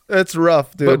 that's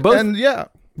rough, dude.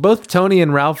 Both Tony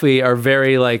and Ralphie are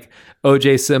very like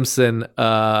O.J. Simpson.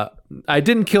 I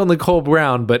didn't kill Nicole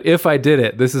Brown, but if I did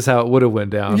it, this is how it would have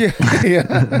went down.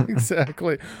 Yeah,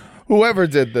 exactly. Whoever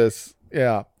did this,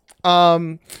 yeah.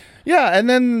 Yeah, and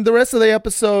then the rest of the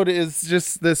episode is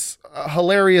just this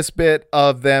hilarious bit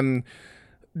of them,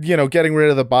 you know, getting rid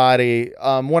of the body.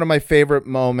 One of my favorite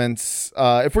moments,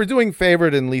 if we're doing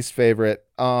favorite and least favorite,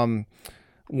 one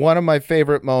of my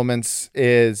favorite moments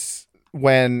is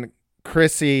when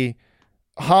Chrissy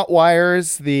hot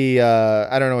wires the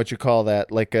I don't know what you call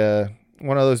that, like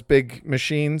one of those big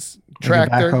machines,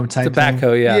 tractor,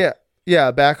 tobacco, yeah,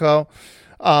 backhoe.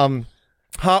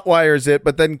 Hot wires it,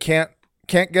 but then can't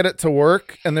get it to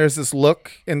work. And there's this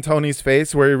look in Tony's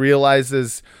face where he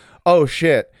realizes, oh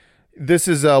shit, this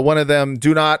is one of them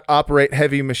do not operate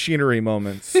heavy machinery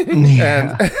moments.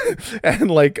 and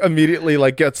like immediately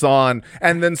like gets on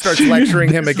and then starts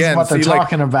lecturing him again. This is what they're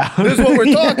talking about. This is what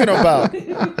we're talking about.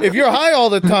 If you're high all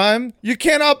the time, you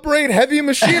can't operate heavy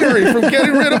machinery from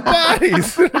getting rid of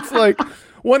bodies. It's like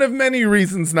one of many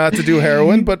reasons not to do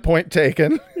heroin, but point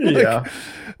taken. Yeah.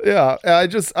 Yeah.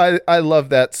 I love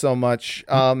that so much.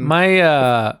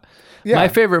 My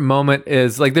favorite moment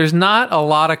is like there's not a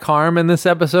lot of Carm in this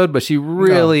episode, but she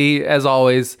really, as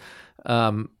always,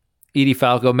 Edie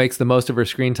Falco makes the most of her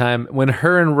screen time when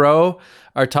her and Ro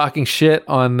are talking shit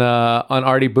on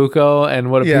Artie Bucco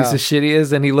and what a piece of shit he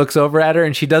is, and he looks over at her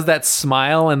and she does that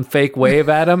smile and fake wave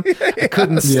at him. I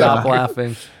couldn't stop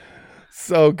laughing.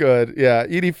 So good. Yeah,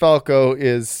 Edie Falco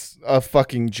is a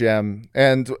fucking gem,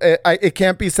 and it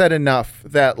can't be said enough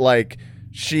that like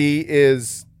she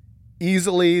is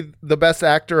easily the best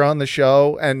actor on the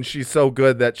show, and she's so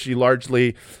good that she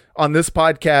largely on this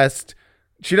podcast,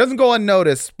 she doesn't go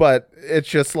unnoticed, but it's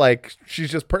just like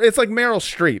it's like Meryl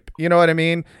Streep. You know what I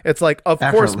mean? It's like, of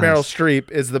course, Meryl Streep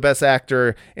is the best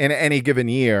actor in any given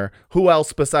year. Who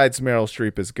else besides Meryl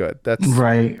Streep is good? That's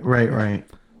right.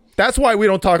 That's why we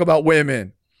don't talk about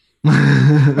women.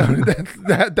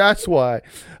 That's why.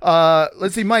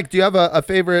 Let's see, Mike. Do you have a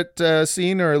favorite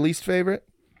scene or a least favorite?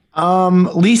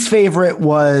 Least favorite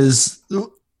was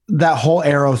that whole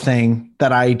Arrow thing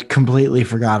that I completely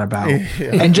forgot about,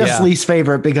 and just least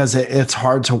favorite because it's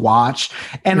hard to watch.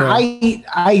 And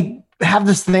I have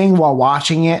this thing while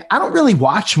watching it. I don't really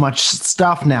watch much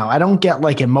stuff now. I don't get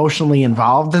like emotionally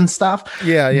involved in stuff.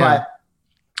 But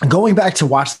going back to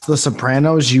watch The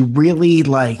Sopranos, you really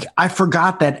like, I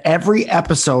forgot that every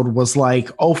episode was like,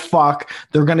 oh fuck,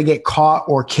 they're going to get caught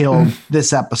or killed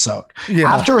this episode.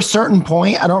 After a certain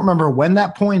point, I don't remember when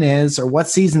that point is or what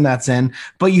season that's in,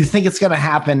 but you think it's going to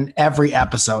happen every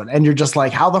episode. And you're just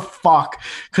like, how the fuck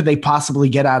could they possibly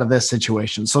get out of this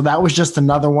situation? So that was just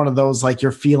another one of those, like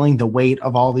you're feeling the weight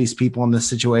of all these people in this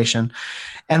situation.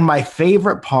 And my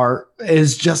favorite part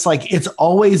is just like, it's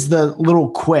always the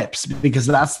little quips, because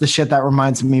that's the shit that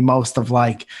reminds me most of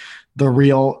like the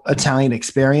real Italian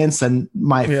experience and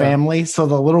my family. So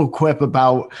the little quip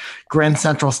about Grand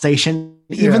Central Station,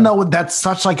 even though that's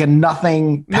such like a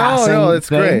nothing passing it's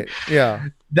thing, great. Yeah.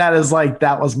 That is like,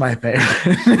 that was my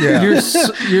favorite.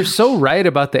 You're so right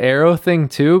about the Arrow thing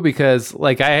too, because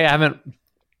like I haven't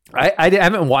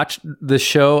watched the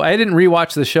show. I didn't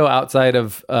rewatch the show outside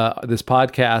of this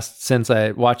podcast since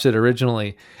I watched it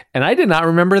originally. And I did not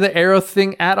remember the Arrow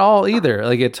thing at all either.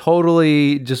 Like it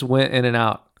totally just went in and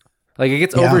out. Like it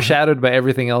gets overshadowed by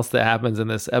everything else that happens in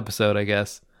this episode, I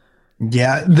guess.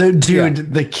 Yeah,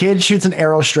 the kid shoots an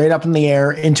arrow straight up in the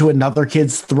air into another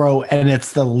kid's throat, and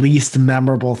it's the least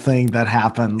memorable thing that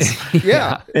happens.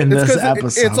 In this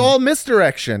episode, it's all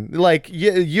misdirection. Like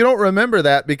you don't remember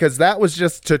that because that was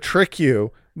just to trick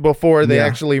you before they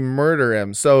actually murder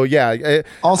him. So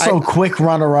quick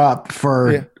runner up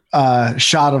for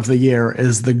shot of the year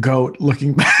is the goat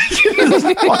looking back at his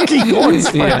fucking horse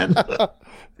friend.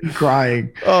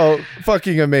 Crying. Oh,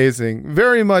 fucking amazing.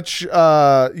 Very much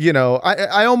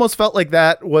I almost felt like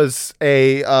that was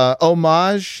a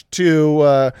homage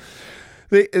to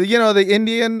the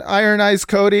Indian Iron Eyes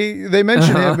Cody. They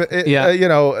mentioned him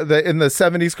in the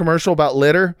 70s commercial about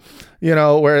litter,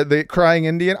 where the crying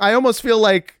Indian. I almost feel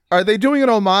like, are they doing an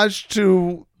homage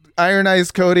to Iron Eyes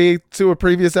Cody to a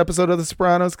previous episode of The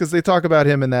Sopranos? Because they talk about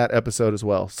him in that episode as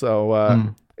well.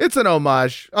 So it's an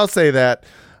homage. I'll say that.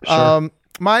 Sure.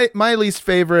 My least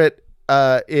favorite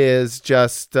is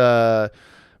just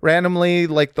randomly,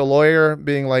 like the lawyer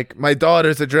being like, my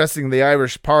daughter's addressing the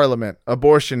Irish Parliament,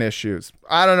 abortion issues.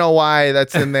 I don't know why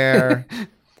that's in there.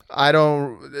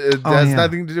 It has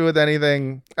nothing to do with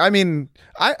anything. I mean,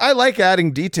 I like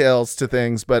adding details to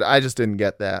things, but I just didn't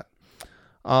get that.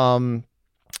 I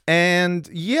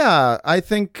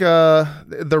think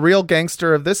the real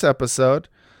gangster of this episode,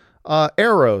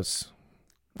 Arrows.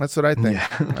 That's what I think.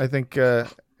 Yeah. I think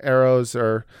Arrows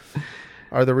are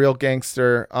the real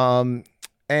gangster.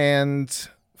 And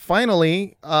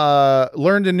finally,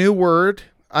 learned a new word.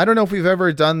 I don't know if we've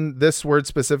ever done this word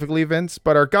specifically, Vince,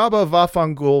 but our Gaba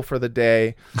Vafangul for the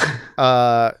day,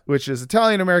 which is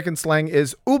Italian-American slang,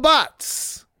 is ubats.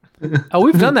 Oh,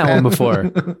 we've done that one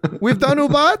before. We've done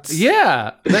ubats?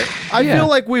 Yeah. I feel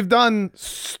like we've done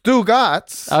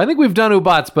Stugats. I think we've done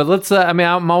ubats, but let's,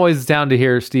 I'm always down to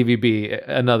hear Stevie B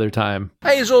another time.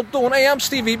 Hey, Zoltun, I'm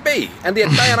Stevie B, and the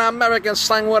Italian-American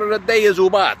slang word of the day is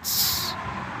ubats.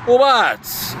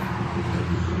 Ubats.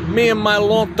 Me and my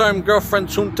long-term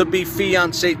girlfriend, soon-to-be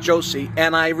fiancée Josie,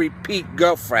 and I repeat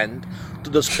girlfriend to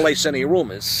displace any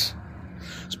rumors,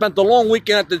 spent a long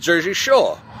weekend at the Jersey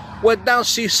Shore. We're down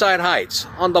Seaside Heights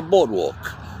on the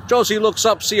boardwalk. Josie looks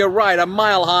up, see a ride a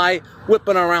mile high,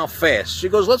 whipping around fast. She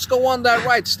goes, let's go on that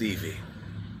ride, Stevie.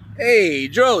 Hey,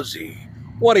 Josie,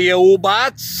 what are you,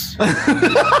 ubats?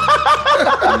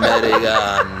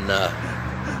 American.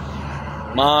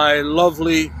 My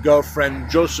lovely girlfriend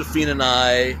Josephine and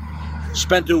I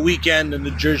spent a weekend in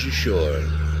the Jersey Shore.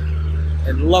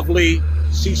 And lovely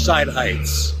Seaside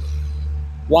Heights.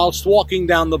 Whilst walking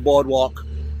down the boardwalk,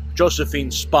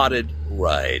 Josephine spotted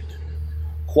Ride.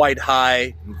 Quite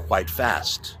high and quite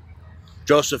fast.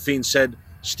 Josephine said,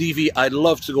 "Stevie, I'd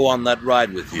love to go on that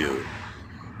ride with you."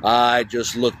 I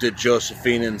just looked at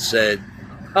Josephine and said,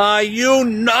 "Are you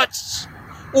nuts?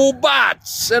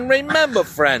 Ubats! And remember,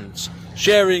 friends,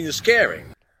 sharing is caring."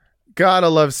 Gotta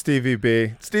love Stevie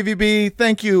B. Stevie B,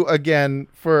 thank you again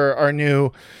for our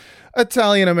new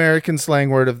Italian-American slang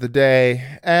word of the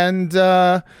day. And,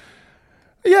 yeah,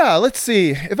 let's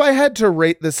see. If I had to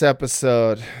rate this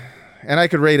episode, and I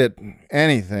could rate it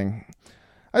anything,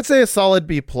 I'd say a solid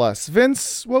B+.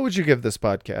 Vince, what would you give this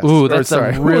podcast? Ooh, that's a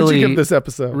really, what would you give this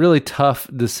episode? Really tough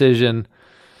decision.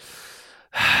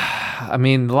 I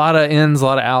mean, a lot of ins, a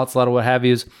lot of outs, a lot of what have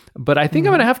yous. But I think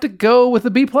I'm going to have to go with a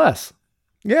B+.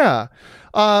 Yeah.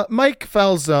 Mike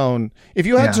Falzone, if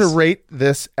you had to rate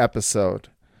this episode,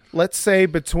 let's say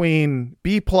between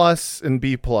B+ and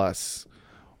B+,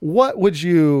 what would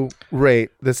you rate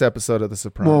this episode of The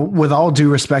Sopranos? Well, with all due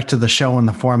respect to the show and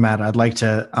the format, I'd like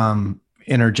to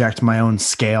interject my own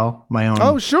scale, my own.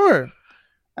 Oh, sure.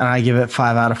 And I give it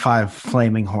 5 out of 5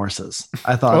 flaming horses.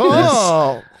 I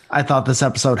thought this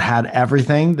episode had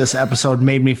everything. This episode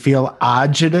made me feel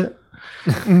agitated.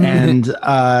 And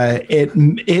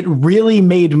it really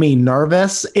made me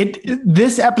nervous.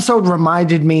 This episode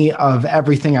reminded me of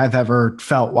everything I've ever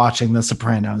felt watching The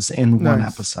Sopranos in one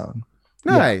episode.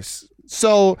 Nice. Yeah.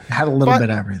 So it had a little bit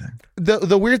of everything.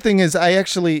 The weird thing is I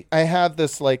have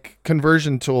this like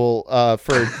conversion tool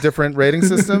for different rating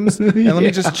systems. And let me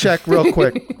just check real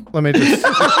quick. Let me just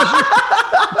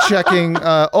checking.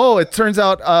 It turns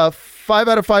out 5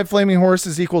 out of 5 flaming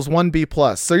horses equals 1 B+.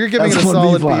 So you're giving it a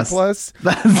solid B+.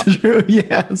 That's true.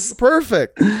 Yes.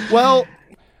 Perfect. Well,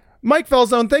 Mike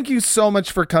Falzone, thank you so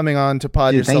much for coming on to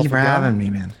Pod Yourself. Thank you for having me,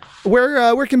 man.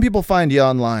 Where can people find you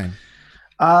online?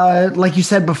 Like you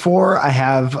said before, I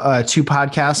have 2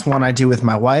 podcasts. One I do with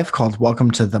my wife called Welcome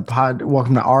to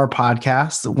Our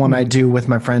Podcast. The one I do with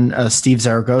my friend Steve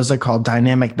Zaragoza called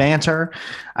Dynamic Banter.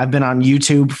 I've been on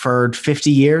YouTube for 50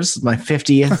 years, my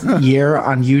 50th year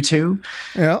on YouTube.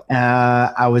 Yeah.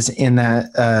 I was in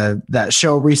that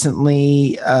show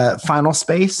recently, Final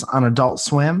Space on Adult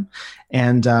Swim.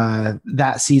 And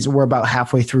that season, we're about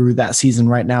halfway through that season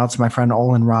right now. It's my friend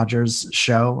Olin Rogers'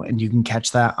 show, and you can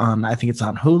catch that on, I think it's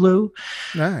on Hulu.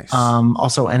 Nice.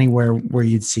 Also anywhere where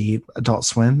you'd see Adult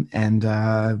Swim. And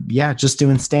just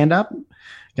doing stand-up.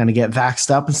 Going to get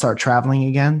vaxxed up and start traveling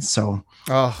again. So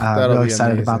really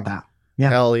excited about that. Yeah.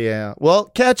 Hell yeah. Well,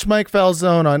 catch Mike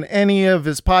Falzone on any of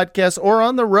his podcasts or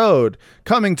on the road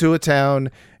coming to a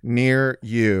town near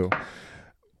you.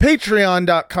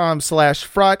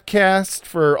 Patreon.com/Frotcast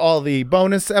for all the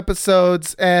bonus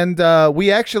episodes. And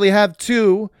we actually have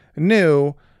 2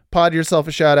 new Pod Yourself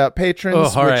a Shout Out patrons.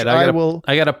 Oh, all right. I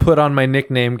got to put on my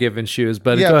nickname given shoes,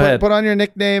 but go ahead. Put on your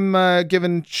nickname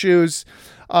given shoes.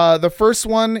 The first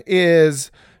one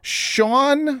is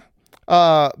Sean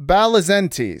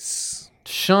Balazentes.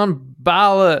 Sean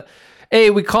Bala. Hey,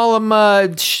 we call him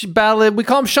we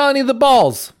call him Shawnee the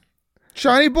Balls.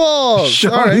 Shawnee Balls.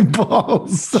 Shawnee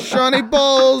Balls. Shawnee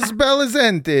Balls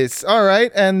Balazentes. All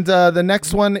right. And the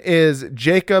next one is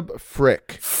Jacob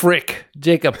Frick.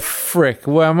 Jacob Frick.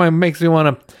 Well, makes me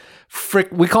want to frick.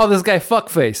 We call this guy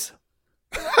Fuckface.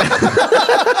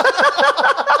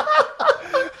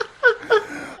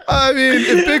 I mean,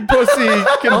 if Big Pussy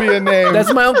can be a name.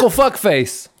 That's my Uncle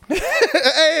Fuckface.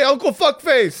 Hey, Uncle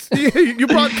Fuckface. You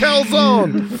brought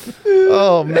calzone.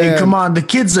 Oh, man. Hey, come on. The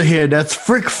kids are here. That's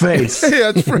Frickface. Hey,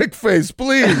 that's Frickface,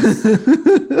 please.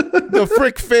 The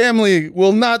Frick family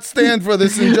will not stand for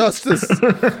this injustice.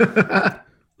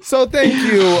 So thank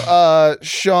you,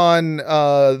 Sean,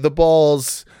 the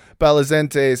Balls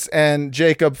Balazentes, and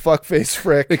Jacob Fuckface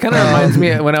Frick. It kind of reminds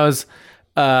me when I was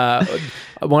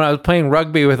playing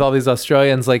rugby with all these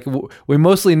Australians. Like we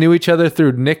mostly knew each other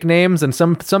through nicknames, and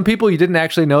some people you didn't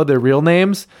actually know their real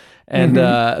names. And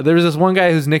there was this one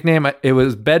guy whose nickname it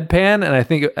was Bedpan, and I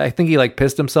think he like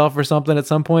pissed himself or something at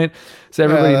some point. So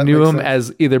everybody knew him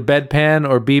as either Bedpan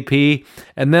or BP.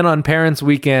 And then on Parents'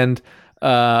 Weekend,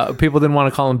 people didn't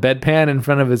want to call him Bedpan in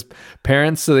front of his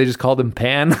parents, so they just called him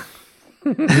Pan.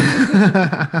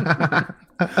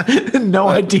 No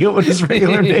idea what his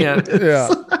regular name is. Yeah.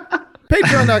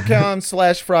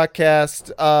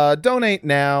 Patreon.com/Frotcast. Donate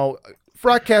now.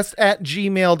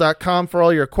 Frotcast@gmail.com for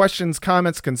all your questions,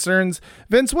 comments, concerns.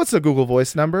 Vince, what's the Google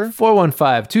Voice number?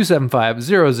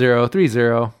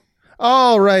 415-275-0030.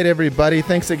 All right, everybody.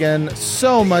 Thanks again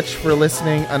so much for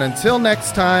listening. And until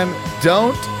next time,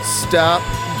 don't stop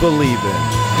believing.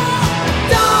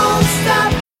 Don't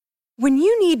stop When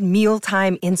you need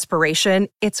mealtime inspiration,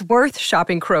 it's worth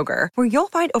shopping Kroger, where you'll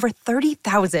find over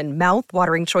 30,000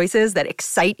 mouth-watering choices that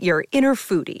excite your inner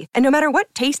foodie. And no matter what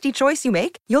tasty choice you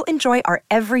make, you'll enjoy our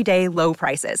everyday low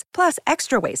prices, plus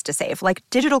extra ways to save, like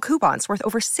digital coupons worth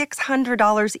over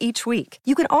 $600 each week.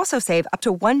 You can also save up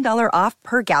to $1 off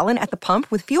per gallon at the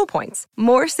pump with fuel points.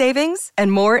 More savings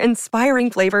and more inspiring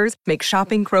flavors make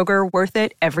shopping Kroger worth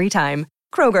it every time.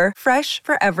 Kroger, fresh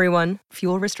for everyone.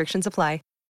 Fuel restrictions apply.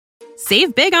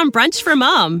 Save big on brunch for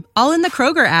mom, all in the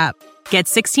Kroger app. Get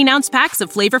 16-ounce packs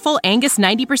of flavorful Angus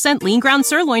 90% lean ground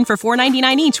sirloin for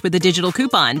 $4.99 each with a digital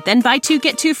coupon. Then buy 2,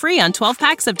 get 2 free on 12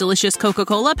 packs of delicious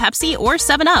Coca-Cola, Pepsi, or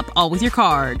 7-Up, all with your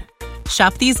card.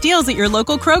 Shop these deals at your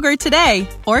local Kroger today,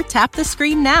 or tap the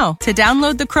screen now to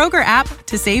download the Kroger app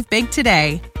to save big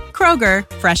today. Kroger,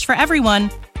 fresh for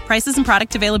everyone. Prices and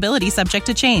product availability subject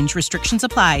to change. Restrictions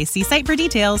apply. See site for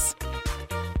details.